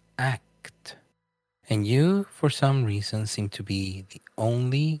must act. And you, for some reason, seem to be the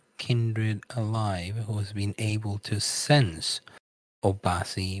only kindred alive who has been able to sense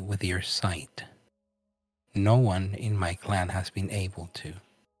Obasi with your sight. No one in my clan has been able to.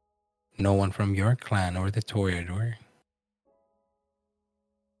 No one from your clan or the Toreador.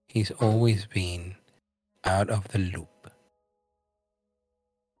 He's always been out of the loop.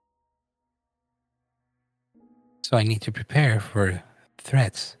 So I need to prepare for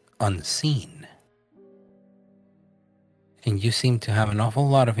threats unseen. And you seem to have an awful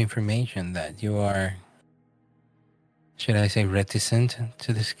lot of information that you are, should I say, reticent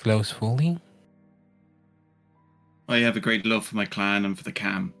to disclose fully? I have a great love for my clan and for the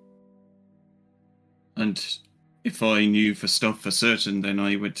Cam. And if I knew for stuff for certain, then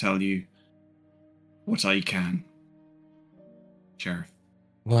I would tell you what I can. Sheriff.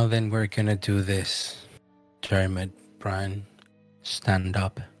 Well, then we're gonna do this. Dermot, Brian, stand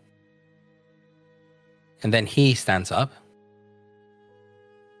up. And then he stands up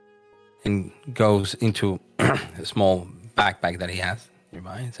and goes into a small backpack that he has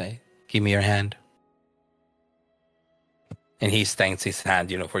nearby and say, "Give me your hand." And he extends his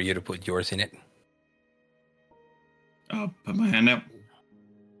hand, for you to put yours in it. I'll put my hand out.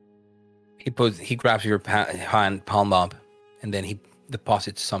 He grabs your hand palm up, and then he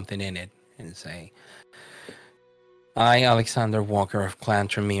deposits something in it and say, "I, Alexander Walker of Clan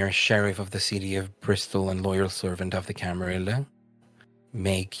Tremere, Sheriff of the City of Bristol and loyal servant of the Camarilla,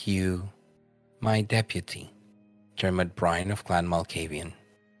 make you my deputy, Dermot Bryan of Clan Malkavian.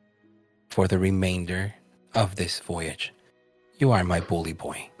 For the remainder of this voyage, you are my bully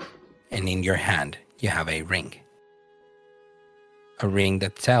boy, and in your hand you have a ring. A ring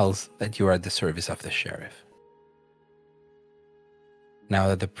that tells that you are at the service of the sheriff. Now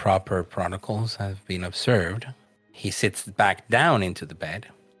that the proper protocols have been observed," he sits back down into the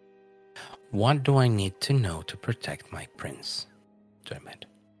bed. "What do I need to know to protect my prince, Dermot?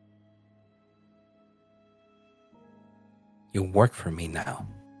 You work for me now.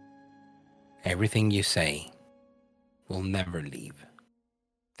 Everything you say will never leave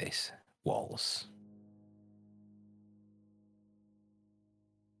these walls."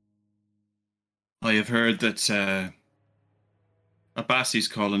 I have heard that Abasi's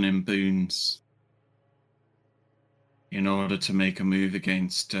calling in boons in order to make a move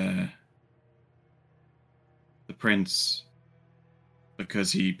against the prince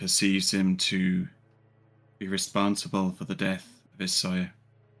because he perceives him to be responsible for the death of his sire.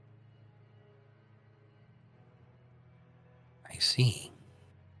 I see.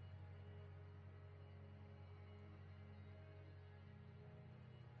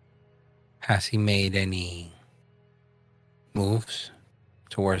 Has he made any moves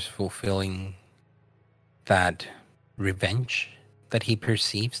towards fulfilling that revenge that he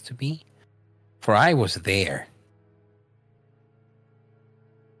perceives to be? For I was there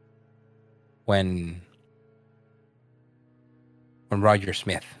when Roger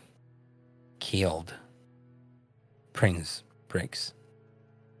Smith killed Prince Griggs.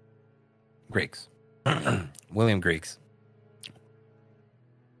 William Griggs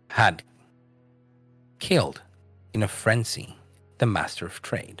had killed in a frenzy the Master of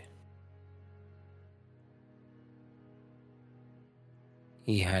Trade.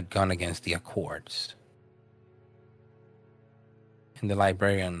 He had gone against the Accords. And the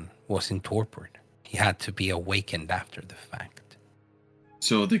librarian was in torpor. He had to be awakened after the fact.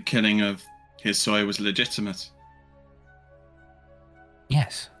 So the killing of his sire was legitimate?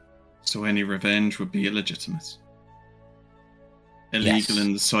 Yes. So any revenge would be illegitimate? Illegal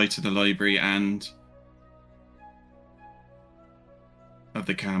in the sight of the library and of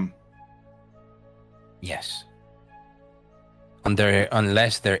the Cam? Yes.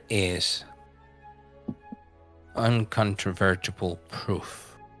 Unless there is uncontrovertible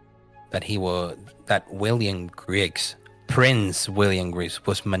proof that William Griggs, Prince William Griggs,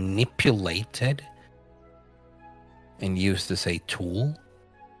 was manipulated and used as a tool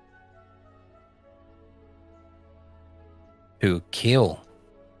to kill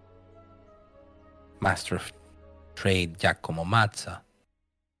Master of Trade Giacomo Mazza.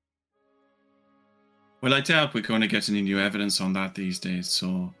 Well, I doubt we're going to get any new evidence on that these days,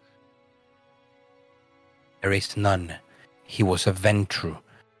 so... There is none. He was a Ventru,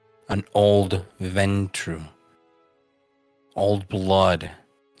 an old Ventru. Old blood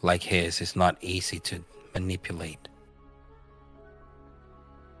like his is not easy to manipulate.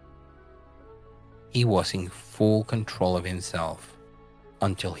 He was in full control of himself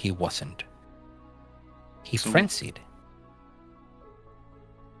until he wasn't. He frenzied.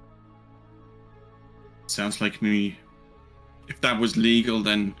 Sounds like me. If that was legal,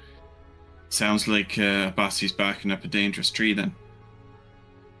 then sounds like Bassi's backing up a dangerous tree then.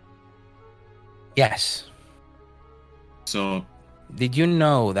 Yes. So, Did you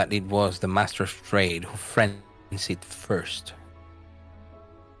know that it was the Master of Trade who frenzied first?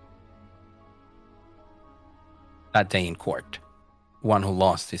 That day in court, one who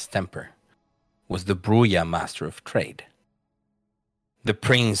lost his temper was the Bruya Master of Trade. The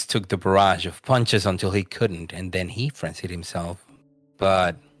prince took the barrage of punches until he couldn't, and then he frenzied himself.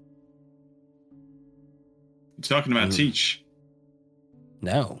 But you're talking about Teach.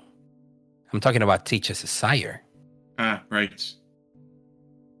 no, I'm talking about Teach as a sire. Ah, right.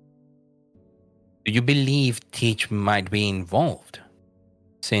 Do you believe Teach might be involved,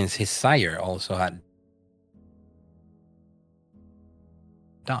 since his sire also had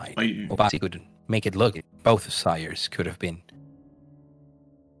died? Or perhaps he could make it look both sires could have been.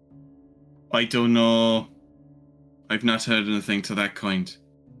 I don't know. I've not heard anything to that kind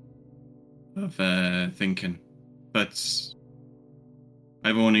of thinking. But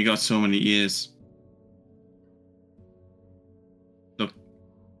I've only got so many years. Look,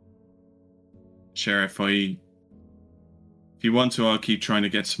 Sheriff, if you want to, I'll keep trying to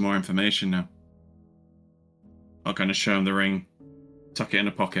get some more information now. I'll kind of show him the ring, tuck it in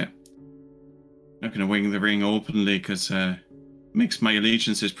a pocket. Not going to wing the ring openly because makes my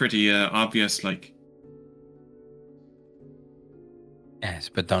allegiances pretty obvious, like. Yes,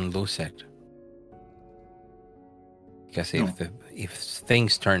 but don't lose it. Because if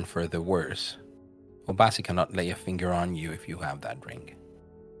things turn for the worse, Obasi cannot lay a finger on you if you have that ring.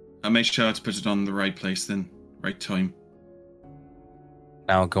 I'll make sure to put it on the right place then, right time.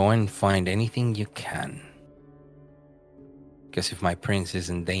 Now go and find anything you can. Because if my prince is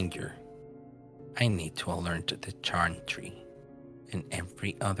in danger, I need to alert the Chantry and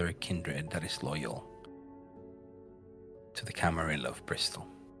every other kindred that is loyal to the Camarilla of Bristol.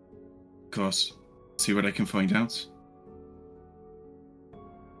 Of course. See what I can find out.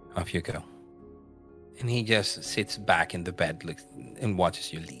 Off you go. And he just sits back in the bed and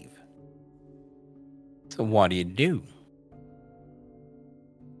watches you leave. So what do you do?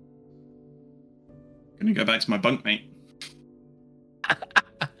 Gonna go back to my bunk, mate.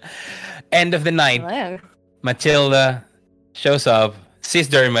 End of the night. Hello. Matilda shows up, sees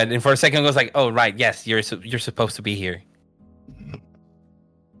Dermot, and for a second goes like, "Oh right, yes, you're supposed to be here."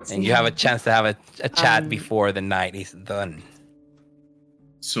 And you have a chance to have a chat before the night is done.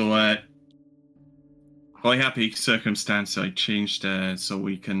 So, by happy circumstance, I changed so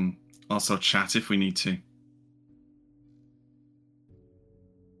we can also chat if we need to.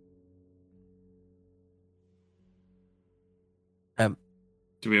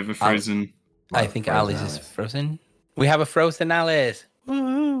 Do we have a frozen? I think Alice is frozen. We have a frozen Alice.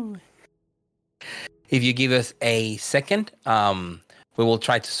 Woo-hoo. If you give us a second, we will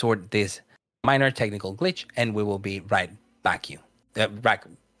try to sort this minor technical glitch, and we will be right back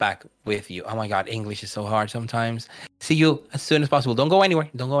with you. Oh my God, English is so hard sometimes. See you as soon as possible. Don't go anywhere.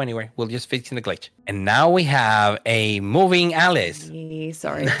 Don't go anywhere. We'll just fix the glitch. And now we have a moving Alice.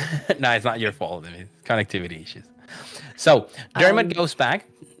 Sorry. No, it's not your fault. I mean, connectivity issues. So Dermot goes back,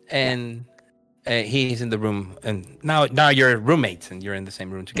 and he's in the room. And now you're roommates, and you're in the same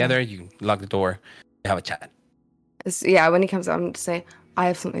room together. You lock the door. You have a chat. Yeah, when he comes out, I'm just saying, I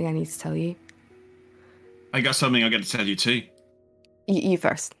have something I need to tell you. I got something I got to tell you too. You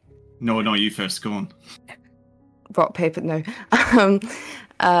first. No, you first. Go on. Rock, paper, no.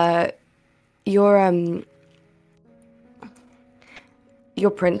 Your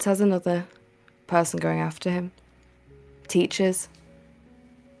prince has another person going after him. Teachers.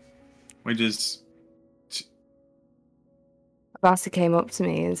 Why does... Bassi came up to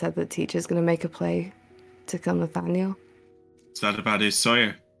me and said that Teacher's going to make a play to kill Nathaniel. Is that about his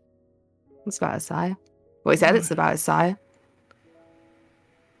sire? It's about his sire. Well, he said it's about his sire.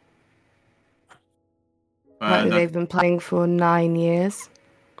 Apparently they've been playing for 9 years.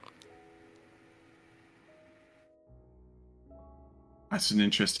 That's an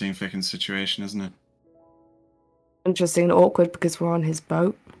interesting fucking situation, isn't it? Interesting and awkward because we're on his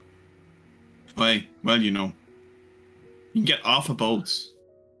boat. Why? Well, you know. You can get off a boat.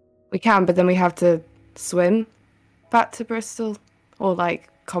 We can, but then we have to swim back to Bristol or like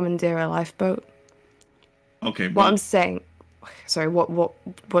commandeer a lifeboat. Okay. What I'm saying, sorry. What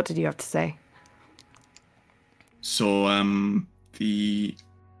did you have to say? So, the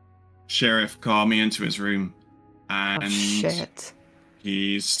sheriff called me into his room, and shit.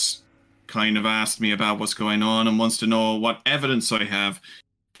 He's kind of asked me about what's going on and wants to know what evidence I have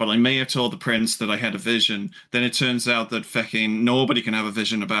but I may have told the prince that I had a vision. Then it turns out that fucking nobody can have a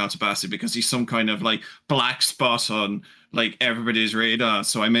vision about Abasi because he's some kind of like black spot on like everybody's radar.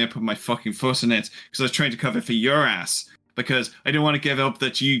 So I may have put my fucking foot in it because I was trying to cover for your ass because I didn't want to give up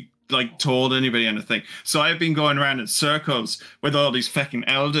that you like told anybody anything. So I've been going around in circles with all these fucking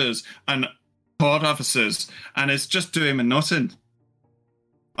elders and court officers, and it's just doing me nothing.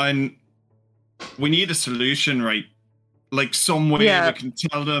 And we need a solution, right? Like some way we can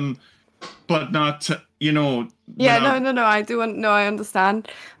tell them, but not, Yeah, no. I understand.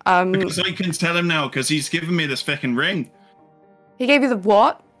 Because I can tell him now because he's given me this fucking ring. He gave you the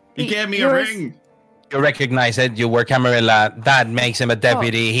what? He gave me a ring. You recognize it. You were Camarilla. That makes him a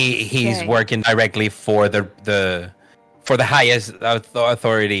deputy. He's working directly for the highest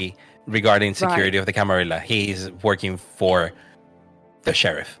authority regarding security of the Camarilla. He's working for the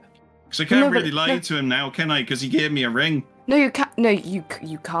sheriff. So I can't really lie to him now, can I? Because he gave me a ring. No, you can't. No, you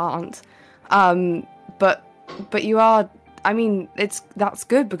can't. But you are. I mean, that's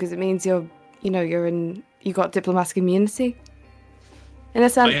good because it means you got diplomatic immunity. In a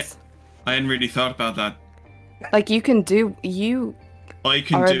sense. I hadn't really thought about that. Like I can do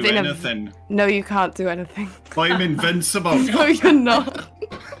anything. No, you can't do anything. I'm invincible. No, you're not.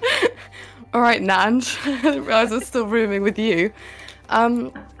 All right, Nanj. I didn't realize I was still rooming with you.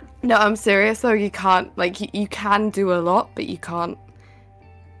 No, I'm serious though. You can't, like, you can do a lot, but you can't.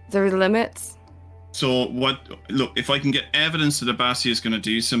 There are limits. So look, if I can get evidence that Abasi is going to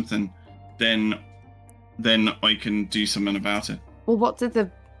do something, then I can do something about it. Well, what did the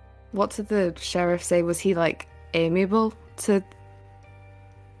sheriff say? Was he, like, amiable to...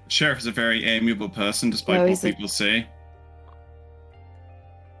 The sheriff is a very amiable person, despite what people say.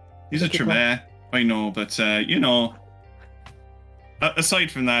 He's a Tremere, I know, but,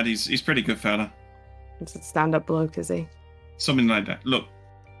 aside from that, he's pretty good fella. He's a stand-up bloke, is he? Something like that. Look,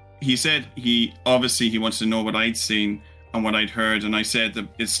 he said he wants to know what I'd seen and what I'd heard, and I said that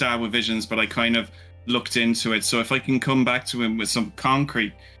it started with visions, but I kind of looked into it. So if I can come back to him with some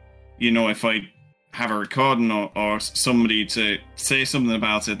concrete, if I have a recording or somebody to say something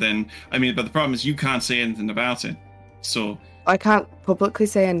about it, then, but the problem is you can't say anything about it. So I can't publicly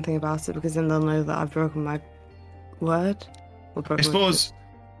say anything about it because then they'll know that I've broken my word. I suppose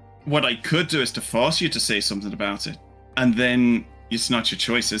what I could do is to force you to say something about it, and then it's not your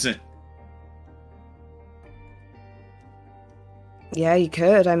choice, is it? Yeah, you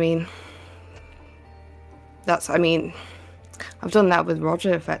could. I've done that with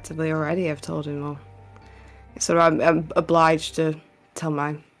Roger effectively already. I've told him, so I'm obliged to tell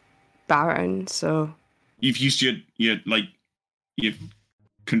my Baron. So you've used you've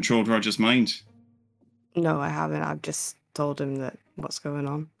controlled Roger's mind. No, I haven't. I've just told him that what's going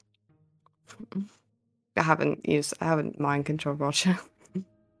on. I haven't mind controlled Roger.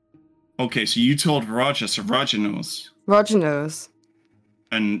 Okay, so you told Roger, so Roger knows. Roger knows.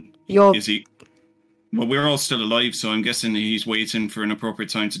 And is he? Well, we're all still alive, so I'm guessing he's waiting for an appropriate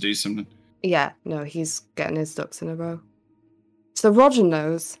time to do something. Yeah, no, he's getting his ducks in a row. So Roger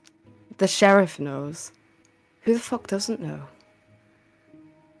knows. The sheriff knows. Who the fuck doesn't know?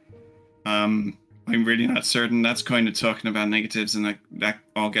 I'm really not certain. That's kind of talking about negatives, and that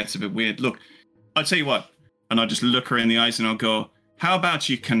all gets a bit weird. Look, I'll tell you what, and I'll just look her in the eyes and I'll go, how about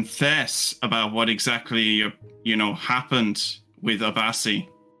you confess about what exactly, happened with Abasi?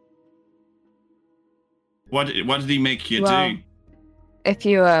 What did he make you do? If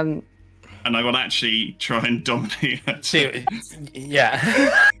you, And I will actually try and dominate it. Yeah.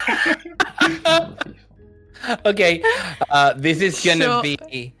 Okay. This is gonna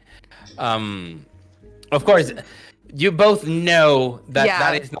be... of course, you both know that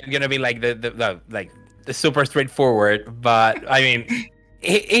that is not gonna be like the super straightforward, but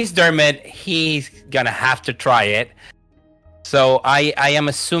he's Dermot. He's gonna have to try it. So I am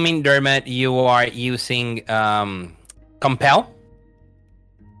assuming, Dermot, you are using compel.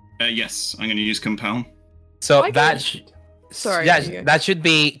 Yes, I'm gonna use compel. So that should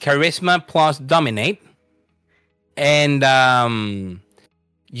be charisma plus dominate, and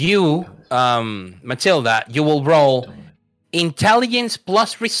you, Matilda, you will roll intelligence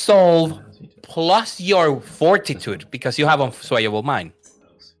plus resolve plus your fortitude because you have unswayable mind.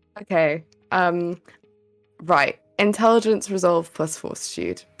 Okay. Right. Intelligence, resolve plus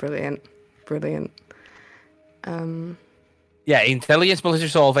fortitude. Brilliant. Yeah, intelligence plus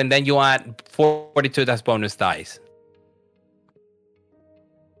resolve, and then you add fortitude as bonus dice.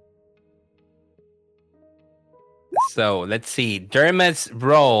 So let's see. Dermot's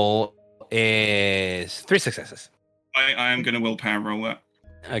roll is 3 successes. I am going to willpower roll that.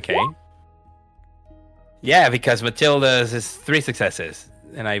 Okay. Yeah, because Matilda's is 3 successes.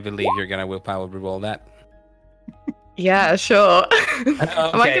 and I believe you're gonna willpower reroll that. Yeah, sure.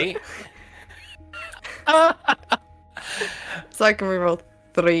 Okay. So I can reroll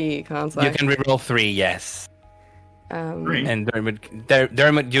 3, can't I? You can reroll 3, yes. 3. And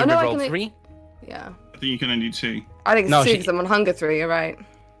Dermot, you Oh, no, I reroll can- 3? Yeah. I think you can only do 2. I think it's No, 2 she- because I'm on hunger 3, you're right.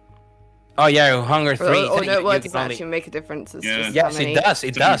 Oh yeah, hunger 3. Or so no, you well, it can doesn't only- actually make a difference. It's Yeah. just Yes, how many... it does.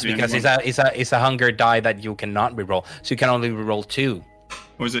 It does Technically because anyone. it's a hunger die that you cannot reroll, so you can only reroll 2.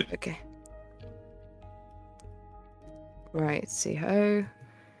 Or is it? Okay. Right, see how.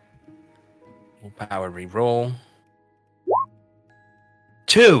 Willpower reroll.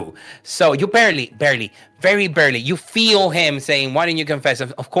 2. So you barely, very barely, you feel him saying, "Why didn't you confess?"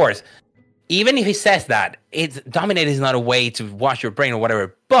 Of course, even if he says that, it's dominate is not a way to wash your brain or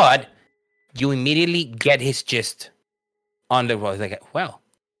whatever. But you immediately get his gist on the wall. It's like, well,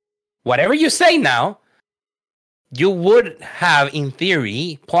 whatever you say now, you would have, in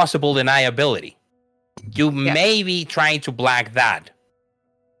theory, plausible deniability. You may be trying to black that.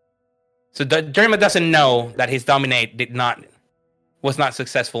 So Dermot doesn't know that his dominate was not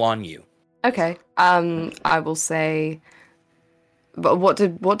successful on you. Okay. I will say. But what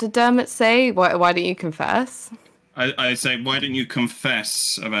did Dermot say? Why didn't you confess? I say, why didn't you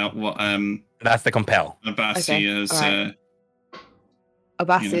confess about what That's the compel. Abassi Okay, has? alright.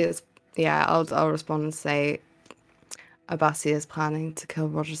 Abassi You know. is. Yeah, I'll respond and say. Abassi is planning to kill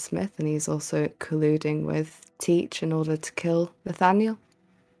Roger Smith, and he's also colluding with Teach in order to kill Nathaniel.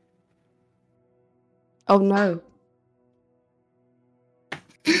 Oh no.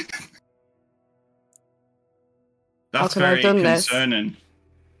 That's can I have very done this? concerning.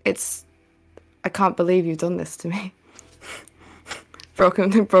 I can't believe you've done this to me.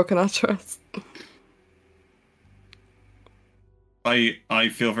 broken our trust. I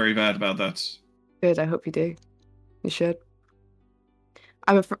feel very bad about that. Good, I hope you do. You should.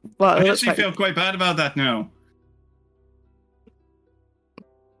 Well, I it looks actually like feel quite bad about that now.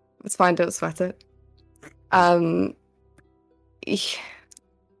 it's fine. Don't sweat it. It It's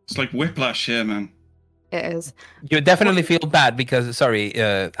like whiplash here, man. is. You definitely feel bad because, sorry,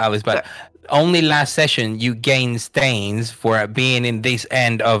 Alice, but only last session you gained stains for being in this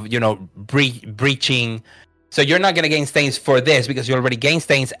end of, breaching. So you're not going to gain stains for this because you already gained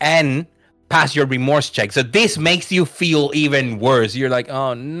stains and pass your remorse check. So this makes you feel even worse. You're like,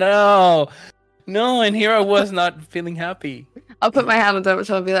 oh no, and here I was not feeling happy. I'll put my hand on Dermot's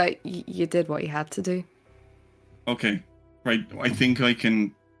shoulder and be like, you did what you had to do. Okay, right. I think I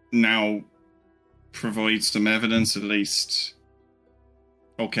can now provide some evidence at least.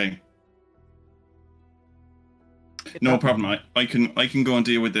 Okay. No problem. I can go and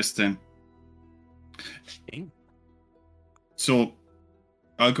deal with this then. Okay. So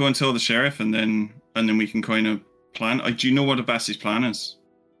I'll go and tell the sheriff, and then we can kind of plan. Do you know what Abassi's plan is?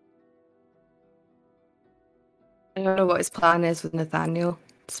 I don't know what his plan is with Nathaniel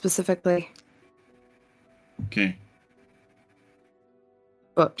specifically, Okay.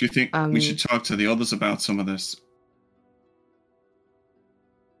 but Do you think we should talk to the others about some of this?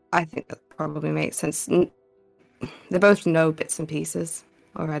 I think that probably makes sense. They both know bits and pieces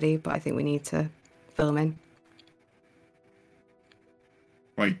already, but I think we need to fill them in.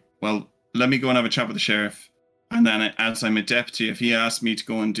 Right. Well, let me go and have a chat with the sheriff, and then as I'm a deputy, if he asks me to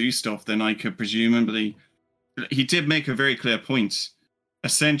go and do stuff, then I could presumably. He did make a very clear point.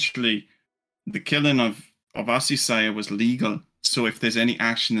 Essentially, the killing of Asisaya was legal. So if there's any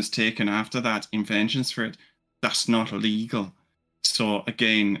action that's taken after that in vengeance for it, that's not illegal. So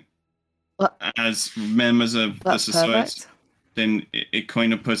again, as members of the That's society, perfect. then it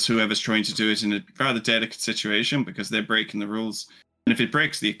kind of puts whoever's trying to do it in a rather delicate situation because they're breaking the rules. And if it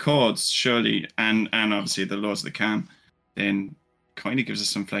breaks the accords, surely, and obviously the laws of the camp, then kind of gives us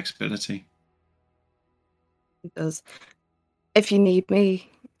some flexibility. It does. If you need me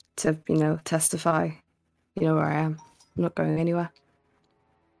to, testify, you know where I am. I'm not going anywhere.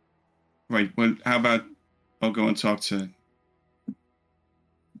 Right. Well, how about I'll go and talk to.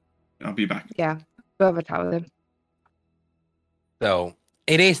 I'll be back. Yeah, go have a chat with him. So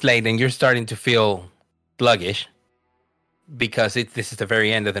it is late and you're starting to feel sluggish because this is the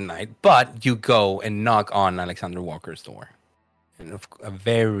very end of the night. But you go and knock on Alexander Walker's door. And a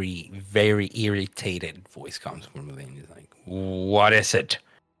very, very irritated voice comes from within. He's like, what is it?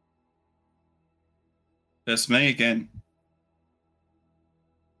 That's me again.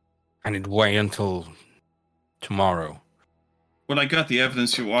 I need to wait until tomorrow. Well, I got the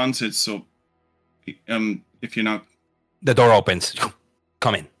evidence you wanted, so if you're not The door opens.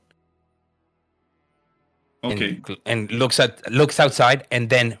 Come in. okay, And looks outside and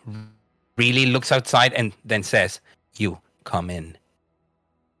then really looks outside and then says, you come in.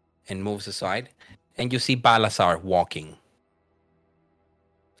 and moves aside, and you see Balazar walking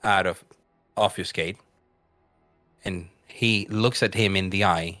out of Obfuscate, and he looks at him in the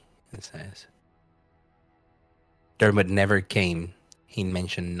eye and says, Dermot never came. He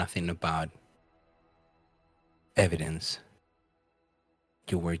mentioned nothing about evidence.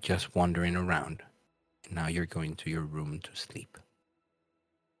 You were just wandering around, and now you're going to your room to sleep.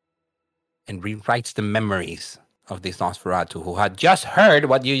 And rewrites the memories of this Nosferatu who had just heard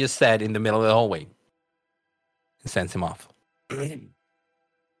what you just said in the middle of the hallway, and sends him off.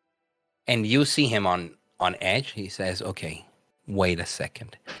 And you see him on edge. He says, okay, wait a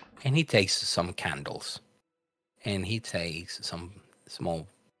second. And he takes some candles. And he takes some small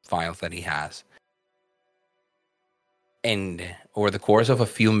files that he has. And over the course of a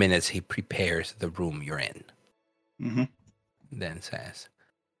few minutes, he prepares the room you're in. Mm-hmm. Then says,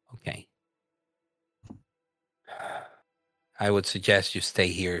 okay, I would suggest you stay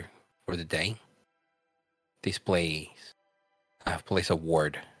here for the day. This place, I have placed a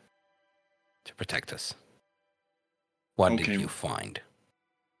ward to protect us. What did you find?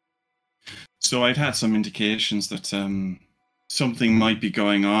 So I'd had some indications that something might be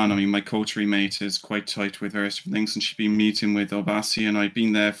going on. I mean, my coterie mate is quite tight with various different things, and she'd been meeting with Obasi, and I'd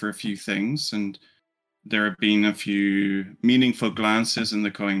been there for a few things, and there have been a few meaningful glances in the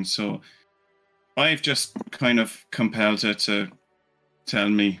coin. So I've just kind of compelled her to tell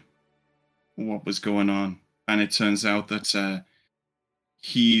me what was going on. And it turns out that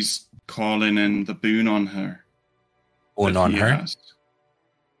he's calling in the boon on her. Boon on her?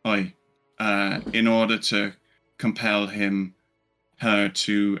 Aye. In order to compel her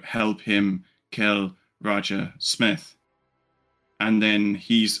to help him kill Roger Smith. And then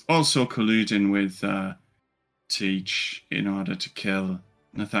he's also colluding with Teach in order to kill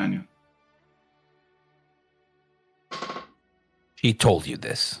Nathaniel. She told you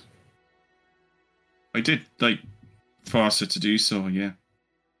this. I did, force her to do so, yeah.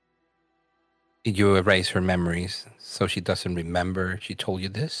 Did you erase her memories so she doesn't remember she told you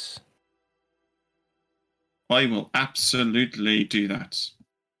this? I will absolutely do that.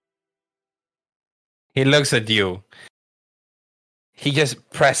 He looks at you. He just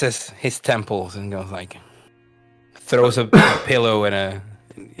presses his temples and goes like, throws a pillow and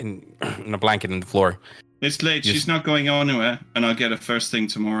a blanket on the floor. It's late. She's not going anywhere, and I'll get her first thing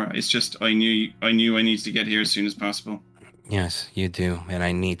tomorrow. It's just I knew I needed to get here as soon as possible. Yes, you do, and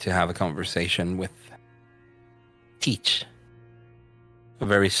I need to have a conversation with Teach. A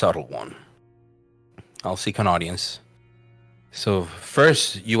very subtle one. I'll seek an audience. So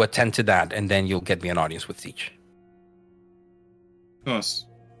first you attend to that, and then you'll get me an audience with Teach. Of course.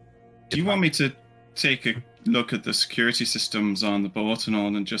 Do you want me to take a look at the security systems on the boat and all,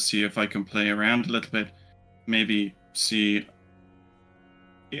 and just see if I can play around a little bit? Maybe see...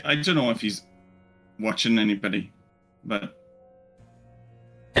 I don't know if he's watching anybody, but...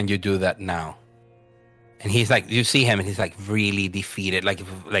 And you do that now. And he's like, you see him, and he's like really defeated, like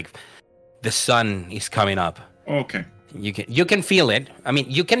the sun is coming up. Okay. You can feel it. I mean,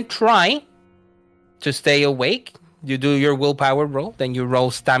 you can try to stay awake. You do your willpower roll, then you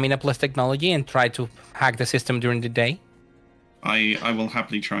roll stamina plus technology and try to hack the system during the day. I will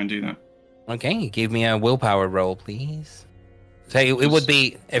happily try and do that. Okay, give me a willpower roll, please. So it would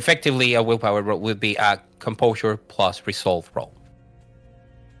be, effectively, a willpower roll would be a composure plus resolve roll.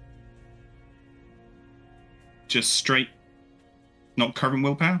 Just straight, not current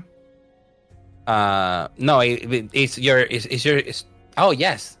willpower? No, it's your, oh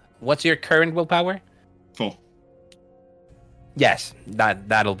yes. What's your current willpower? 4. Yes,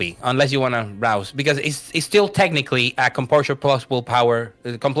 that'll be, unless you want to rouse, because it's still technically a composure plus willpower,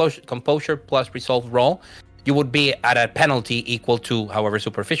 composure plus resolve roll. You would be at a penalty equal to however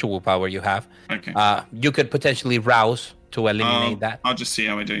superficial willpower you have. Okay. You could potentially rouse to eliminate that. I'll just see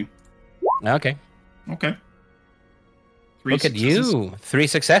how I do. Okay. Okay. Look at you. 3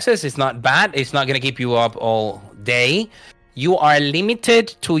 successes. It's not bad. It's not going to keep you up all day. You are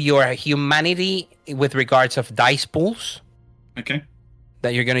limited to your humanity with regards of dice pools. Okay.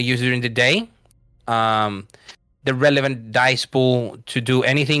 That you're going to use during the day. The relevant dice pool to do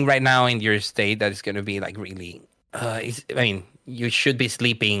anything right now in your state that is going to be like really... you should be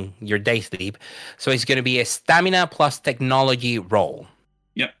sleeping your day sleep. So it's going to be a stamina plus technology roll.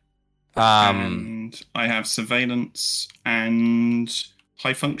 Yep. And I have surveillance and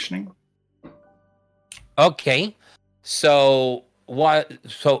high functioning. Okay. So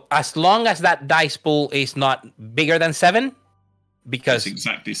as long as that dice pool is not bigger than 7, because it's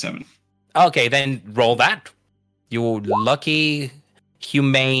exactly 7. Okay, then roll that. You lucky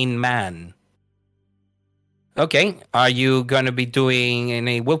humane man. Okay. Are you going to be doing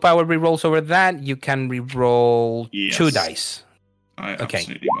any willpower rerolls over that? You can reroll 2 Yes. dice. I Okay.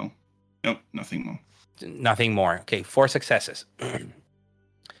 absolutely will. Nope, nothing more. Nothing more. Okay, 4 successes.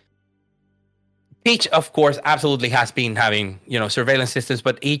 Each, of course, absolutely has been having, surveillance systems,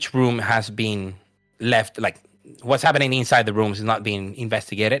 but each room has been left, like, what's happening inside the rooms is not being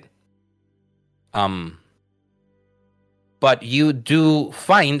investigated. But you do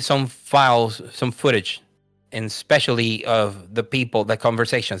find some files, some footage, and especially of the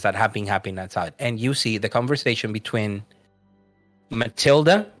conversations that have been happening outside. And you see the conversation between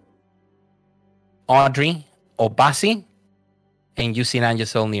Matilda, Audrey, Obasi, and you see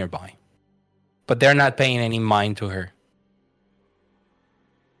Nanjasel nearby. But they're not paying any mind to her.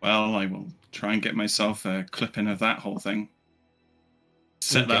 Well, I will try and get myself a clipping of that whole thing.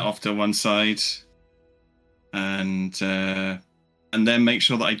 Set Okay. that off to one side, and then make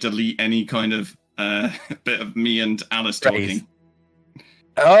sure that I delete any kind of bit of me and Alice talking.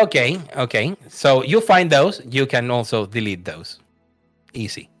 Okay. So you find those. You can also delete those.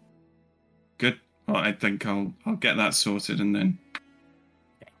 Easy. Good. Well, I think I'll get that sorted, and then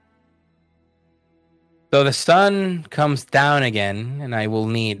So the sun comes down again, and I will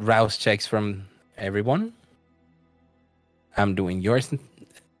need rouse checks from everyone. I'm doing yours,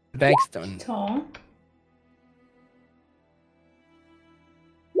 Bex. Tom.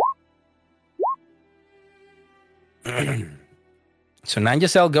 So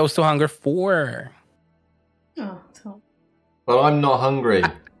Nanjasel goes to hunger 4. Oh, Tom. Well, I'm not hungry.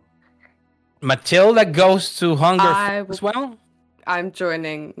 Matilda goes to hunger I 4 as well. I'm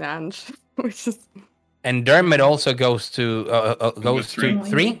joining Nanj, which is And Dermot also goes to three.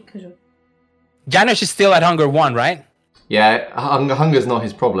 3. Janish is still at hunger 1, right? Yeah, hunger's not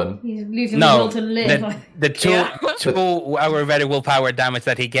his problem. He's losing No, the will to live. the two Yeah. 2 aggravated willpower damage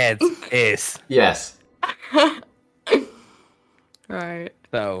that he gets is Yes. right.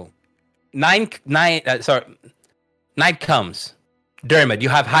 so night comes. Dermot, you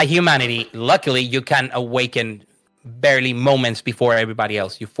have high humanity. Luckily, you can awaken barely moments before everybody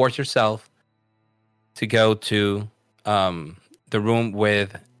else. You force yourself to go to the room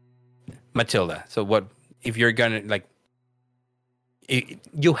with Matilda. So what if you're gonna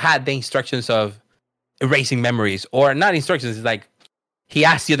you had the instructions of erasing memories, or not instructions, it's like he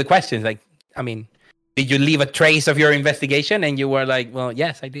asked you the questions, like, I mean, did you leave a trace of your investigation? And you were like, well,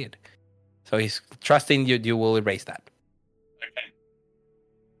 yes, I did. So he's trusting you will erase that. okay,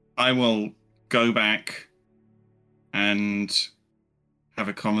 I will go back and have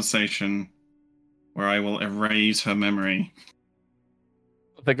a conversation where I will erase her memory.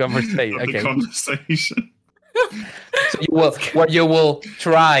 The conversation. of the Okay. conversation. So you will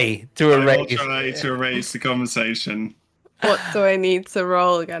try to I will erase. try to erase the conversation. What do I need to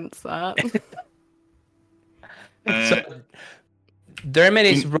roll against that? So Dermot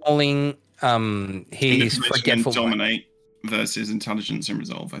is rolling his Information and forgetful mind. dominate versus intelligence and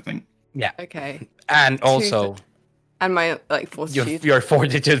resolve, I think. Okay. And also And my fortitude. your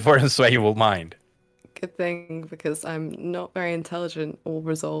fortitude for unswayable mind. Good thing, because I'm not very intelligent or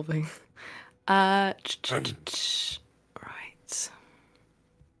resolving. Right.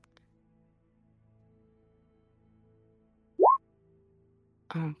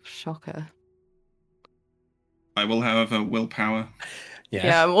 Oh, shocker. I will, however, willpower. Yes.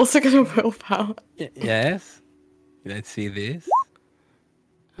 Yeah, I'm also gonna willpower. Yes. Let's see this.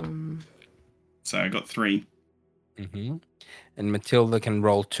 So I got 3. Mm-hmm. And Matilda can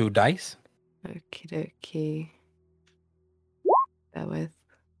roll 2 dice. Okie dokie. Bear with.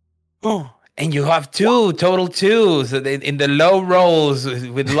 Oh, and you have 2, total 2. So in the low rolls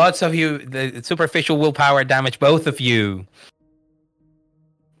with lots of the superficial willpower damage, both of you.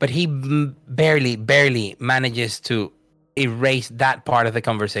 But he barely manages to erase that part of the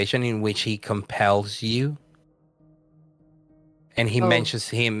conversation in which he compels you. And he mentions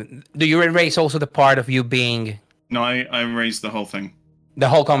him. Do you erase also the part of you being No, I erased the whole thing. the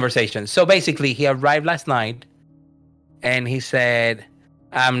whole conversation? So basically, he arrived last night and he said,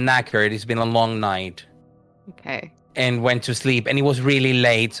 I'm knackered. It's been a long night. Okay. And went to sleep. And it was really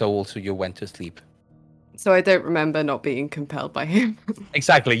late. So also you went to sleep. So I don't remember not being compelled by him.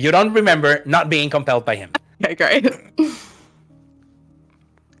 Exactly. You don't remember not being compelled by him. Okay, great.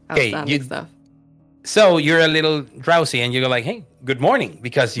 Okay, Outstanding stuff. So you're a little drowsy and you go like, hey, good morning.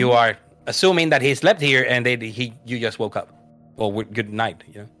 Because you are assuming that he slept here and you just woke up. Well, good night.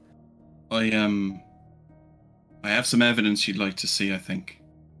 Yeah. I have some evidence you'd like to see, I think.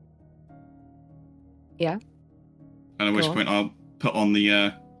 Yeah. And at which Go on. point I'll put on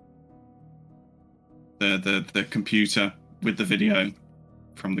the computer with the video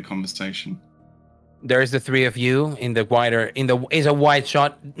from the conversation. There's the three of you in the wider. Is a wide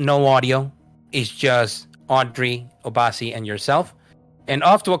shot, no audio. It's just Audrey, Obasi, and yourself. And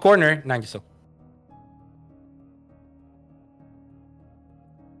off to a corner, Nanjiso.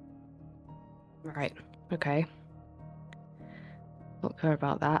 Right. Okay. Not sure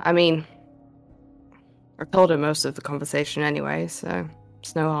about that. I mean, I told her most of the conversation anyway, so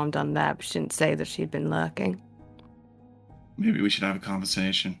there's no harm done there, but she didn't say that she'd been lurking. Maybe we should have a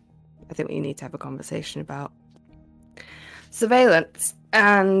conversation. I think we need to have a conversation about surveillance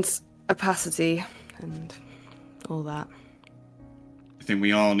and opacity and all that. I think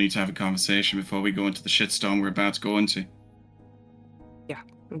we all need to have a conversation before we go into the shitstorm we're about to go into. Yeah,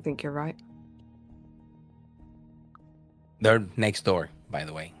 I think you're right. They're next door, by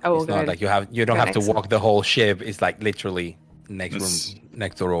the way. Oh, it's not like you don't have to walk the whole ship. It's like literally next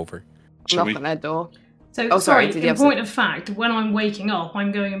door over. Knock on their door. So, sorry, in point of fact, when I'm waking up,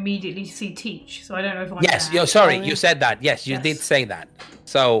 I'm going immediately to see Teach, so I don't know if I'm Yes, you said that. Yes, you did say that.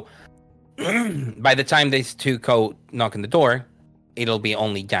 So, by the time these two go knock on the door, it'll be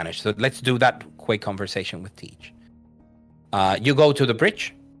only Janish. So let's do that quick conversation with Teach. You go to the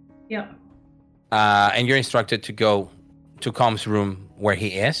bridge. Yeah. And you're instructed to go to Com's room where he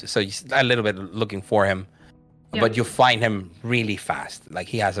is. So you're a little bit looking for him, but you find him really fast. Like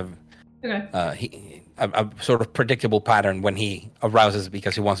he has a sort of predictable pattern when he arouses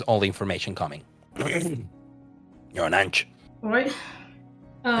because he wants all the information coming. You're an inch. All right.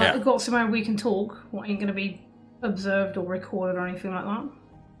 I've got somewhere we can talk. What ain't going to be observed or recorded or anything like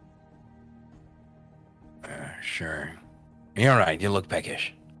that? Sure. You're right. You look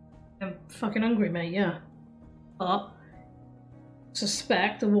peckish. I'm fucking hungry, mate. Yeah. But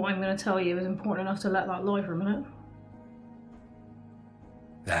suspect that what I'm going to tell you is important enough to let that lie for a minute.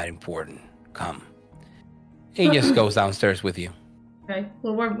 That important. Come. He just goes downstairs with you. Okay.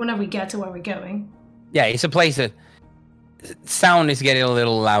 Well, whenever we get to where we're going. Yeah, it's a place that sound is getting a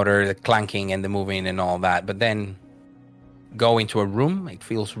little louder, the clanking and the moving and all that. But then go into a room. It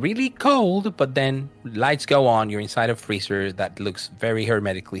feels really cold, but then lights go on. You're inside a freezer that looks very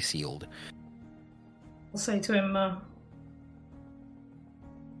hermetically sealed. I'll say to him,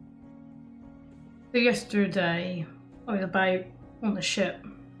 so yesterday I was about on the ship.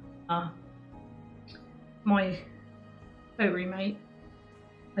 My boat roommate,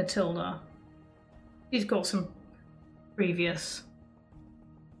 Matilda, she's got some previous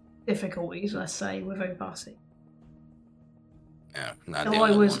difficulties, let's say, with Obasi. Yeah, not so the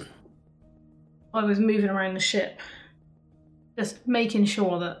only one. I was moving around the ship, just making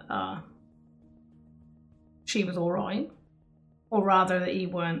sure that she was all right, or rather that he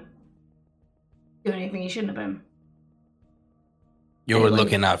weren't doing anything he shouldn't have been. You were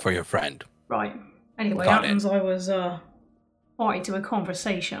looking out for your friend. Right. Anyway, I was party to a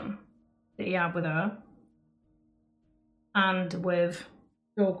conversation that he had with her and with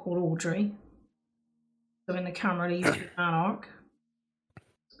a girl called Audrey. So in the camera leaves Anarch,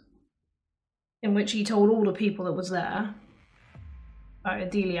 in which he told all the people that was there about a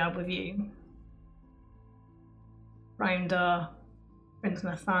deal he had with you around Prince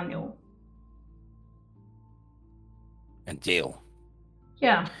Nathaniel. A deal?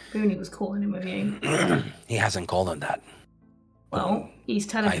 Yeah, Booney was calling him with you. He hasn't called him that. Well, he's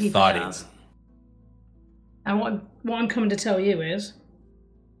telling people he has. And what I'm coming to tell you is,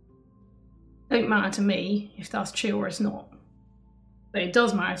 it don't matter to me if that's true or it's not. But it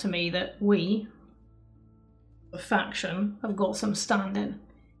does matter to me that we, the faction, have got some standing.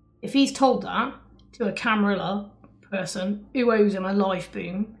 If he's told that to a Camarilla person who owes him a life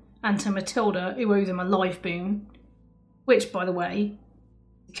boon, and to Matilda who owes him a life boon, which, by the way,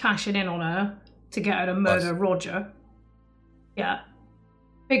 cashing in on her to get her to murder Roger. Yeah.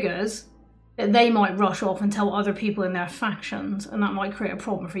 Figures that they might rush off and tell other people in their factions, and that might create a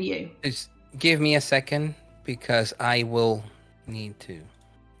problem for you. Just give me a second, because I will need to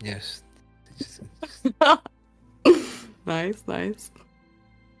just... Nice.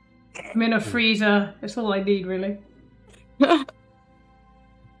 I'm in a freezer. That's all I need, really.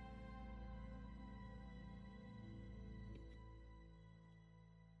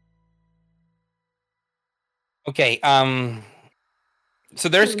 Okay, so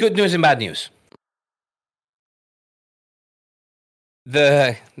there's good news and bad news.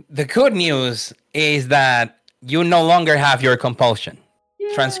 The good news is that you no longer have your compulsion.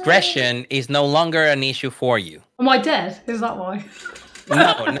 Yay. Transgression is no longer an issue for you. Am I dead? Is that why?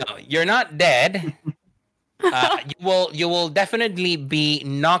 No, you're not dead. You will definitely be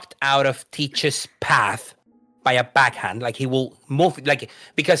knocked out of Teach's path by a backhand. Like he will move, like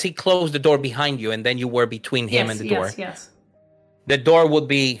because he closed the door behind you, and then you were between him and the door. Yes. the door would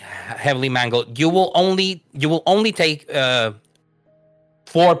be heavily mangled. You will only take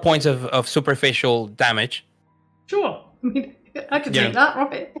 4 points of superficial damage. Sure. I mean, I could Yeah. take that,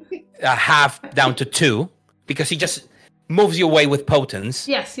 right? Half down to 2 because he just moves you away with potence.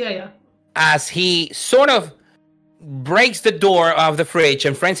 Yes, yeah. As he sort of breaks the door of the fridge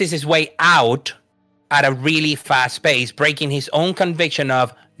and frenzies his way out at a really fast pace, breaking his own conviction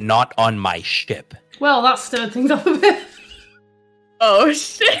of not on my ship. Well, that stirred things up a bit. Oh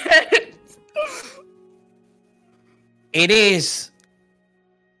shit! It is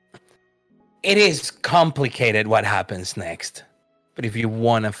complicated what happens next. But if you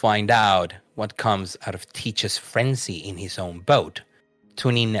want to find out what comes out of Teach's frenzy in his own boat,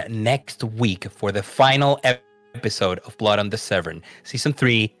 tune in next week for the final episode of Blood on the Severn, Season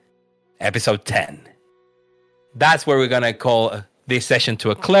 3, Episode 10. That's where we're going to call this session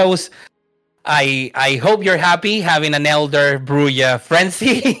to a close. I hope you're happy having an Elder Bruya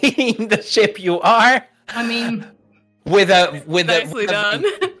frenzy in the ship you are. I mean, Nicely done.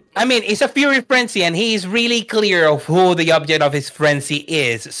 I mean, it's a fury frenzy, and he's really clear of who the object of his frenzy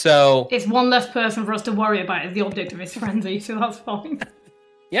is. So it's one less person for us to worry about as the object of his frenzy, so that's fine.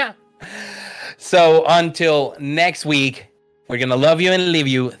 yeah. So until next week, we're gonna love you and leave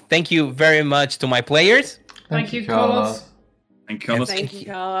you. Thank you very much to my players. Thank you, Carlos. And Carlos. Thank you,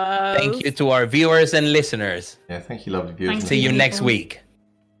 Carlos. Thank you to our viewers and listeners. Yeah, thank you, lovely viewers. Thank See you you. next week.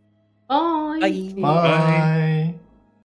 Bye. Bye. Bye.